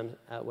in some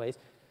ways.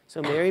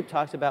 So Mary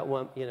talked about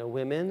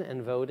women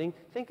and voting.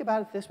 Think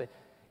about it this way.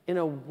 In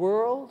a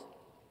world,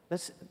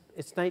 it's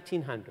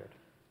 1900,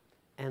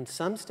 and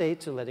some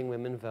states are letting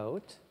women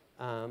vote.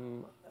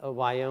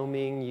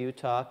 Wyoming,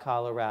 Utah,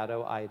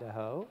 Colorado,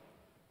 Idaho.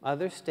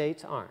 Other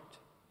states aren't,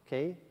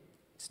 okay?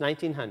 It's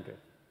 1900.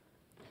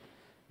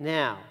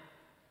 Now,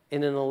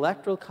 in an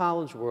electoral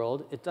college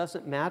world, it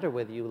doesn't matter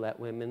whether you let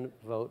women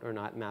vote or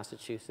not in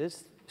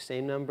Massachusetts.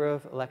 Same number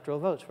of electoral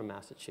votes for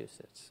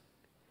Massachusetts.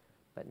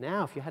 But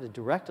now, if you had a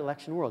direct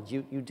election world,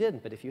 you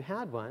didn't, but if you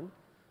had one,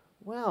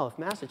 well, if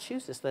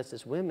Massachusetts lets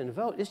its women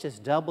vote, it's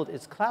just doubled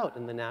its clout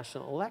in the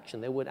national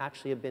election. There would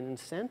actually have been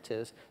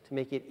incentives to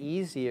make it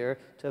easier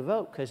to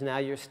vote, because now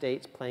your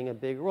state's playing a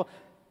big role.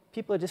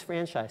 People are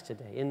disfranchised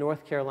today. In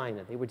North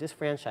Carolina, they were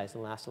disfranchised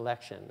in the last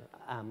election.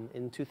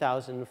 In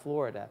 2000 in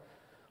Florida.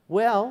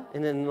 Well,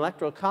 in an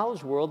electoral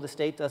college world, the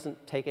state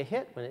doesn't take a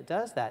hit when it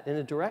does that. In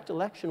a direct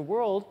election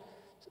world,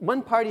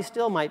 one party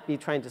still might be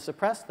trying to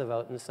suppress the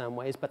vote in some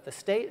ways, but the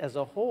state as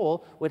a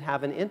whole would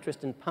have an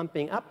interest in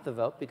pumping up the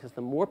vote, because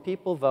the more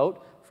people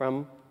vote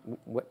from,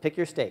 pick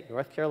your state,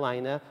 North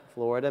Carolina,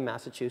 Florida,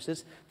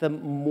 Massachusetts, the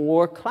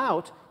more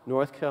clout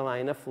North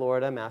Carolina,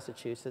 Florida,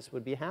 Massachusetts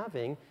would be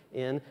having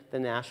in the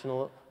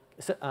national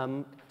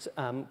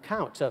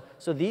count.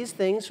 So these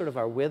things sort of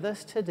are with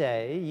us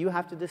today. You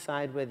have to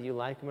decide whether you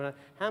like them or not.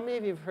 How many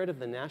of you have heard of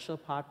the National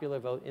Popular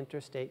Vote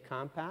Interstate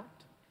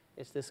Compact?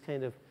 It's this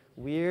kind of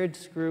weird,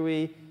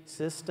 screwy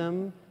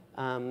system,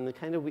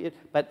 kind of weird.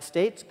 But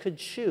states could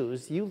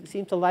choose. You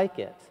seem to like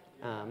it.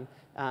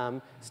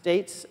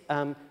 States,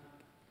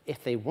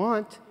 if they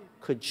want,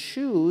 could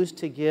choose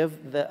to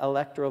give the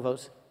electoral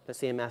votes, let's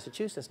say in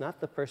Massachusetts,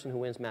 not the person who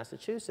wins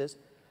Massachusetts,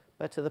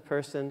 but to the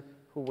person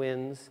who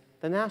wins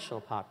the national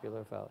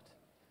popular vote.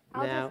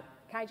 Can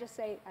I just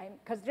say,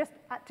 because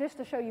just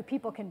to show you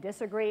people can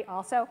disagree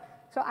also.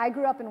 So I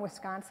grew up in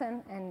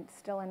Wisconsin, and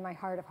still in my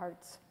heart of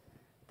hearts,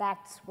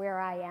 that's where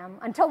I am.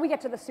 Until we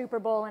get to the Super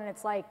Bowl, and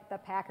it's like the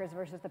Packers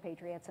versus the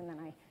Patriots, and then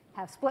I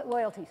have split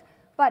loyalties.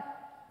 But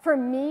for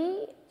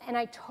me, and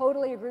I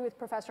totally agree with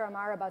Professor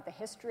Amar about the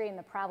history and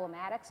the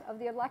problematics of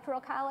the Electoral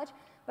College,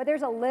 but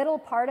there's a little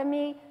part of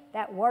me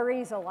that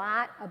worries a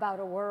lot about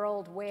a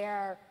world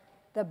where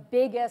the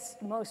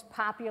biggest, most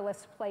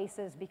populous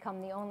places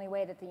become the only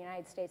way that the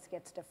United States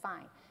gets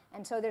defined.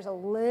 And so there's a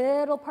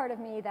little part of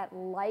me that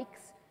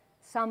likes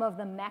some of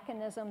the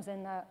mechanisms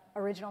in the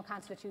original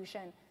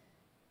Constitution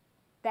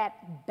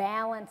that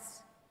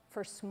balance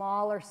for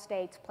smaller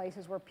states,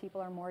 places where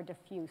people are more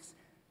diffuse,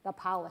 the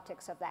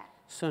politics of that.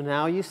 So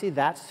now you see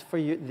that's for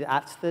you.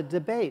 That's the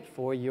debate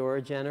for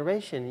your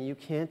generation. You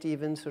can't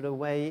even sort of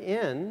weigh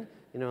in,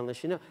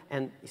 unless you know.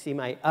 And you see,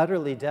 my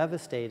utterly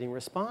devastating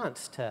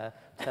response to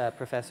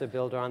Professor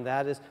Bilder on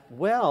that is,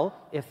 well,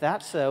 if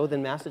that's so,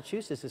 then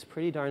Massachusetts is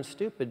pretty darn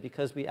stupid,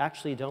 because we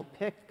actually don't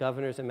pick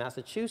governors in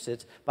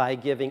Massachusetts by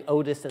giving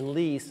Otis and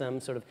Lee some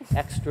sort of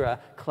extra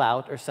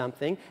clout or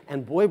something.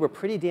 And boy, we're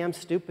pretty damn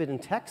stupid in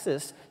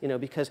Texas,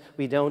 because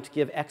we don't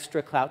give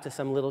extra clout to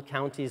some little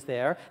counties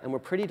there. And we're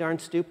pretty darn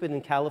stupid in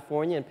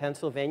California and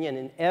Pennsylvania and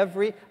in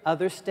every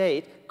other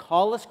state.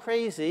 Call us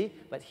crazy,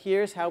 but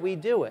here's how we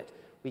do it.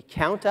 We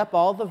count up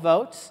all the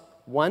votes,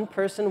 one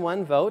person,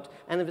 one vote,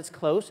 and if it's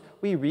close,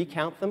 we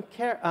recount them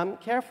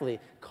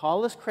carefully.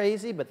 Call us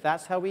crazy, but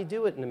that's how we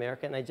do it in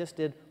America. And I just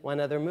did one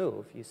other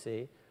move, you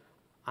see.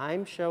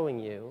 I'm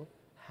showing you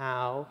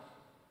how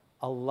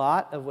a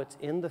lot of what's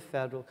in the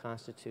federal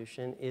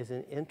Constitution is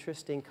an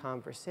interesting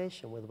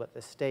conversation with what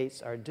the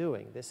states are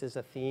doing. This is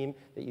a theme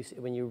that you see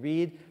when you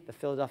read the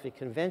Philadelphia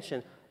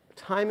Convention.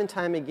 Time and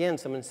time again,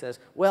 someone says,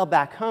 well,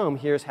 back home,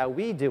 here's how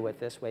we do it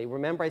this way.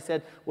 Remember I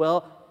said,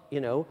 well,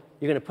 you're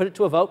going to put it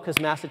to a vote because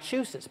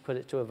Massachusetts put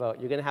it to a vote.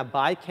 You're going to have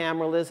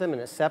bicameralism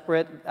and a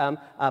separate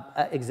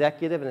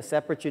executive and a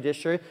separate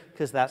judiciary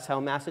because that's how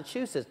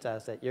Massachusetts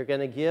does it. You're going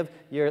to give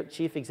your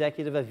chief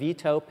executive a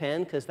veto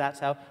pen because that's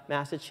how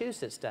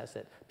Massachusetts does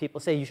it.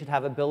 People say you should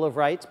have a Bill of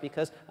Rights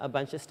because a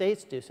bunch of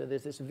states do. So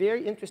there's this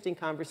very interesting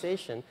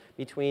conversation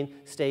between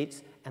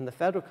states and the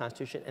federal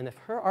Constitution. And if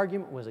her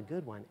argument was a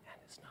good one,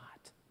 and it's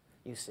not,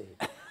 you see,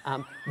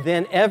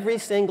 then every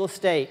single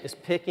state is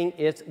picking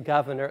its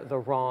governor the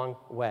wrong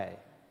way.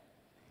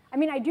 I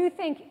mean, I do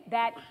think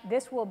that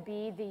this will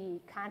be the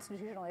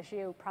constitutional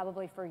issue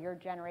probably for your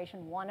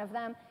generation. One of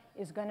them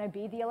is going to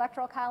be the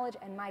Electoral College,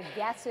 and my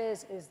guess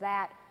is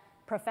that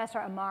Professor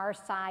Amar's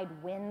side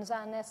wins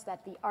on this,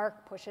 that the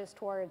ARC pushes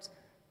towards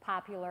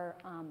popular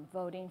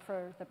voting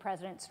for the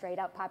president, straight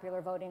up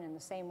popular voting in the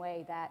same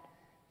way that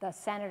the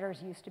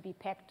senators used to be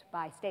picked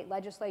by state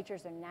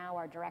legislatures and now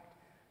are direct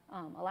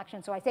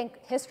election. So I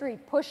think history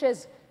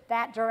pushes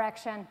that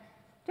direction.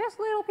 Just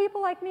little people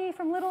like me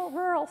from little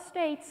rural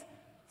states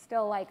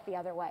still like the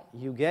other way.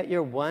 You get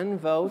your one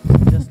vote,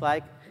 just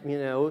like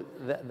the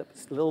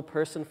little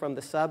person from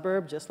the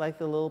suburb, just like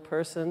the little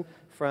person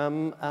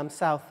from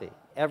Southie.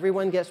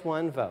 Everyone gets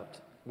one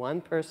vote. One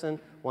person,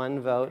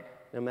 one vote.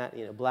 No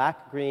matter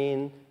black,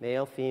 green,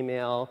 male,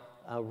 female,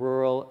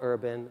 rural,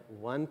 urban.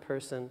 One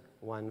person,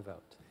 one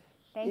vote.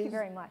 Thank you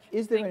very much.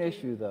 Is there an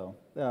issue, though,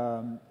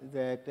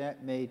 that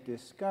may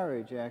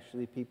discourage,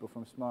 actually, people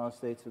from smaller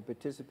states from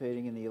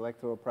participating in the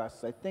electoral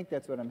process? I think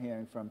that's what I'm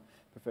hearing from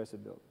Professor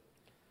Bilder.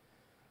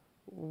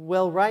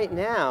 Well, right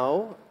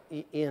now,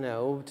 if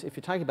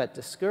you're talking about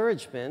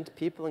discouragement,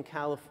 people in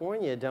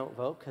California don't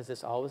vote because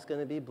it's always going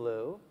to be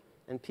blue,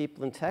 and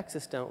people in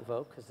Texas don't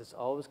vote because it's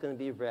always going to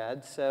be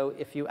red. So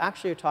if you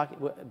actually are talking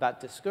about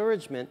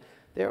discouragement,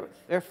 there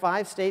are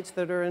 5 states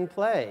that are in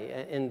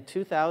play. In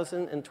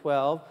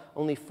 2012,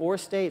 only 4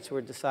 states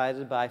were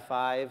decided by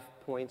 5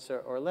 points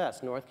or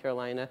less: North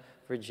Carolina,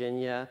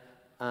 Virginia,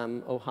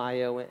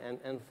 Ohio,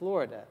 and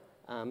Florida.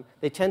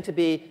 They tend to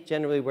be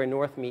generally where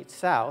North meets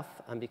South,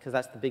 because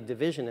that's the big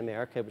division in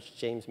America, which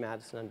James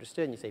Madison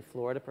understood. And you say,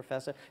 Florida,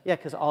 professor? Yeah,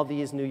 because all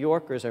these New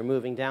Yorkers are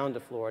moving down to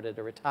Florida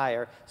to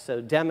retire,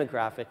 so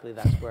demographically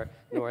that's where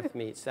North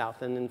meets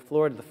South. And in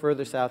Florida, the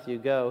further south you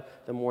go,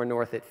 the more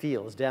north it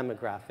feels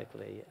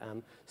demographically.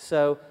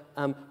 So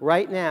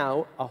right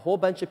now, a whole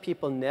bunch of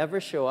people never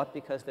show up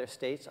because their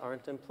states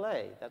aren't in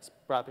play. That's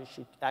probably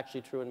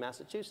actually true in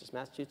Massachusetts.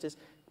 Massachusetts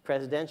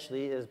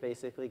presidentially is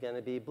basically going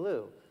to be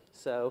blue.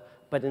 So,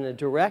 but in a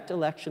direct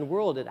election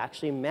world, it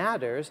actually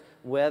matters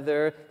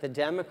whether the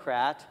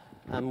Democrat,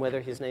 whether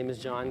his name is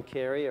John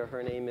Kerry or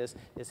her name is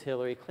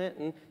Hillary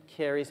Clinton,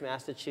 carries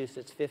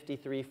Massachusetts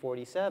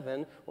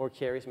 53-47 or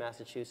carries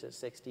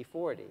Massachusetts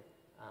 60-40.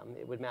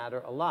 It would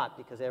matter a lot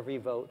because every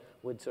vote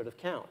would sort of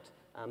count.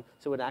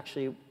 So it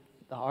actually,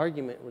 the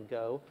argument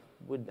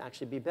would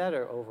actually be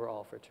better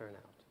overall for turnout.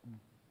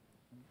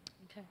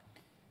 Okay.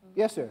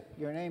 Yes, sir.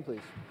 Your name,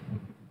 please.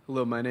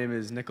 Hello, my name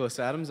is Nicholas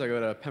Adams. I go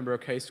to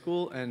Pembroke High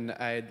School, and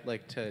I'd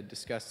like to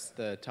discuss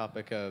the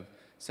topic of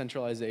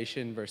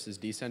centralization versus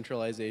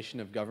decentralization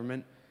of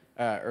government.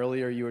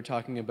 Earlier, you were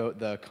talking about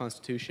the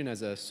Constitution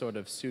as a sort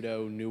of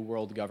pseudo-New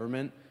World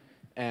government,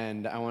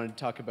 and I wanted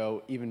to talk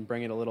about even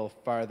bring it a little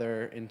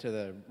farther into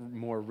the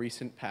more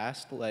recent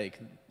past, like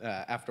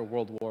after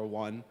World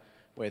War I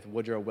with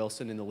Woodrow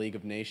Wilson in the League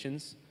of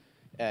Nations.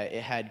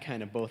 It had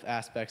kind of both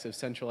aspects of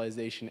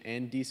centralization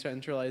and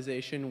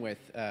decentralization with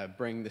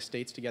bringing the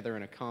states together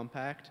in a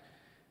compact,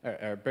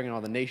 or bringing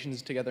all the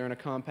nations together in a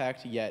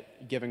compact,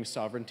 yet giving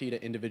sovereignty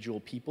to individual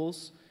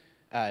peoples.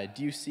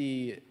 Do you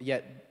see,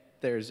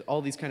 yet there's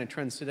all these kind of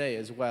trends today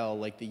as well,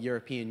 like the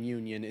European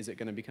Union, is it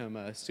going to become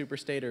a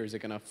superstate or is it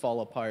going to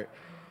fall apart?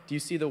 Do you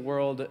see the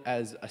world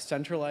as a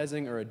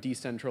centralizing or a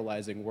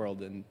decentralizing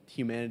world, and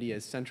humanity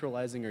as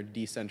centralizing or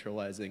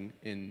decentralizing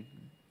in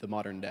the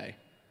modern day?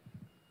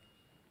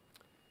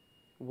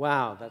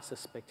 Wow, that's a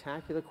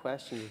spectacular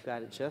question. You've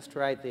got it just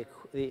right.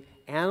 The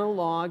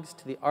analogs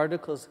to the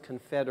Articles of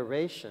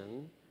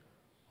Confederation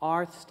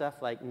are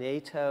stuff like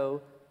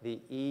NATO, the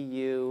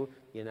EU,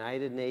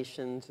 United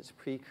Nations, its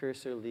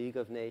precursor League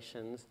of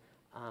Nations,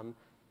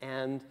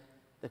 and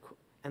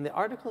the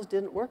Articles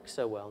didn't work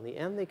so well. In the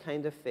end, they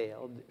kind of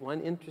failed.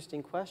 One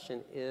interesting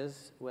question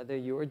is whether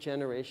your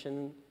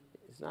generation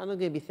is not only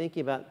going to be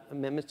thinking about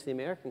amendments to the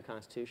American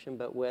Constitution,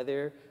 but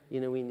whether we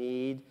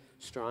need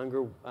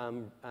stronger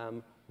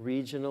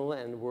regional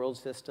and world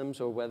systems,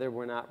 or whether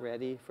we're not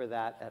ready for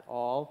that at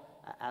all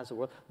as a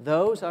world.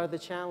 Those are the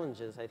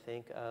challenges, I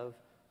think, of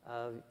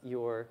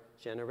your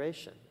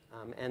generation.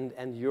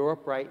 And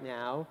Europe right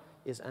now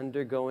is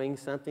undergoing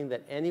something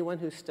that anyone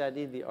who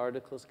studied the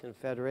Articles of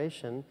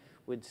Confederation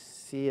would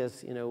see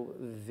as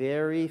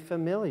very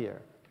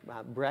familiar.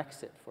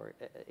 Brexit, for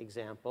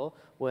example.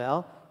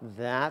 Well,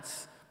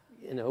 that's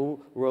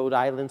Rhode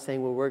Island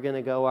saying, well, we're going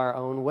to go our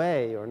own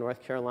way, or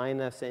North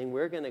Carolina saying,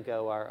 we're going to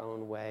go our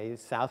own way,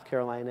 South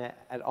Carolina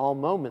at all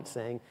moments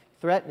saying,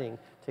 threatening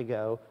to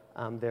go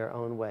their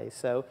own way.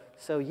 So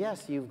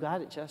yes, you've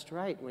got it just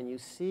right when you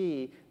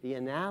see the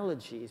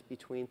analogies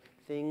between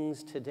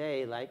things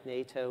today like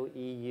NATO,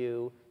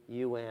 EU,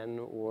 UN,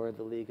 or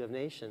the League of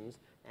Nations,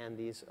 and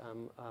these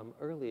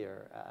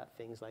earlier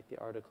things like the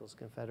Articles of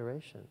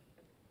Confederation.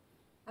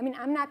 I mean,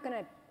 I'm not going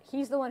to,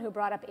 he's the one who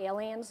brought up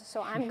aliens,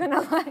 so I'm going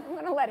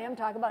to let him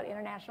talk about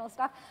international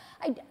stuff.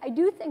 I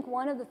do think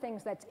one of the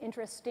things that's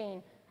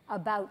interesting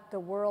about the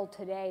world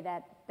today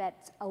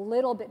that's a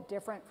little bit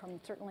different from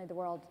certainly the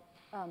world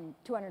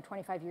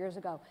 225 years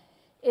ago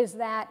is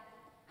that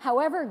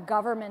however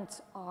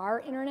governments are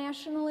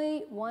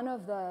internationally, one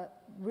of the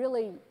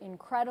really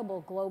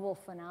incredible global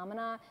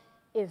phenomena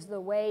is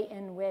the way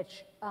in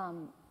which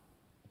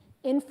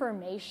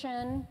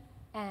information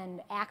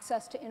and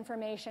access to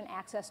information,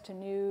 access to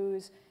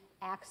news,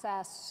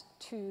 access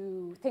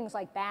to things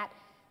like that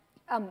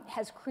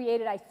has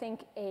created, I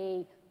think,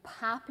 a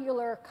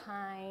popular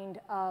kind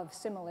of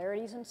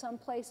similarities in some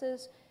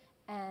places.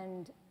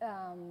 And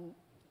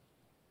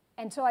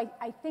so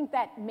I think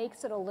that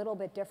makes it a little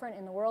bit different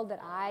in the world that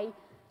I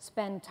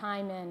spend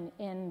time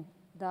in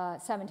the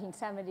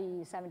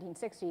 1770s,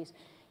 1760s.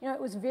 You know,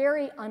 it was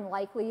very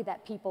unlikely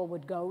that people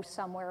would go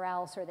somewhere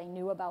else or they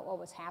knew about what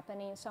was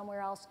happening somewhere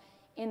else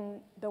in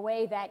the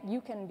way that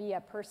you can be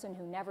a person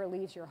who never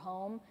leaves your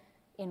home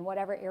in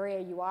whatever area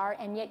you are,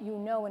 and yet you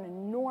know an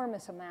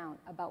enormous amount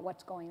about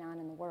what's going on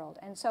in the world.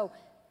 And so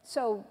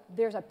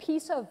there's a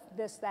piece of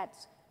this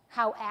that's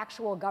how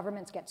actual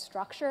governments get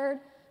structured,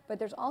 but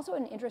there's also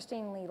an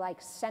interestingly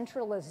like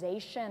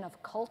centralization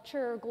of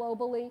culture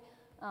globally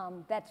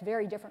that's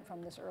very different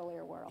from this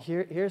earlier world.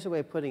 Here's a way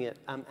of putting it.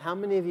 How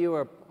many of you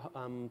are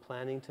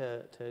planning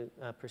to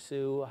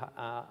pursue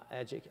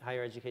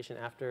higher education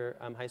after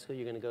high school?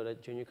 You're going to go to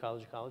junior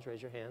college or college?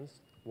 Raise your hands.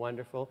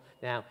 Wonderful.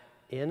 Now,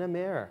 in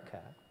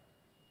America,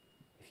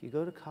 if you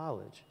go to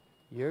college,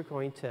 you're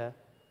going to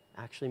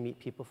actually meet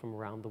people from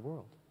around the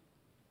world.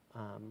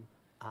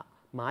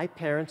 My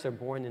parents are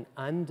born in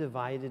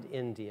undivided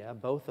India,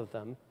 both of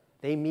them.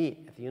 They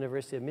meet at the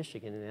University of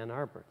Michigan in Ann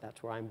Arbor.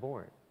 That's where I'm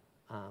born.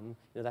 You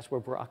know, that's where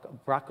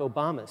Barack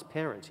Obama's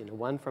parents, you know,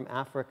 one from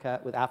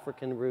Africa with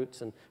African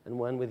roots and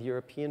one with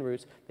European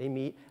roots, they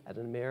meet at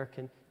an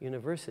American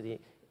university.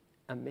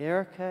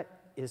 America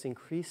is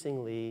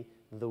increasingly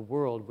the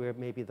world where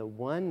maybe the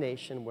one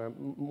nation where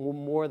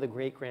more the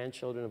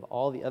great-grandchildren of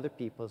all the other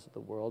peoples of the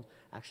world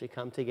actually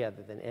come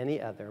together than any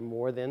other,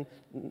 more than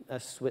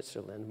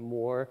Switzerland,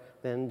 more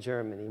than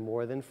Germany,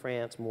 more than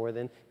France, more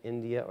than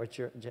India or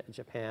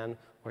Japan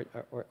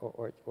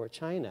or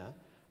China.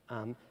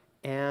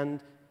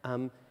 And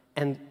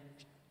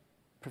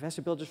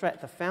Professor Bilder's right. At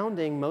the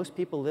founding, most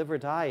people live or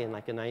die in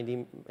like a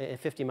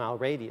 50-mile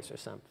radius or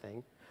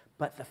something.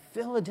 But the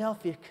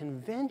Philadelphia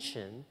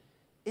Convention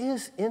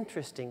is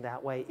interesting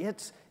that way.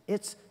 It's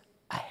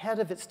ahead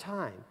of its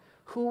time.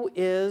 Who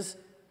is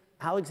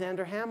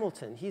Alexander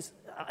Hamilton? He's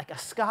like a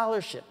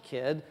scholarship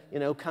kid, you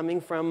know, coming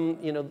from,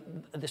 you know,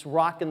 this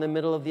rock in the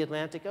middle of the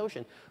Atlantic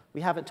Ocean. We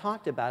haven't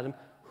talked about him.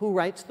 Who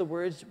writes the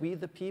words, "We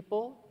the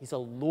People"? He's a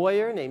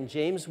lawyer named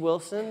James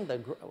Wilson,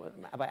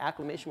 by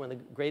acclamation, one of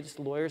the greatest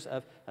lawyers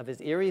of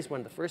his era. He's one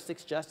of the first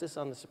 6 justices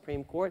on the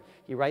Supreme Court.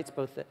 He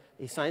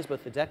signs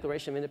both the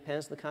Declaration of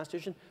Independence and the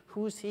Constitution.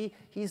 Who's he?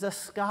 He's a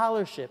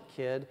scholarship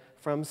kid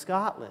from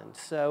Scotland.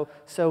 So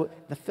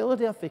the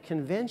Philadelphia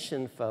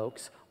Convention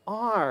folks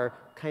are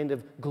kind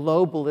of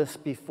globalists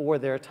before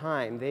their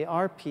time. They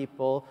are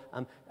people,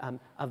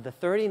 of the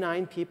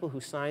 39 people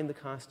who signed the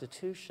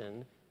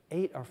Constitution,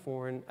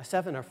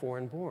 7 are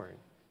foreign-born,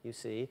 you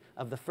see.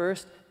 Of the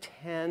first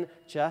 10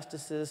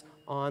 justices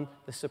on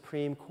the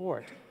Supreme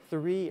Court,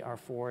 3 are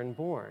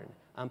foreign-born.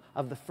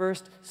 Of the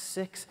first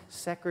 6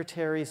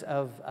 secretaries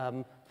of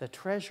the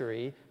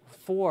Treasury,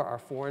 4 are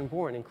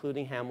foreign-born,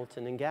 including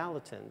Hamilton and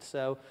Gallatin.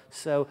 So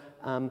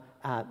the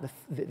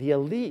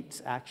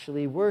elites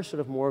actually were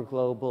sort of more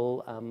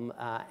global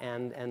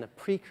and a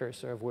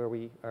precursor of where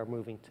we are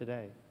moving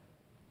today.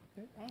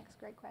 Thanks,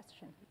 great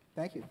question.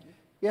 Thank you.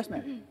 Yes,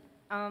 ma'am.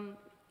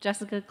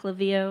 Jessica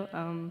Clavio,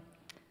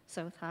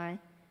 South High.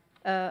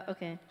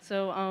 Okay,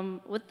 so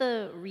with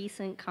the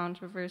recent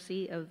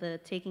controversy of the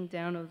taking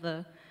down of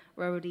the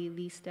Robert E.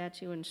 Lee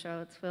statue in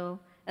Charlottesville,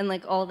 and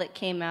like all that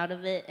came out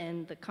of it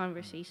and the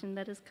conversation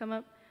that has come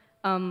up,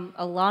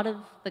 a lot of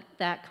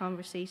that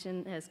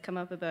conversation has come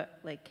up about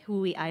like who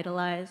we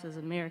idolize as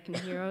American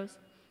heroes.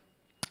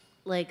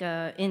 Like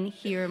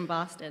here in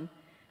Boston,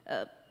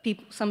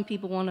 some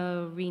people want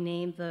to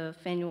rename the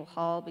Faneuil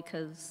Hall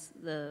because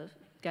the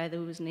guy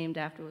that was named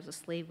after was a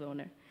slave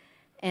owner.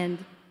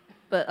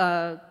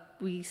 But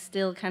we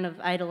still kind of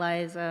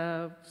idolize,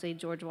 say,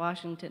 George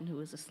Washington, who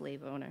was a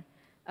slave owner.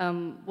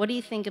 What do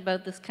you think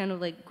about this kind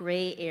of like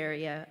gray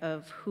area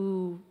of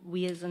who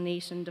we as a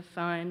nation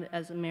define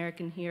as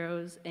American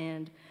heroes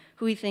and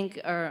who we think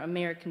are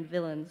American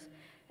villains,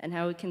 and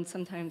how we can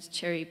sometimes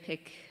cherry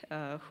pick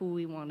who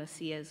we want to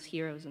see as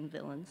heroes and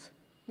villains?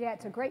 Yeah,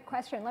 it's a great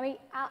question.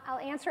 I'll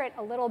answer it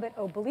a little bit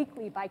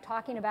obliquely by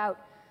talking about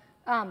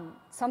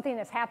something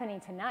that's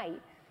happening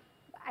tonight.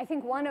 I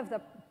think one of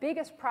the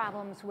biggest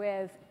problems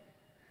with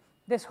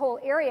this whole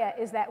area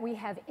is that we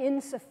have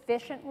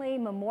insufficiently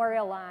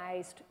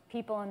memorialized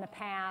people in the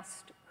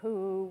past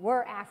who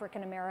were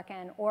African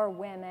American or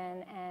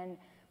women and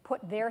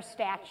put their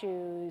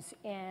statues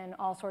in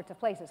all sorts of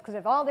places. Because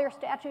if all their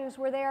statues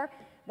were there,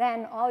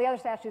 then all the other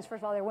statues,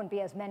 first of all, there wouldn't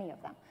be as many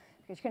of them,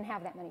 because you couldn't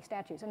have that many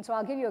statues. And so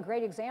I'll give you a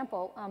great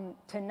example.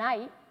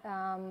 Tonight,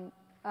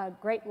 a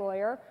great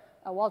lawyer,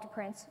 Walter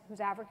Prince,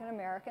 who's African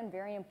American,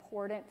 very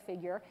important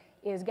figure,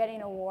 is getting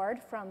an award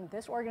from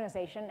this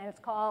organization, and it's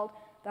called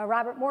the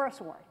Robert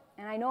Morris Award.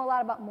 And I know a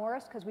lot about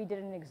Morris because we did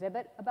an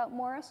exhibit about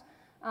Morris.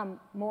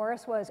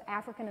 Morris was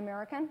African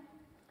American.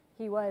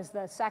 He was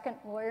the second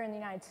lawyer in the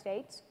United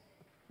States.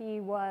 He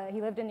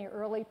lived in the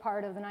early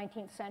part of the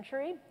 19th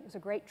century. He was a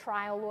great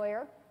trial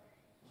lawyer.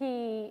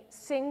 He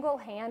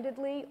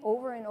single-handedly,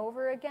 over and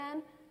over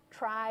again,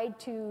 tried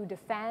to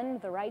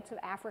defend the rights of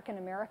African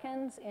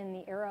Americans in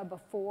the era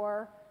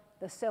before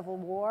the Civil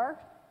War.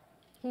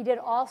 He did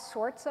all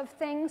sorts of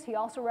things. He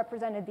also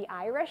represented the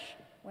Irish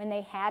when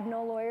they had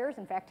no lawyers.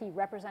 In fact, he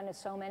represented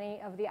so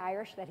many of the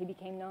Irish that he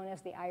became known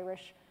as the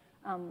Irish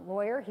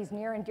lawyer. He's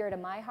near and dear to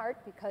my heart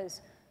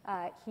because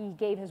he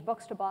gave his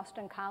books to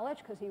Boston College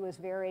because he was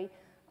very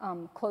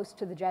close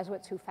to the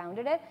Jesuits who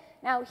founded it.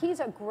 Now, he's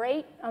a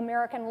great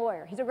American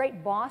lawyer. He's a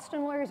great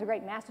Boston lawyer. He's a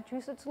great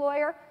Massachusetts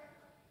lawyer.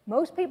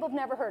 Most people have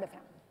never heard of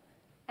him.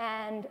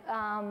 And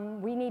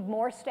we need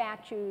more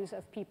statues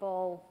of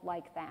people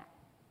like that.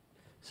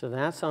 So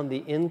that's on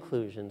the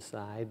inclusion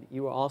side.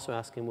 You were also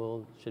asking,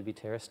 well, should we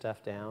tear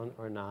stuff down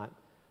or not?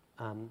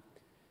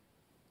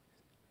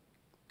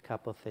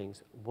 Couple of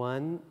things.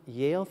 One,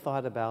 Yale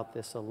thought about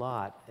this a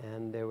lot,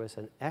 and there was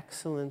an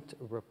excellent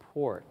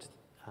report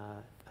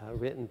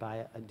written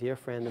by a dear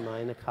friend of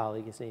mine, a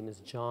colleague. His name is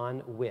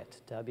John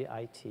Witt,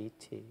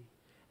 W-I-T-T.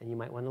 And you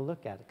might want to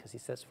look at it because he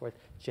sets forth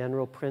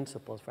general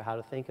principles for how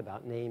to think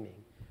about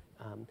naming.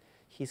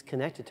 He's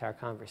connected to our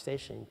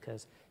conversation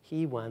because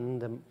he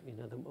won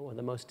one of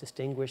the most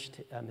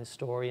distinguished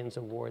historians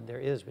award there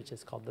is, which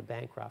is called the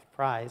Bancroft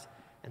Prize,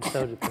 and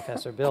so did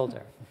Professor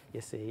Bilder,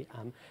 you see.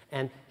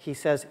 And he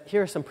says,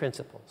 here are some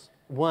principles.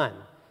 One,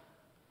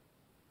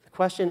 the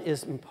question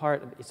is in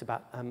part, it's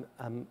about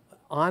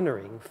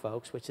honoring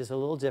folks, which is a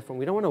little different.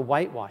 We don't want to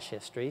whitewash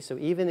history, so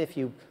even if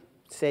you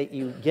say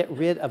you get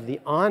rid of the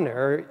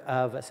honor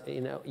of,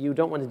 you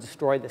don't want to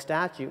destroy the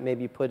statue,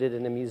 maybe put it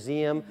in a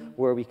museum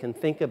where we can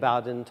think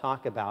about it and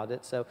talk about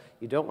it. So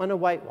you don't want to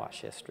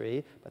whitewash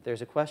history, but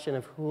there's a question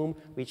of whom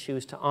we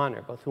choose to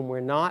honor, both whom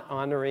we're not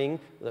honoring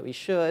that we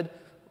should.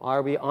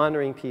 Are we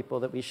honoring people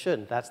that we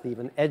shouldn't? That's the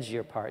even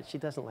edgier part. She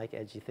doesn't like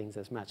edgy things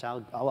as much.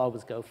 I'll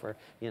always go for,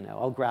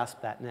 I'll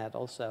grasp that net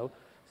also.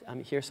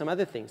 Here's some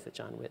other things that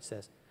John Witt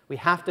says. We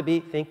have to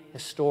think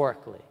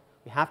historically.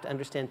 We have to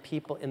understand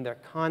people in their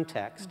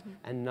context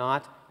and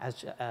not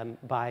as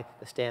by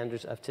the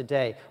standards of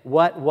today.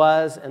 What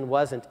was and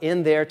wasn't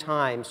in their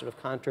time sort of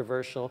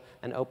controversial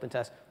and open to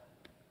us.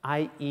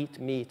 I eat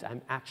meat.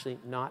 I'm actually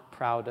not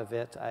proud of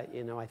it.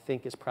 I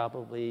think it's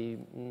probably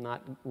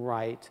not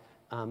right.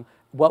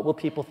 What will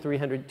people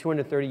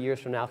 230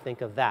 years from now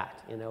think of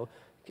that?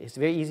 It's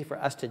very easy for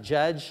us to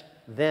judge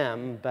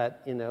them,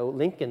 but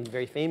Lincoln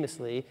very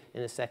famously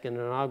in his second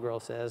inaugural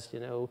says,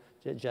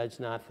 judge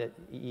not that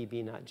ye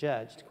be not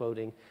judged,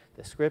 quoting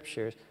the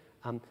scriptures.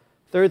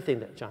 Third thing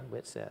that John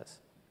Witt says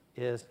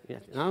is,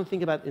 and I don't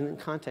think about it in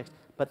context,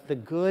 but the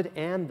good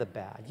and the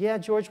bad. Yeah,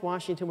 George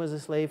Washington was a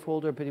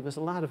slaveholder, but he was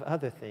a lot of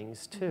other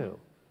things too.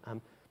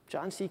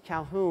 John C.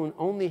 Calhoun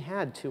only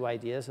had two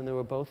ideas, and they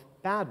were both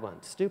bad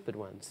ones, stupid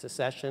ones: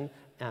 secession,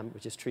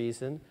 which is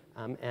treason,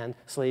 and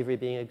slavery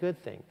being a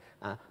good thing.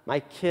 My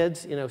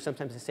kids,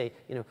 sometimes they say,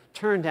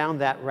 turn down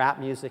that rap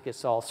music,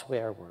 it's all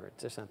swear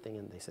words or something.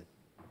 And they said,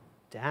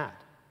 Dad,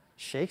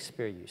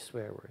 Shakespeare used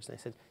swear words. And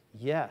I said,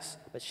 yes,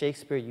 but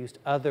Shakespeare used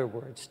other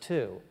words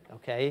too,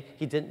 okay?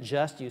 He didn't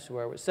just use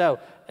swear words. So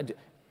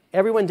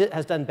everyone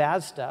has done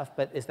bad stuff,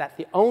 but is that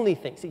the only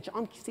thing? See,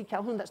 John C.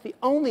 Calhoun, that's the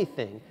only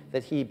thing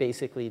that he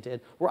basically did.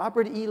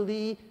 Robert E.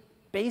 Lee,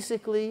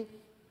 basically,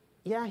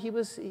 yeah,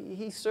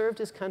 he served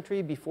his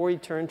country before he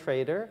turned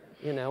traitor,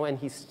 and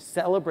he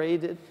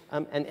celebrated,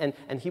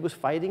 and he was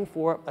fighting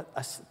for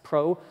a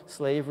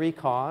pro-slavery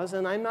cause,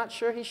 and I'm not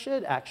sure he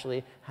should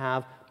actually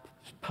have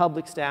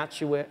public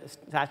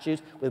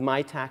statues with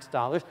my tax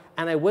dollars,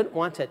 and I wouldn't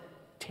want to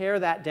tear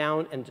that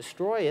down and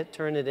destroy it,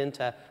 turn it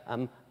into,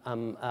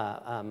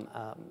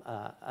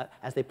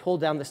 as they pulled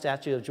down the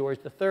statue of George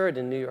III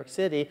in New York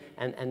City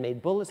and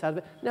made bullets out of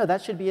it. No,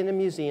 that should be in a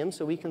museum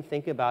so we can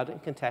think about it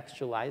and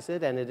contextualize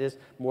it, and it is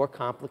more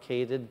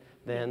complicated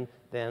than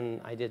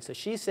I did. So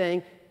she's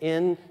saying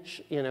in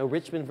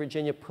Richmond,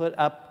 Virginia, put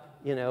up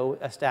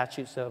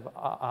statues of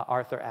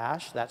Arthur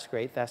Ashe. That's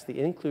great. That's the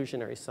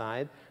inclusionary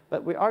side.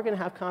 But we are going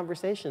to have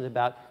conversations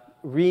about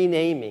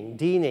renaming,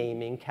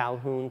 denaming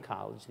Calhoun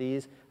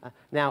College.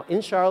 Now,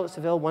 in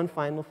Charlottesville, one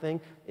final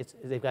thing,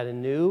 they've got a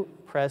new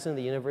president of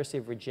the University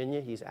of Virginia.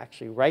 He's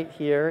actually right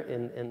here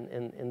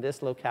in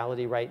this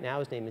locality right now.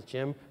 His name is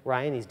Jim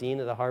Ryan. He's dean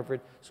of the Harvard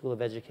School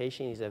of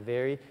Education. He's a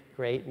very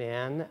great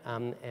man,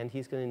 and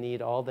he's going to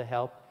need all the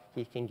help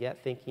he can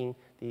get thinking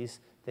these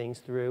things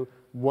through.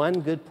 One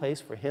good place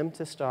for him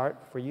to start,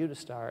 for you to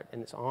start,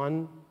 and it's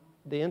on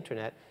the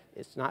internet,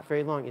 it's not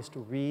very long, is to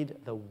read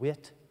the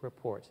WITT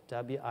report,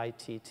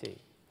 W-I-T-T.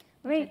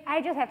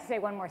 I just have to say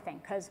one more thing,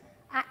 because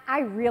I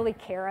really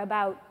care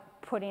about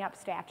putting up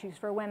statues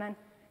for women,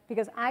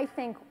 because I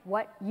think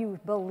what you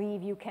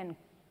believe you can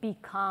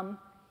become,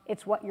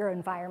 it's what your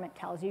environment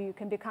tells you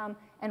can become.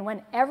 And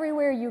when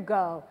everywhere you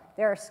go,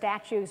 there are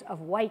statues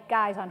of white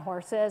guys on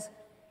horses,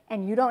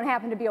 and you don't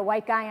happen to be a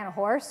white guy on a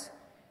horse,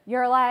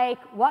 you're like,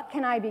 what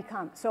can I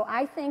become? So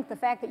I think the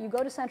fact that you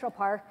go to Central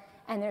Park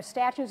and there's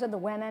statues of the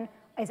women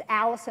is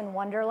Alice in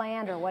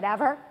Wonderland or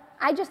whatever,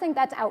 I just think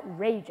that's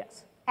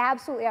outrageous,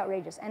 absolutely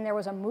outrageous. And there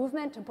was a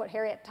movement to put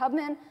Harriet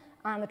Tubman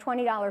on the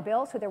 $20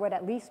 bill, so there would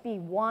at least be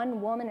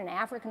one woman, an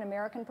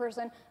African-American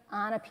person,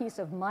 on a piece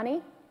of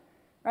money,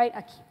 right?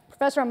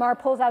 Professor Amar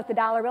pulls out the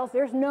dollar bills.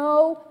 There's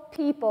no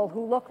people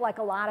who look like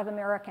a lot of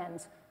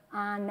Americans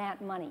on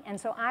that money. And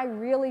so I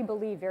really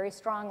believe very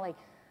strongly,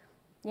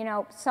 you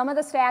know, some of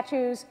the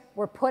statues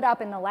were put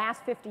up in the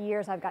last 50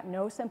 years. I've got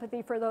no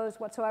sympathy for those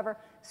whatsoever.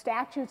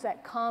 Statues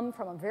that come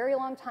from a very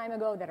long time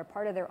ago that are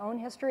part of their own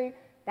history,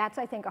 that's,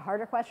 I think, a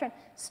harder question.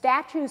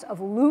 Statues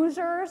of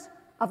losers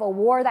of a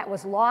war that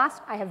was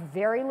lost, I have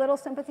very little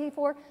sympathy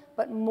for,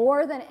 but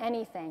more than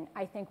anything,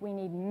 I think we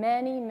need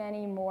many,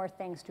 many more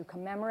things to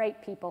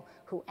commemorate people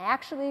who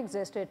actually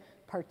existed,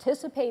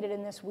 participated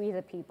in this We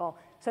the People,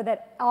 so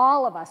that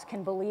all of us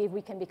can believe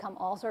we can become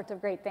all sorts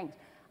of great things.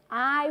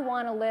 I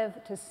want to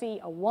live to see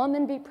a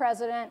woman be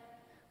president.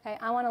 Okay?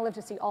 I want to live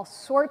to see all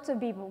sorts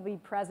of people be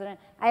president.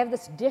 I have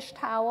this dish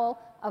towel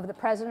of the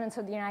presidents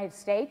of the United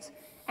States,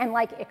 and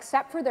like,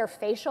 except for their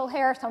facial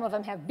hair, some of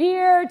them have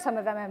beards, some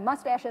of them have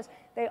mustaches,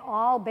 they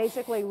all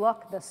basically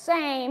look the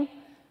same,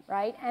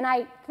 right? And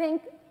I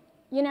think,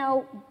 you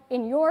know,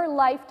 in your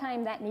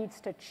lifetime that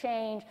needs to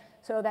change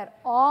so that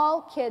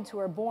all kids who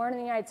are born in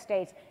the United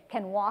States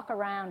can walk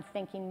around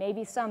thinking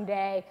maybe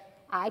someday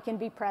I can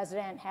be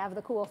president, have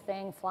the cool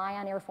thing, fly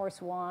on Air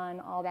Force One,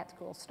 all that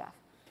cool stuff.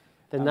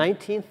 The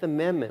 19th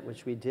Amendment,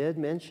 which we did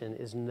mention,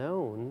 is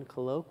known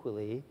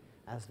colloquially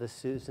as the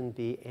Susan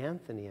B.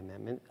 Anthony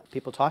Amendment.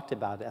 People talked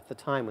about it at the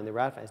time when they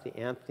ratified it as the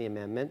Anthony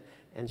Amendment,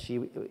 and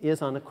she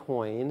is on a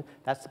coin.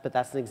 But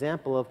that's an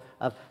example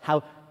of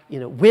how, you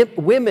know,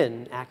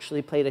 women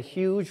actually played a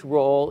huge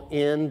role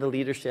in the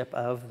leadership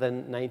of the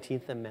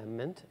 19th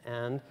Amendment,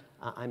 and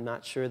I'm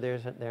not sure there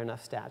are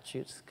enough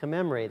statutes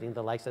commemorating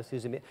the likes of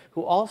Susan B.,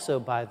 who also,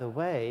 by the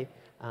way,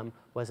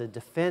 was a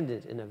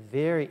defendant in a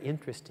very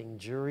interesting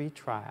jury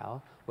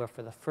trial where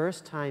for the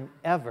first time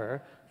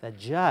ever, the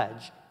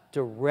judge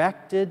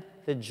directed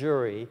the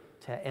jury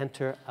to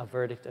enter a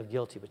verdict of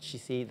guilty, which you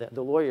see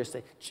the lawyers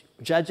say,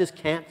 judges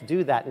can't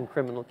do that in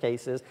criminal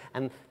cases,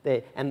 and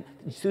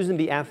Susan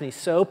B. Anthony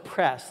so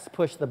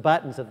pushed the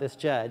buttons of this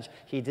judge,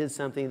 he did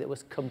something that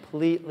was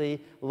completely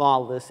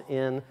lawless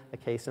in a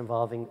case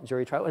involving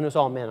jury trial, and it was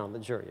all men on the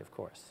jury, of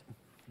course.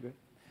 Good.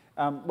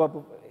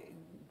 Well,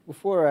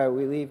 before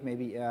we leave,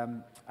 maybe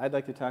I'd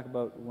like to talk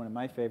about one of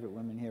my favorite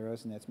women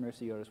heroes, and that's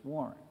Mercy Otis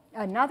Warren.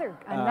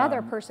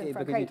 Another person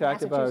from great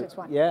Massachusetts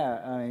one.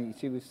 Yeah,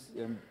 she was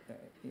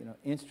you know,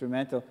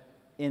 instrumental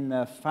in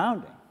the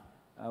founding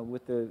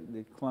with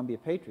the Columbia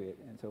Patriot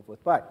and so forth.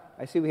 But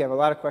I see we have a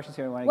lot of questions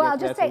here. I want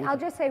to get to that. I'll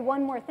just say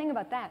one more thing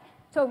about that.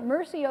 So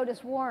Mercy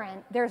Otis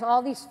Warren, there's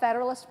all these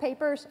Federalist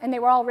Papers, and they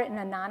were all written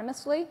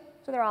anonymously,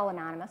 so they're all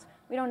anonymous.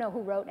 We don't know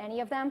who wrote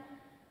any of them.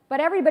 But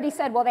everybody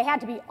said, well, they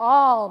had to be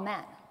all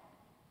men.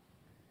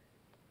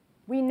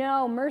 We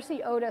know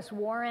Mercy Otis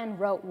Warren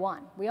wrote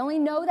one. We only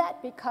know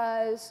that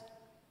because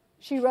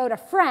she wrote a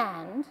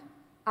friend.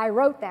 I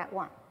wrote that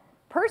one.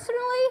 Personally,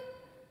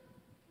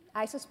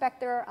 I suspect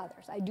there are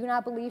others. I do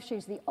not believe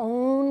she's the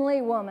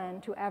only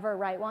woman to ever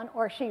write one,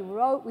 or she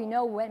wrote, we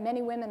know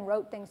many women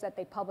wrote things that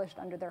they published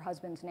under their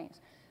husband's names.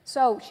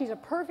 So she's a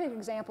perfect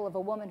example of a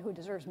woman who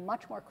deserves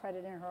much more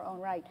credit in her own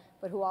right,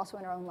 but who also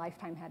in her own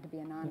lifetime had to be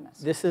anonymous.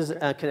 This is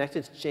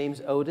connected to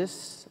James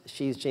Otis.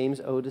 She's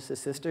James Otis'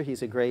 sister.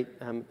 He's a great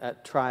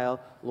trial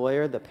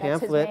lawyer. The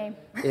pamphlet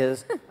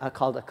is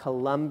called A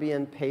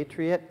Columbian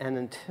Patriot, and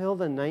until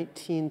the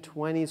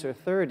 1920s or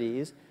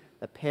 30s,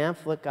 the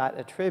pamphlet got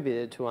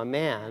attributed to a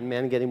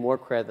man getting more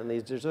credit than they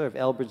deserve,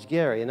 Elbridge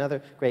Gerry,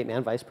 another great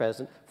man, vice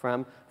president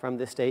from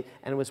the state,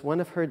 and it was one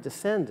of her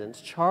descendants,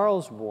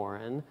 Charles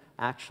Warren,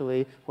 who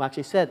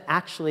actually said,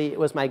 it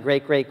was my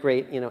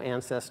great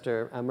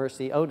ancestor,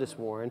 Mercy Otis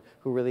Warren,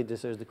 who really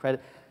deserves the credit.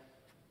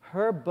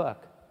 Her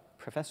book,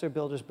 Professor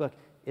Bilder's book,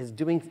 is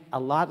doing a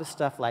lot of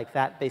stuff like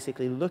that,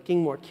 basically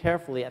looking more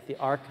carefully at the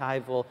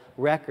archival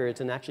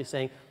records and actually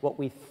saying what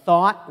we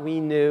thought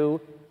we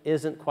knew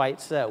isn't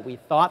quite so. We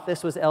thought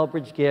this was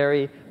Elbridge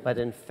Gerry, but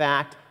in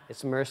fact,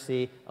 it's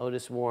Mercy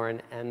Otis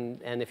Warren.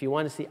 And if you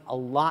want to see a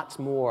lot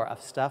more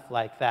of stuff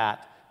like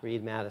that,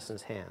 read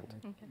Madison's Hand.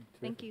 Okay,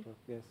 thank you.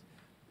 Yes,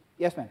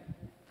 yes, ma'am.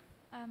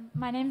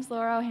 My name's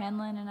Laura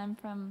O'Hanlon, and I'm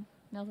from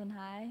Milton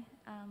High.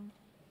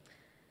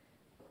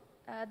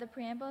 The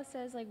preamble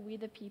says, like, we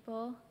the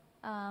people,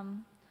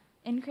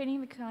 in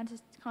creating the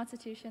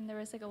Constitution, there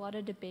was like a lot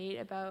of debate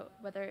about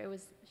whether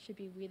it should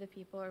be we the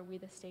people or we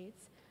the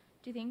states.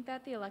 Do you think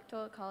that the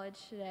Electoral College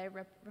today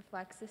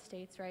reflects the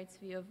states' rights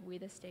view of we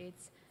the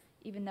states,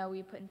 even though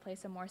we put in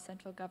place a more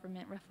central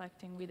government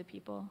reflecting we the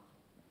people?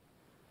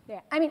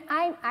 Yeah, I mean,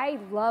 I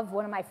love,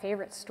 one of my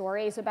favorite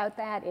stories about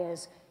that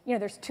is, you know,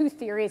 there's two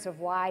theories of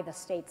why the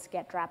states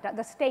get dropped out.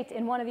 The states,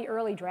 in one of the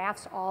early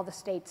drafts, all the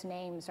states'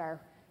 names are,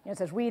 you know, it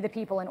says we the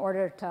people in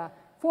order to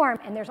form,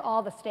 and there's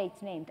all the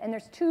states named. And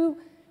there's two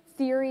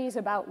theories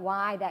about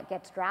why that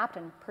gets dropped,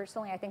 and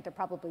personally I think they're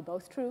probably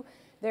both true.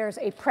 There's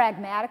a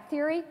pragmatic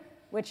theory,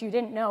 which you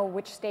didn't know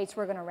which states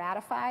were going to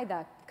ratify.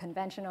 The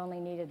convention only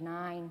needed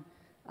 9.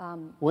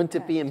 Wouldn't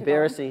it be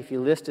embarrassing if you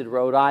listed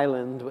Rhode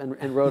Island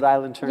and Rhode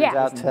Island turns Yes.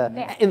 out to,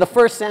 Yeah. in the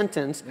first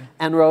sentence,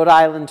 and Rhode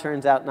Island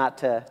turns out not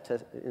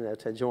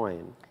to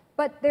join?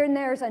 But then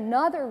there's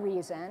another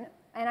reason,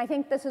 and I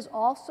think this is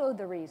also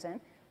the reason,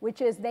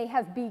 which is they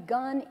have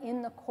begun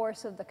in the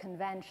course of the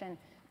convention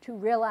to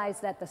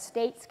realize that the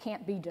states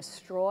can't be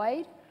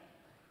destroyed,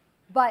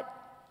 but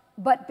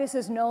this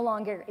is no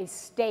longer a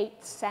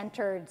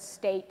state-centered,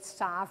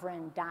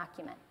 state-sovereign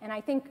document. And I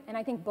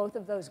think both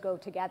of those go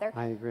together.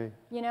 I agree.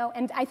 You know,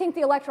 and I think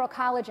the Electoral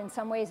College in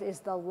some ways is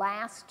the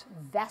last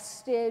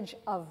vestige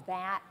of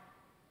that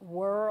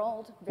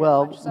world.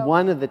 Well,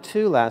 one of the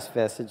two last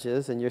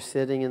vestiges, and you're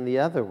sitting in the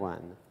other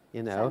one,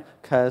 you know,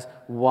 because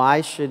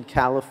why should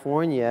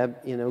California,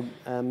 you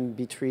know,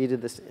 be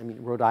treated this, I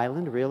mean, Rhode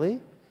Island, really?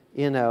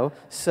 You know,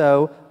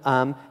 so,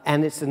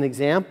 and it's an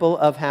example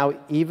of how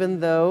even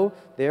though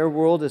their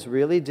world is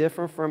really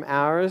different from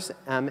ours,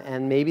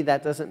 and maybe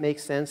that doesn't make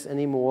sense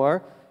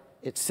anymore,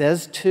 it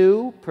says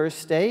 2 per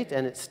state,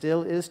 and it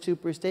still is 2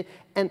 per state,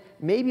 and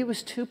maybe it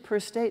was 2 per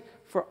state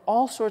for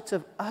all sorts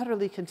of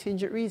utterly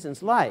contingent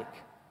reasons, like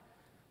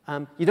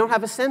you don't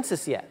have a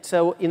census yet.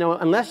 So, you know,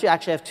 unless you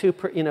actually have 2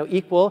 per, you know,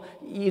 equal,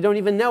 you don't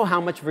even know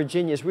how much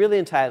Virginia is really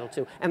entitled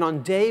to. And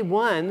on day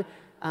 1,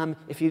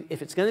 if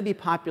it's going to be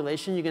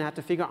population, you're going to have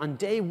to figure out on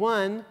day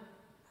 1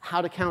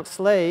 how to count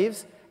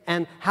slaves,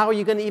 and how are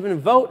you going to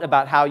even vote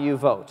about how you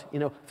vote. You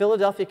know,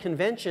 Philadelphia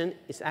Convention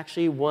is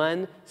actually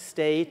 1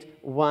 state,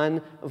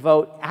 1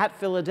 vote at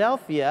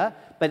Philadelphia,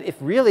 but if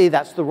really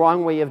that's the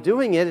wrong way of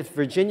doing it, if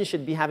Virginia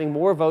should be having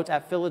more votes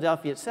at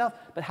Philadelphia itself,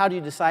 but how do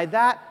you decide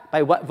that?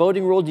 By what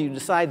voting rule do you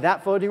decide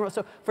that voting rule?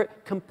 So for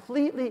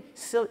completely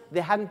silly,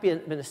 there hadn't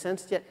been a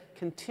census yet,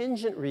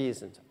 contingent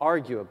reasons,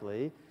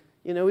 arguably,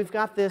 you know, we've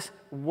got this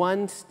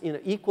one, you know,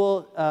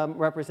 equal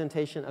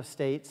representation of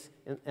states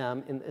in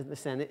the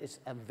Senate. It's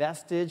a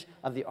vestige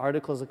of the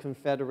Articles of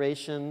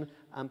Confederation,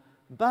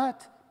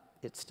 but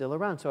it's still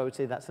around. So I would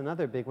say that's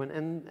another big one,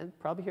 and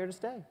probably here to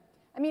stay.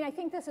 I mean, I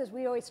think this is,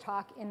 we always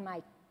talk in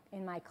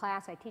my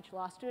class, I teach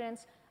law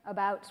students,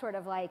 about sort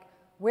of like,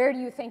 where do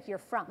you think you're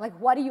from? Like,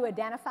 what do you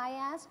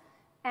identify as?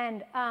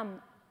 And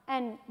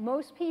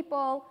most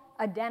people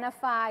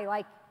identify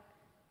like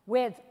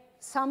with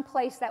some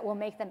place that will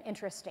make them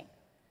interesting.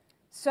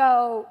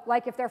 So,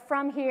 like if they're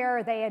from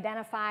here, they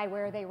identify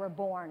where they were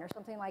born or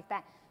something like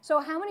that.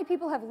 So how many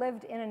people have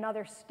lived in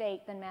another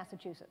state than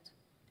Massachusetts?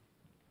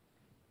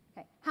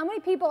 Okay. How many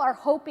people are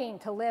hoping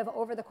to live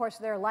over the course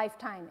of their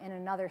lifetime in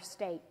another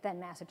state than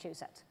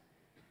Massachusetts?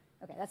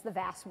 Okay, that's the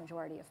vast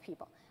majority of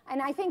people.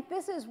 And I think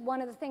this is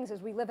one of the things,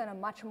 is we live in a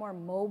much more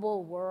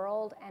mobile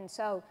world, and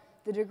so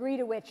the degree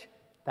to which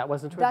that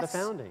wasn't toward the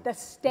founding. The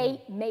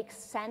state makes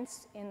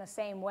sense in the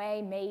same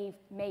way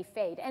may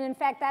fade. And in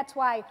fact, that's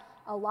why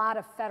a lot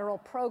of federal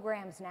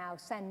programs now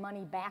send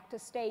money back to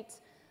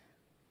states,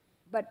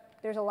 but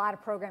there's a lot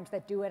of programs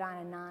that do it on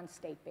a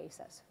non-state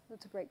basis.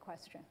 That's a great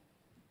question.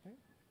 Okay.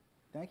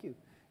 Thank you.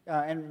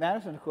 And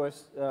Madison, of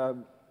course,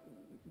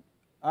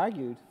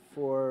 argued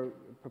for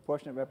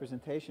proportionate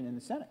representation in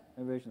the Senate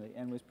originally,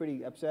 and was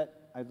pretty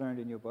upset, I learned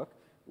in your book,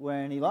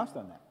 when he lost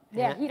on that.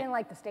 Yeah, he didn't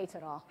like the states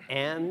at all.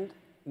 And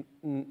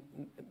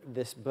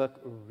this book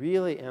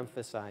really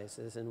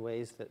emphasizes in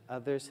ways that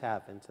others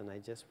haven't, and I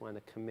just want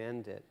to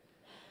commend it.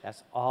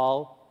 That's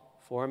all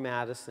for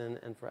Madison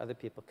and for other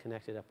people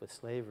connected up with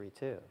slavery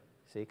too.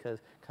 See,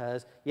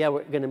 because yeah,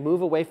 we're going to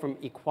move away from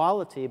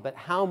equality, but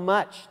how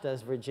much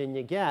does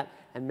Virginia get?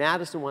 And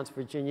Madison wants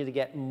Virginia to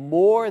get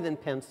more than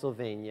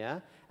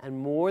Pennsylvania and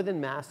more than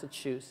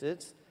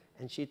Massachusetts.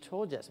 And she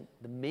told us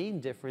the main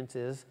difference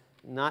is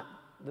not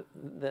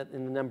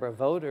in the number of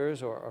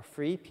voters or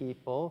free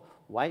people,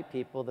 white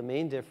people. The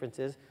main difference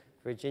is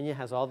Virginia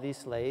has all these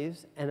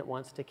slaves and it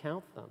wants to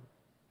count them.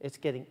 It's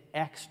getting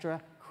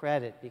extra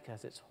credit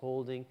because it's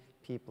holding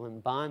people in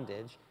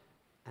bondage,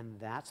 and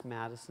that's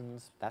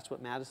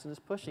what Madison is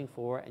pushing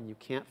for, and you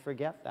can't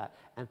forget that.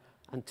 And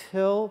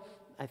until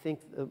I think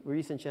the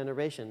recent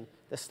generation,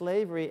 the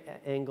slavery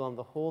angle on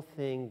the whole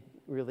thing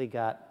really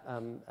got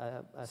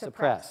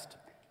suppressed.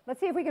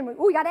 Let's see if we can move.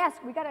 Oh, we got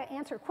to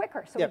answer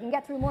quicker so we can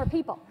get through more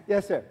people.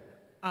 Yes, sir.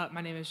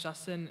 My name is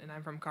Justin, and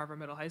I'm from Carver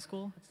Middle High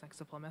School. It's next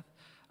to Plymouth.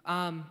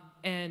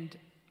 And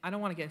I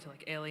don't want to get into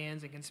like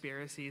aliens and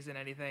conspiracies and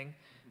anything,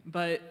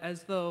 but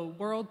as the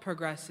world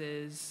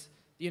progresses,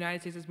 the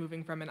United States is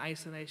moving from an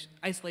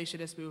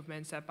isolationist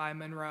movement set by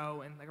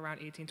Monroe in like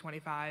around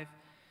 1825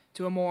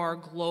 to a more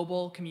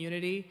global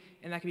community,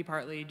 and that could be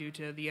partly due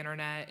to the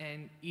internet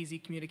and easy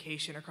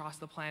communication across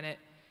the planet.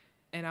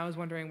 And I was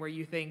wondering where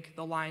you think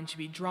the line should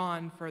be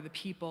drawn for the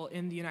people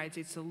in the United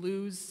States to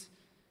lose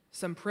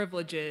some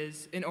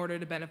privileges in order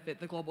to benefit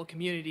the global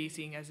community,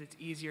 seeing as it's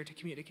easier to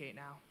communicate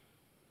now.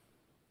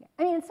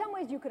 I mean, in some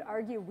ways, you could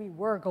argue we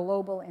were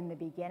global in the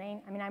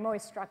beginning. I mean, I'm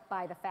always struck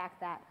by the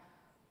fact that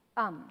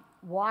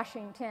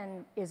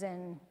Washington is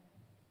in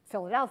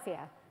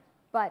Philadelphia,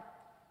 but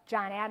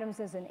John Adams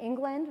is in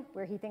England,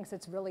 where he thinks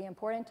it's really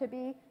important to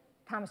be.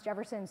 Thomas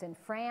Jefferson's in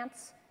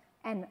France.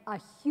 And a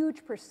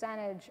huge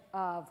percentage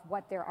of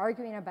what they're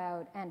arguing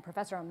about, and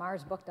Professor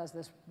Amar's book does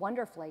this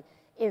wonderfully,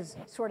 is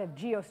sort of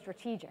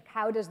geostrategic.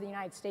 How does the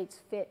United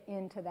States fit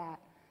into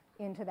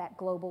that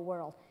global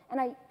world? And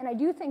I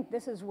do think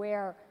this is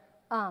where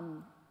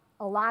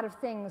a lot of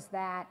things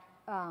that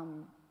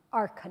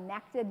are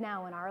connected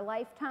now in our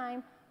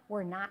lifetime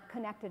were not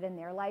connected in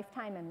their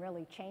lifetime and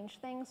really changed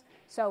things.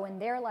 So in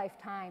their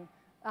lifetime,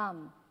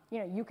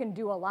 you can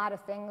do a lot of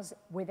things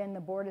within the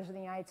borders of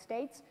the United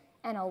States,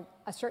 and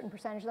a certain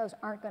percentage of those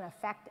aren't going to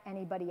affect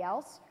anybody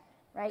else,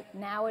 right?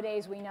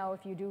 Nowadays, we know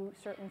if you do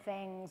certain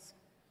things,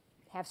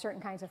 have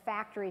certain kinds of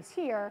factories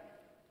here,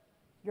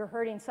 you're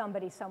hurting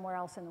somebody somewhere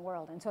else in the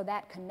world. And so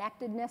that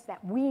connectedness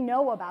that we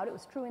know about, it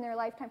was true in their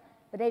lifetime,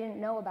 but they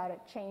didn't know about it,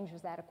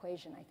 changes that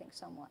equation, I think,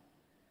 somewhat.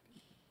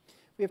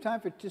 We have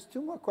time for just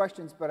 2 more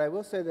questions, but I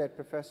will say that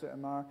Professor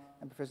Amar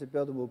and Professor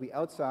Bilder will be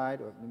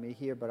outside, or we may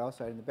here, but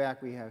outside in the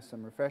back. We have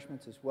some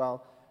refreshments as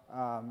well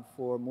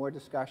for more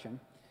discussion.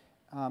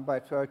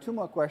 But 2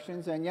 more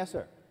questions, and yes,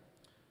 sir.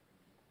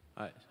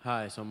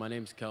 Hi, so my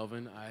name's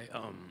Kelvin. I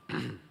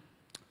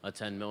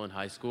attend Millen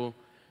High School.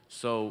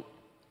 So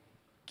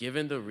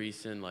given the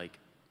recent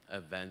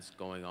events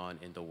going on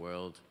in the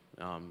world,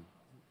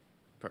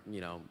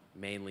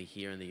 mainly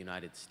here in the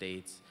United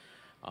States,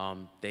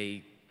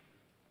 they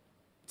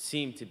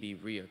seem to be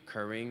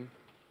reoccurring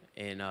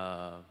in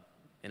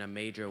a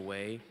major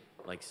way,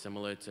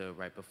 similar to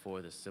right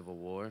before the Civil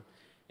War.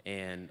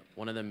 And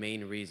one of the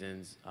main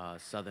reasons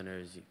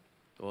Southerners,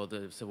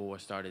 the Civil War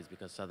started is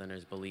because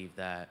Southerners believed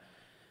that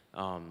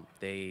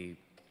they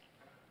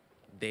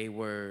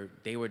were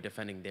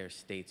defending their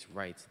state's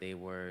rights. They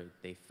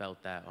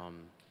felt that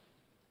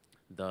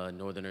the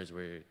Northerners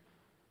were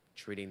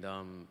treating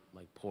them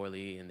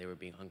poorly and they were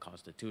being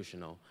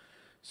unconstitutional.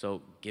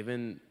 So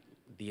given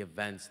the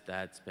events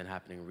that's been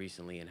happening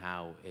recently and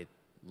how it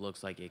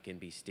looks like it can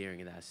be steering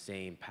in that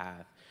same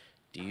path,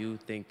 do you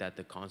think that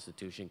the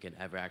Constitution can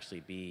ever actually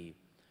be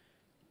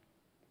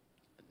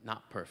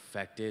not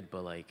perfected,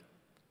 but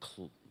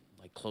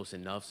close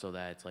enough so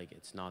that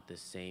it's not the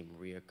same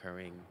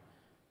reoccurring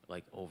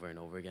over and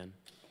over again?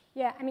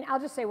 Yeah, I mean, I'll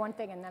just say one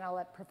thing, and then I'll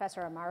let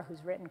Professor Amar,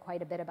 who's written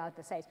quite a bit about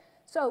this, say.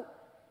 So,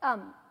 I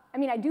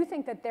mean, I do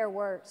think that there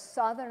were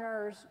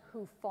Southerners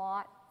who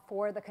fought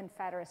for the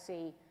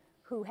Confederacy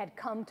who had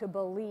come to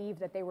believe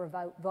that they were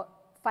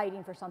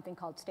fighting for something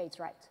called states'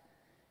 rights.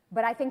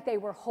 But I think they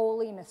were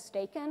wholly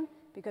mistaken,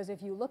 because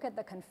if you look at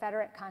the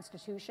Confederate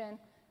Constitution,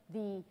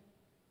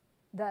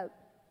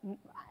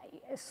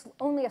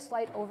 only a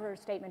slight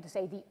overstatement to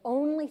say the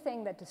only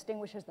thing that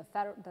distinguishes the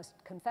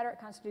Confederate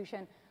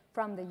Constitution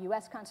from the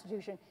US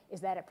Constitution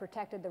is that it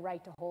protected the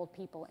right to hold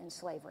people in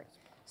slavery.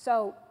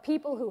 So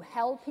people who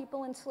held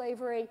people in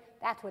slavery,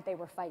 that's what they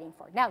were fighting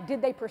for. Now,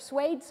 did they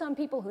persuade some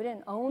people who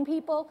didn't own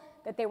people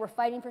that they were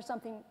fighting for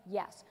something?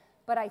 Yes.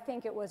 But I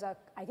think there was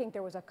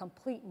a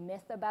complete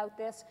myth about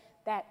this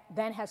that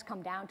then has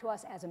come down to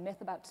us as a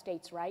myth about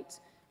states' rights.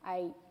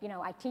 I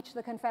teach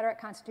the Confederate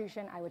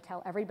Constitution. I would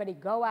tell everybody,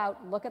 go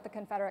out, look at the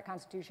Confederate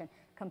Constitution,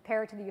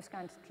 compare it to the U.S.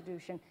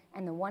 Constitution,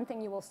 and the one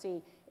thing you will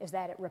see is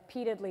that it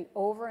repeatedly,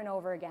 over and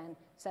over again,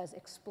 says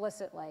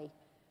explicitly,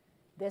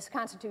 this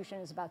Constitution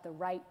is about the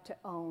right to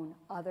own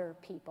other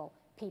people,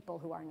 people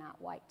who are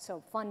not white.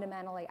 So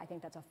fundamentally, I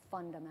think that's a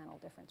fundamental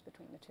difference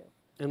between the two.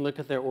 And look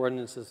at their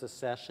ordinances of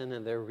secession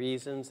and their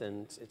reasons,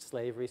 and it's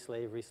slavery,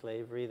 slavery,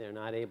 slavery. They're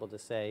not able to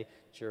say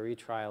jury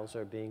trials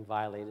are being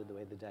violated the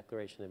way the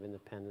Declaration of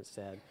Independence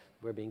said.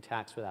 We're being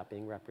taxed without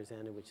being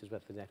represented, which is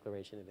what the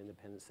Declaration of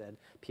Independence said.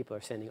 People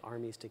are sending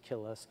armies to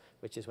kill us,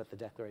 which is what the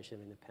Declaration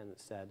of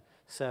Independence said.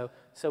 So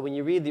when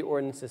you read the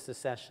ordinances of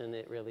secession,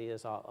 it really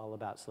is all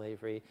about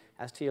slavery.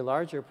 As to your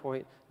larger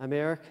point,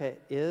 America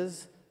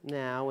is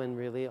now and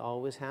really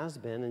always has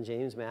been, and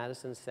James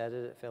Madison said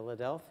it at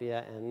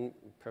Philadelphia, and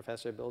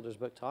Professor Bilder's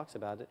book talks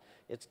about it,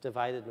 it's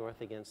divided north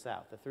against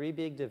south. The 3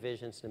 big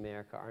divisions in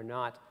America are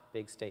not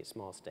big state,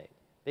 small state.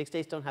 Big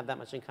states don't have that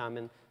much in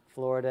common.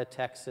 Florida,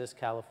 Texas,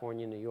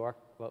 California, New York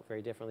vote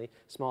very differently.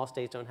 Small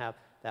states don't have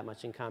that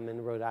much in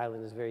common. Rhode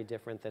Island is very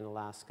different than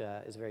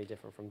Alaska, is very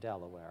different from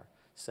Delaware.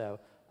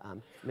 So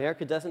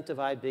America doesn't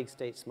divide big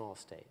state, small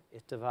state.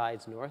 It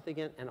divides north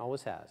against, and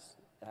always has,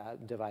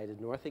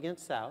 divided north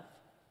against south,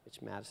 which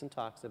Madison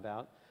talks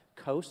about,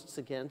 coasts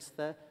against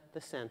the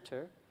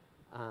center,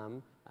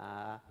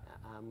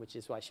 which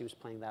is why she was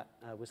playing that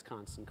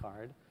Wisconsin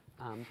card,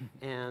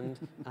 and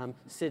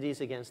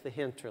cities against the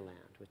hinterland,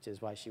 which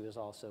is why she was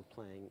also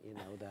playing, you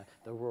know,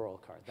 the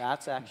rural card.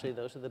 That's actually,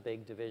 those are the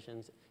big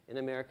divisions in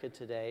America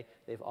today.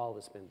 They've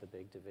always been the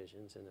big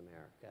divisions in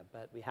America.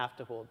 But we have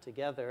to hold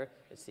together,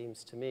 it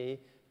seems to me,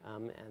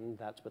 and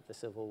that's what the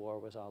Civil War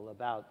was all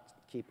about,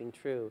 keeping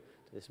true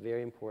to this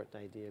very important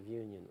idea of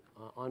union,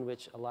 on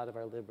which a lot of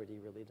our liberty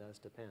really does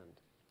depend.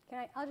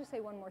 I'll just say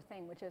one more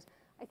thing, which is,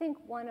 I think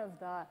one of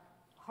the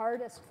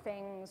hardest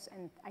things,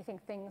 and I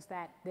think things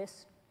that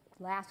this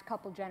last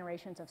couple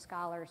generations of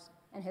scholars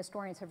and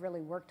historians have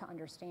really worked to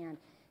understand,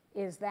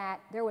 is that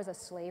there was a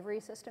slavery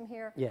system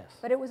here. Yes.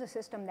 But it was a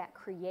system that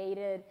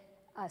created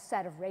a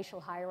set of racial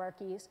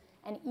hierarchies.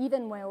 And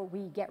even when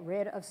we get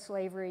rid of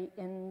slavery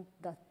in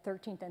the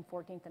 13th and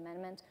 14th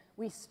Amendments,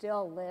 we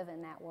still live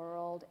in that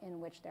world in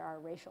which there are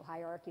racial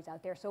hierarchies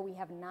out there. So we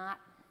have not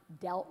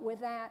dealt with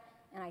that.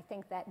 And I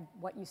think that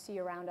what you see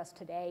around us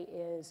today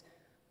is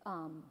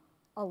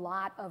a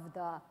lot of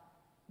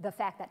the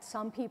fact that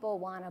some people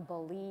want to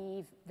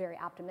believe very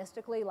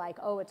optimistically, like,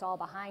 oh, it's all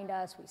behind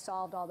us, we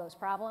solved all those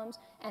problems,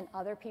 and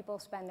other people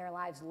spend their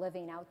lives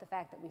living out the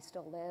fact that we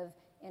still live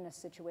in a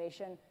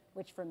situation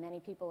which for many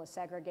people is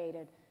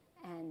segregated,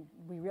 and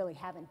we really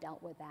haven't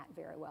dealt with that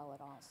very well at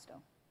all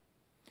still.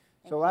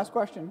 So last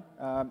question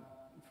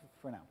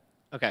for now.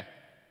 Okay.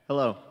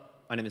 Hello,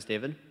 my name is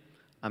David.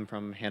 I'm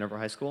from Hanover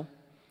High School,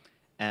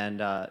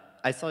 and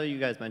I saw you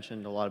guys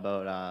mentioned a lot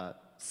about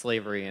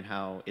slavery and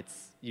how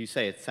you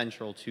say it's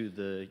central to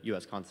the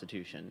U.S.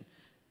 Constitution.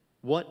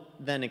 What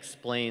then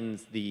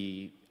explains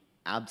the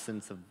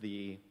absence of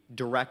the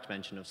direct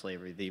mention of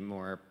slavery, the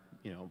more,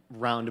 you know,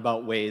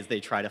 roundabout ways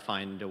they try to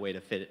find a way to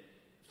fit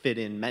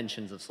in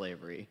mentions of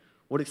slavery?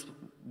 What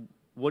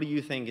do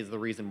you think is the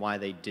reason why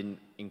they didn't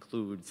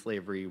include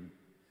slavery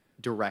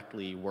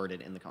directly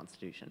worded in the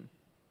Constitution?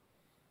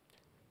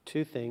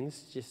 Two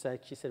things. She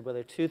said, well,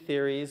 there are two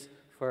theories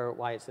for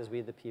why it says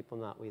we the people,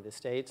 not we the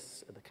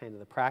states. The kind of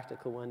the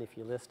practical one, if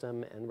you list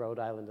them, and Rhode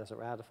Island doesn't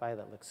ratify,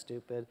 that looks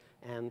stupid,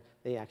 and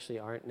they actually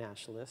aren't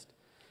nationalist.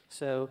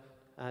 So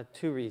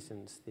two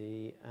reasons.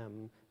 The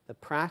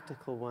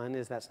practical one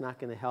is that's not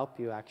going to help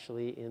you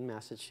actually in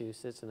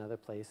Massachusetts and other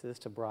places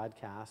to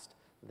broadcast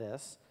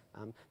this.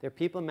 There are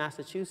people in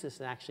Massachusetts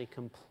that actually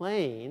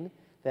complain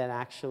that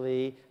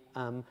actually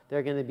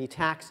they're going to be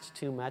taxed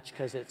too much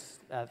because it's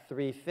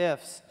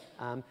 3/5.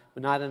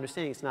 But not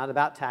understanding it's not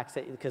about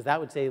taxation, because that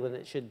would say when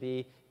it should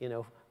be, you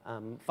know,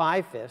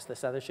 5/5. The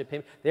Southern should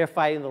pay. They're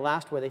fighting the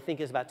last where they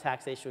think is about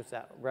taxation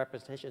without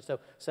representation.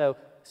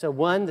 So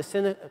one, the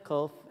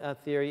cynical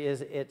theory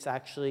is it's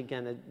actually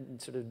going to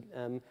sort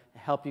of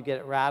help you get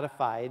it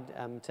ratified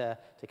to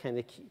kind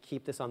of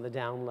keep this on the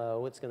down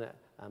low. It's going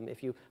to,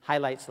 if you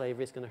highlight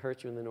slavery, it's going to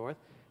hurt you in the North.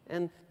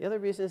 And the other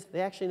reason is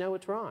they actually know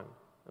it's wrong.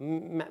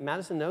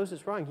 Madison knows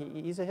it's wrong.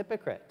 He's a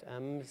hypocrite.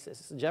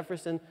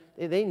 Jefferson,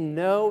 they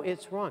know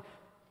it's wrong.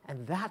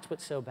 And that's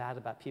what's so bad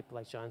about people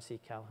like John C.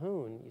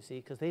 Calhoun, you see,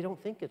 because they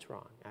don't think it's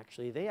wrong,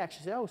 actually. They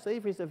actually say, oh,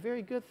 slavery is a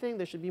very good thing.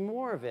 There should be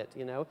more of it,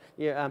 you know.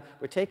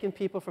 We're taking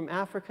people from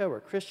Africa.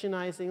 We're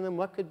Christianizing them.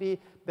 What could be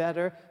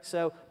better?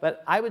 So,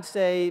 but I would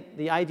say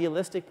the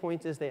idealistic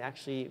point is they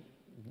actually,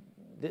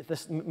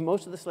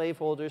 most of the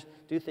slaveholders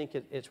do think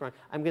it's wrong.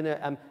 I'm going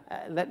to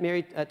let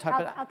Mary talk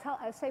about...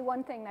 I'll say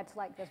one thing that's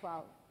like this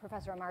while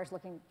Professor Amar is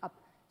looking up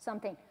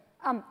something.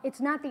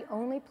 It's not the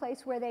only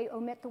place where they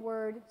omit the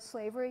word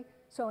slavery.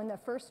 So in the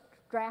first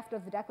draft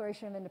of the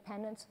Declaration of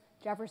Independence,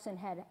 Jefferson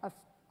had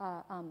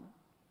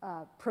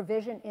a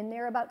provision in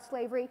there about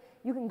slavery.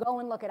 You can go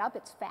and look it up.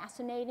 It's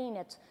fascinating.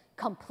 It's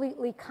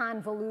completely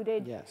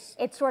convoluted. Yes.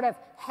 It's sort of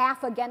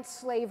half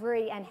against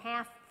slavery and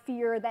half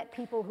fear that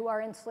people who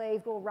are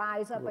enslaved will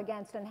rise up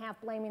against, and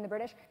half blaming the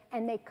British,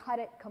 and they cut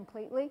it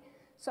completely.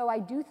 So I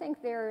do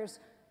think there's,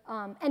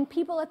 and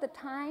people at the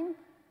time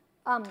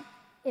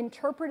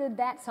interpreted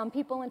that, some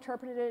people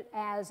interpreted it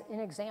as an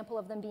example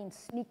of them being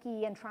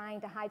sneaky and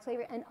trying to hide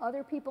slavery, and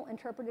other people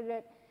interpreted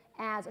it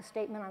as a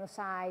statement on the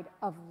side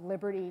of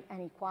liberty and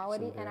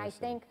equality. And I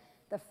think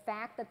the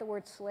fact that the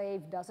word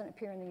slave doesn't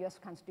appear in the US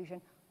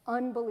Constitution,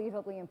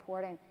 unbelievably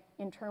important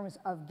in terms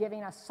of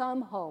giving us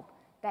some hope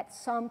that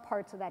some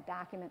parts of that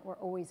document were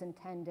always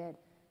intended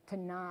to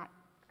not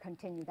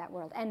continue that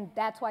world. And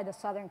that's why the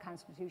Southern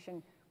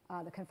Constitution,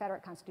 the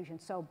Confederate Constitution,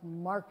 is so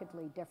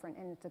markedly different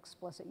in its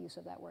explicit use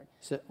of that word.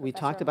 So we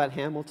talked about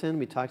Hamilton,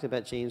 we talked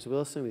about James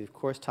Wilson, we of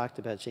course talked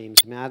about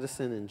James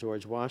Madison and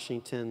George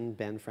Washington.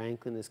 Ben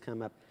Franklin has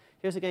come up.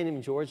 Here's a guy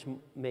named George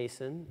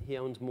Mason. He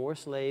owns more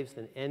slaves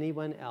than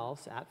anyone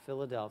else at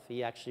Philadelphia.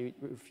 He actually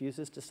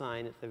refuses to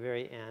sign at the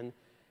very end.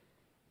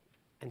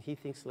 And he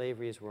thinks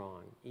slavery is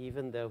wrong,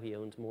 even though he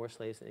owns more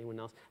slaves than anyone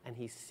else. And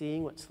he's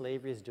seeing what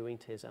slavery is doing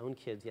to his own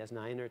kids. He has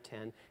 9 or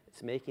 10.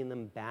 It's making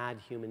them bad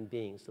human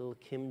beings, little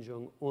Kim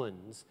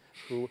Jong-uns,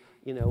 who,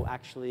 you know,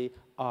 actually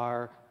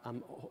are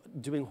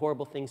doing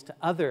horrible things to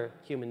other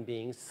human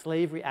beings.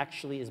 Slavery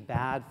actually is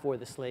bad for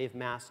the slave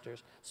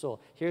master's soul.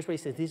 Here's what he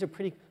says. These are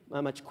pretty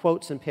much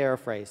quotes and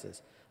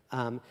paraphrases.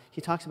 He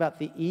talks about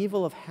the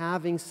evil of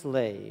having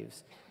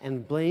slaves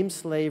and blames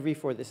slavery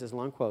for, this is a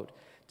long quote,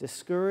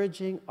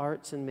 discouraging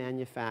arts and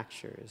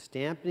manufacturers,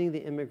 dampening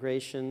the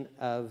immigration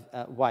of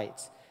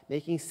whites,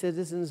 making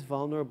citizens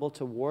vulnerable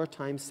to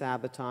wartime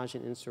sabotage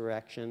and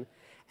insurrection,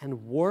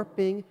 and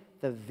warping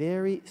the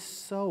very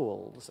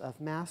souls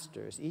of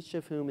masters, each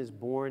of whom is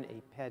born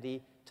a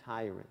petty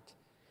tyrant.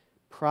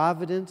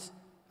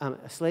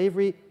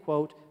 Slavery,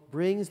 quote,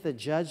 brings the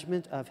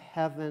judgment of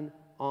heaven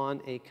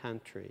on a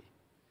country.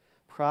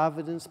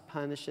 Providence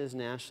punishes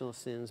national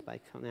sins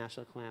by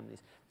national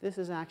calamities. This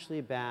is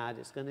actually bad.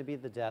 It's going to be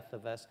the death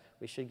of us.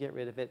 We should get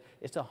rid of it.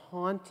 It's a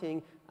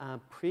haunting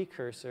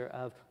precursor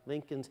of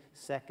Lincoln's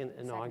second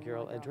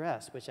inaugural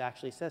address, which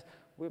actually says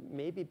we're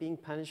maybe being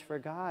punished for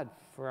God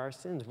for our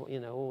sins. You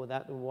know,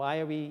 why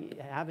are we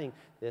having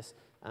this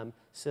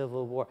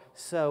civil war?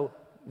 So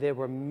there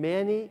were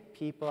many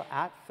people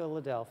at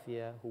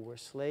Philadelphia who were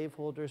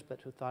slaveholders but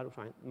who thought it was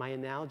fine. My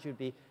analogy would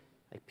be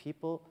like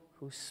people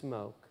who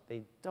smoke.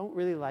 They don't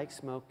really like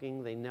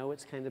smoking. They know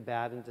it's kind of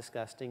bad and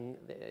disgusting.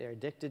 They're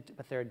addicted,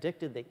 but they're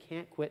addicted. They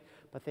can't quit,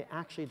 but they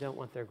actually don't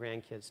want their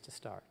grandkids to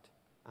start,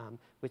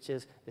 which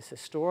is this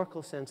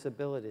historical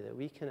sensibility that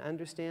we can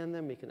understand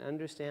them. We can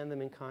understand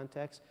them in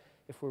context.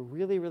 If we're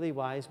really, really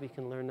wise, we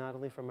can learn not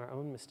only from our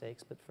own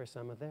mistakes, but for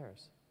some of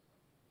theirs.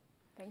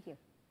 Thank you.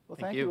 Well,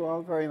 thank you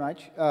all very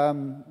much.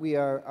 We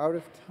are out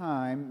of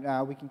time.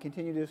 Now, we can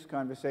continue this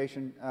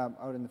conversation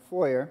out in the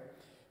foyer,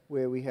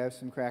 where we have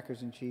some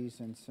crackers and cheese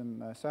and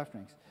some soft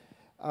drinks.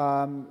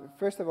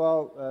 First of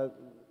all,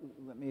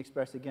 let me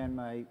express again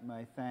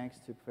my thanks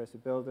to Professor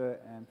Bilder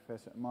and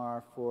Professor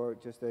Amar for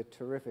just a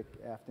terrific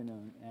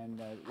afternoon.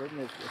 And written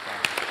this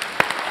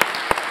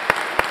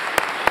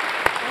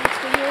Thanks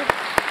to you.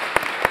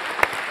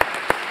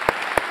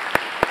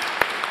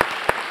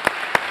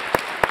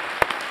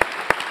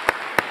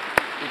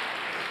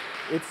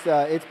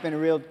 It's been a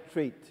real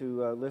treat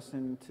to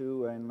listen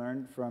to and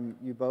learn from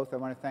you both. I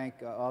want to thank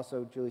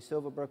also Julie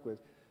Silverbrook with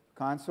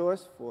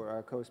Consource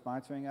for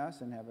co-sponsoring us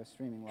and have us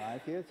streaming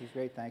live here. This is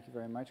great. Thank you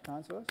very much,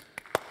 Consource.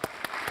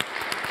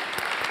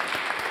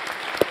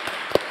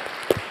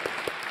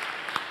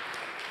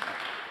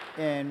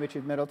 And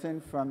Richard Middleton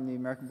from the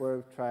American Board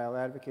of Trial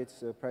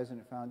Advocates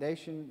President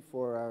Foundation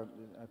for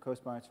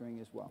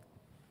co-sponsoring as well.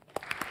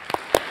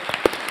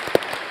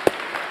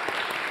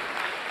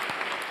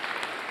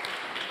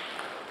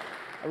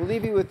 I will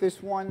leave you with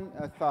this one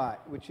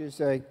thought, which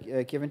is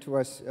given to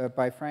us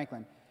by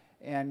Franklin.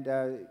 And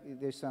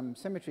there's some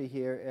symmetry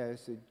here,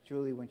 as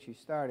Julie, when she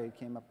started,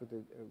 came up with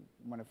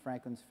one of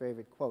Franklin's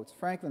favorite quotes.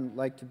 Franklin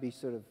liked to be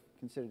sort of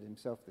considered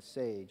himself the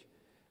sage,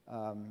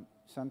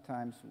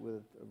 sometimes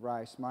with a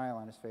wry smile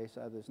on his face,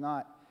 others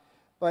not.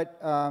 But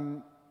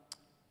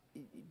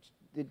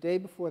the day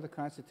before the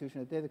Constitution,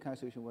 the day the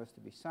Constitution was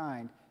to be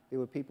signed, there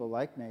were people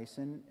like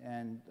Mason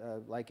and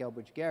like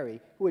Elbridge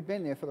Gerry who had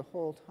been there for the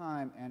whole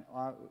time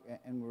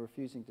and were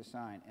refusing to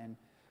sign. And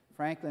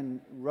Franklin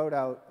wrote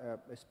out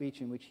a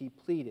speech in which he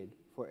pleaded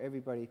for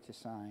everybody to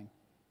sign.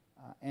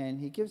 And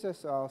he gives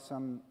us all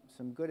some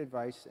good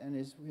advice, and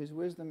his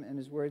wisdom and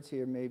his words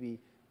here may be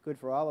good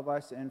for all of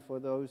us and for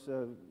those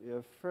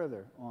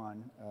further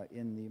on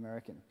in the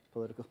American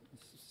political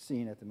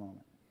scene at the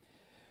moment.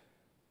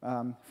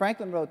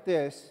 Franklin wrote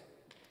this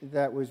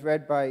that was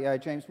read by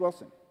James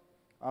Wilson,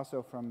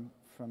 also from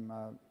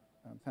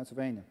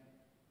Pennsylvania.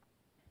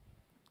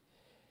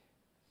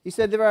 He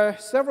said, "There are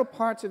several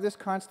parts of this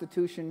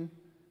Constitution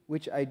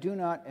which I do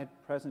not at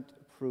present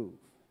approve.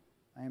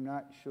 I am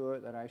not sure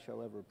that I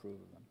shall ever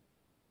approve of them.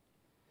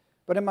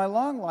 But in my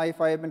long life,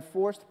 I have been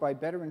forced by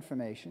better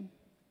information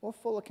or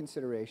fuller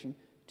consideration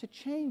to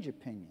change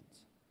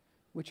opinions,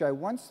 which I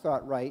once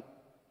thought right,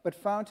 but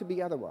found to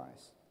be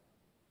otherwise.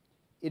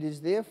 It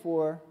is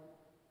therefore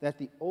that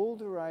the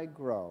older I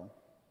grow,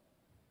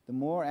 the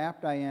more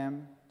apt I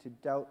am to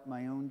doubt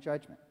my own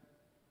judgment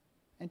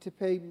and to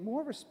pay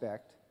more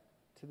respect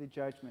to the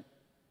judgment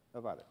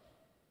of others."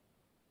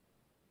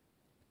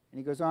 And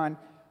he goes on,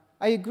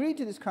 "I agreed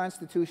to this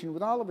Constitution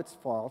with all of its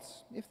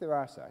faults, if there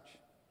are such,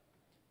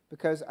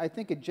 because I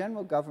think a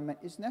general government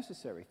is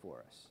necessary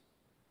for us.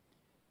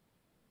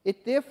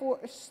 It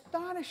therefore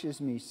astonishes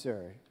me,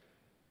 sir,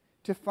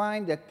 to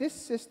find that this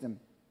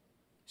system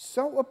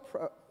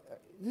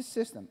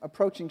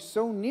approaching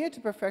so near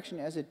to perfection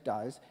as it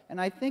does, and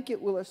I think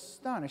it will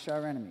astonish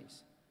our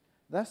enemies.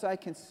 Thus I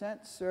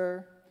consent,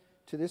 sir,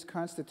 to this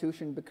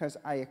Constitution because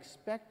I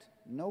expect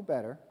no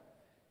better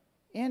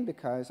and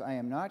because I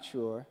am not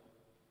sure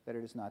that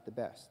it is not the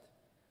best.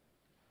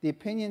 The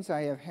opinions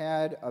I have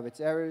had of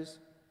its errors,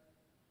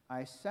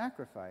 I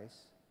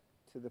sacrifice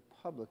to the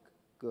public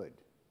good."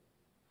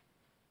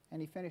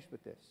 And he finished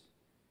with this: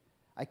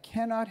 "I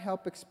cannot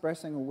help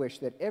expressing a wish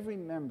that every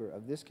member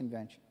of this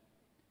convention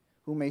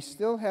who may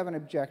still have an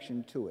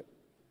objection to it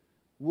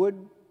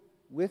would,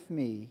 with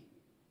me,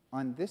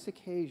 on this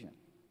occasion,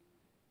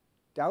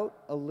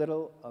 doubt a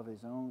little of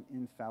his own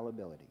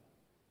infallibility,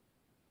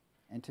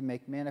 and to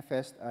make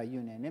manifest our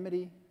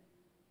unanimity,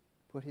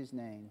 put his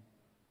name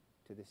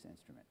to this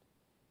instrument."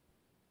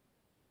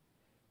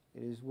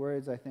 It is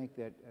words, I think,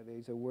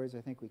 these are words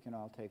I think we can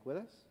all take with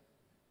us.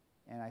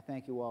 And I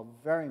thank you all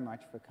very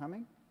much for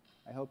coming.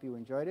 I hope you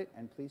enjoyed it,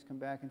 and please come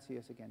back and see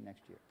us again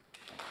next year.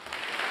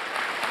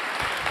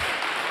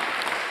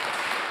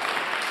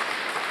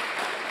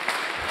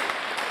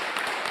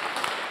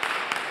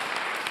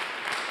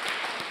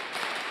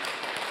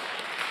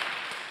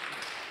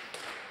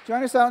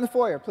 Join us out in the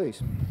foyer,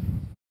 please.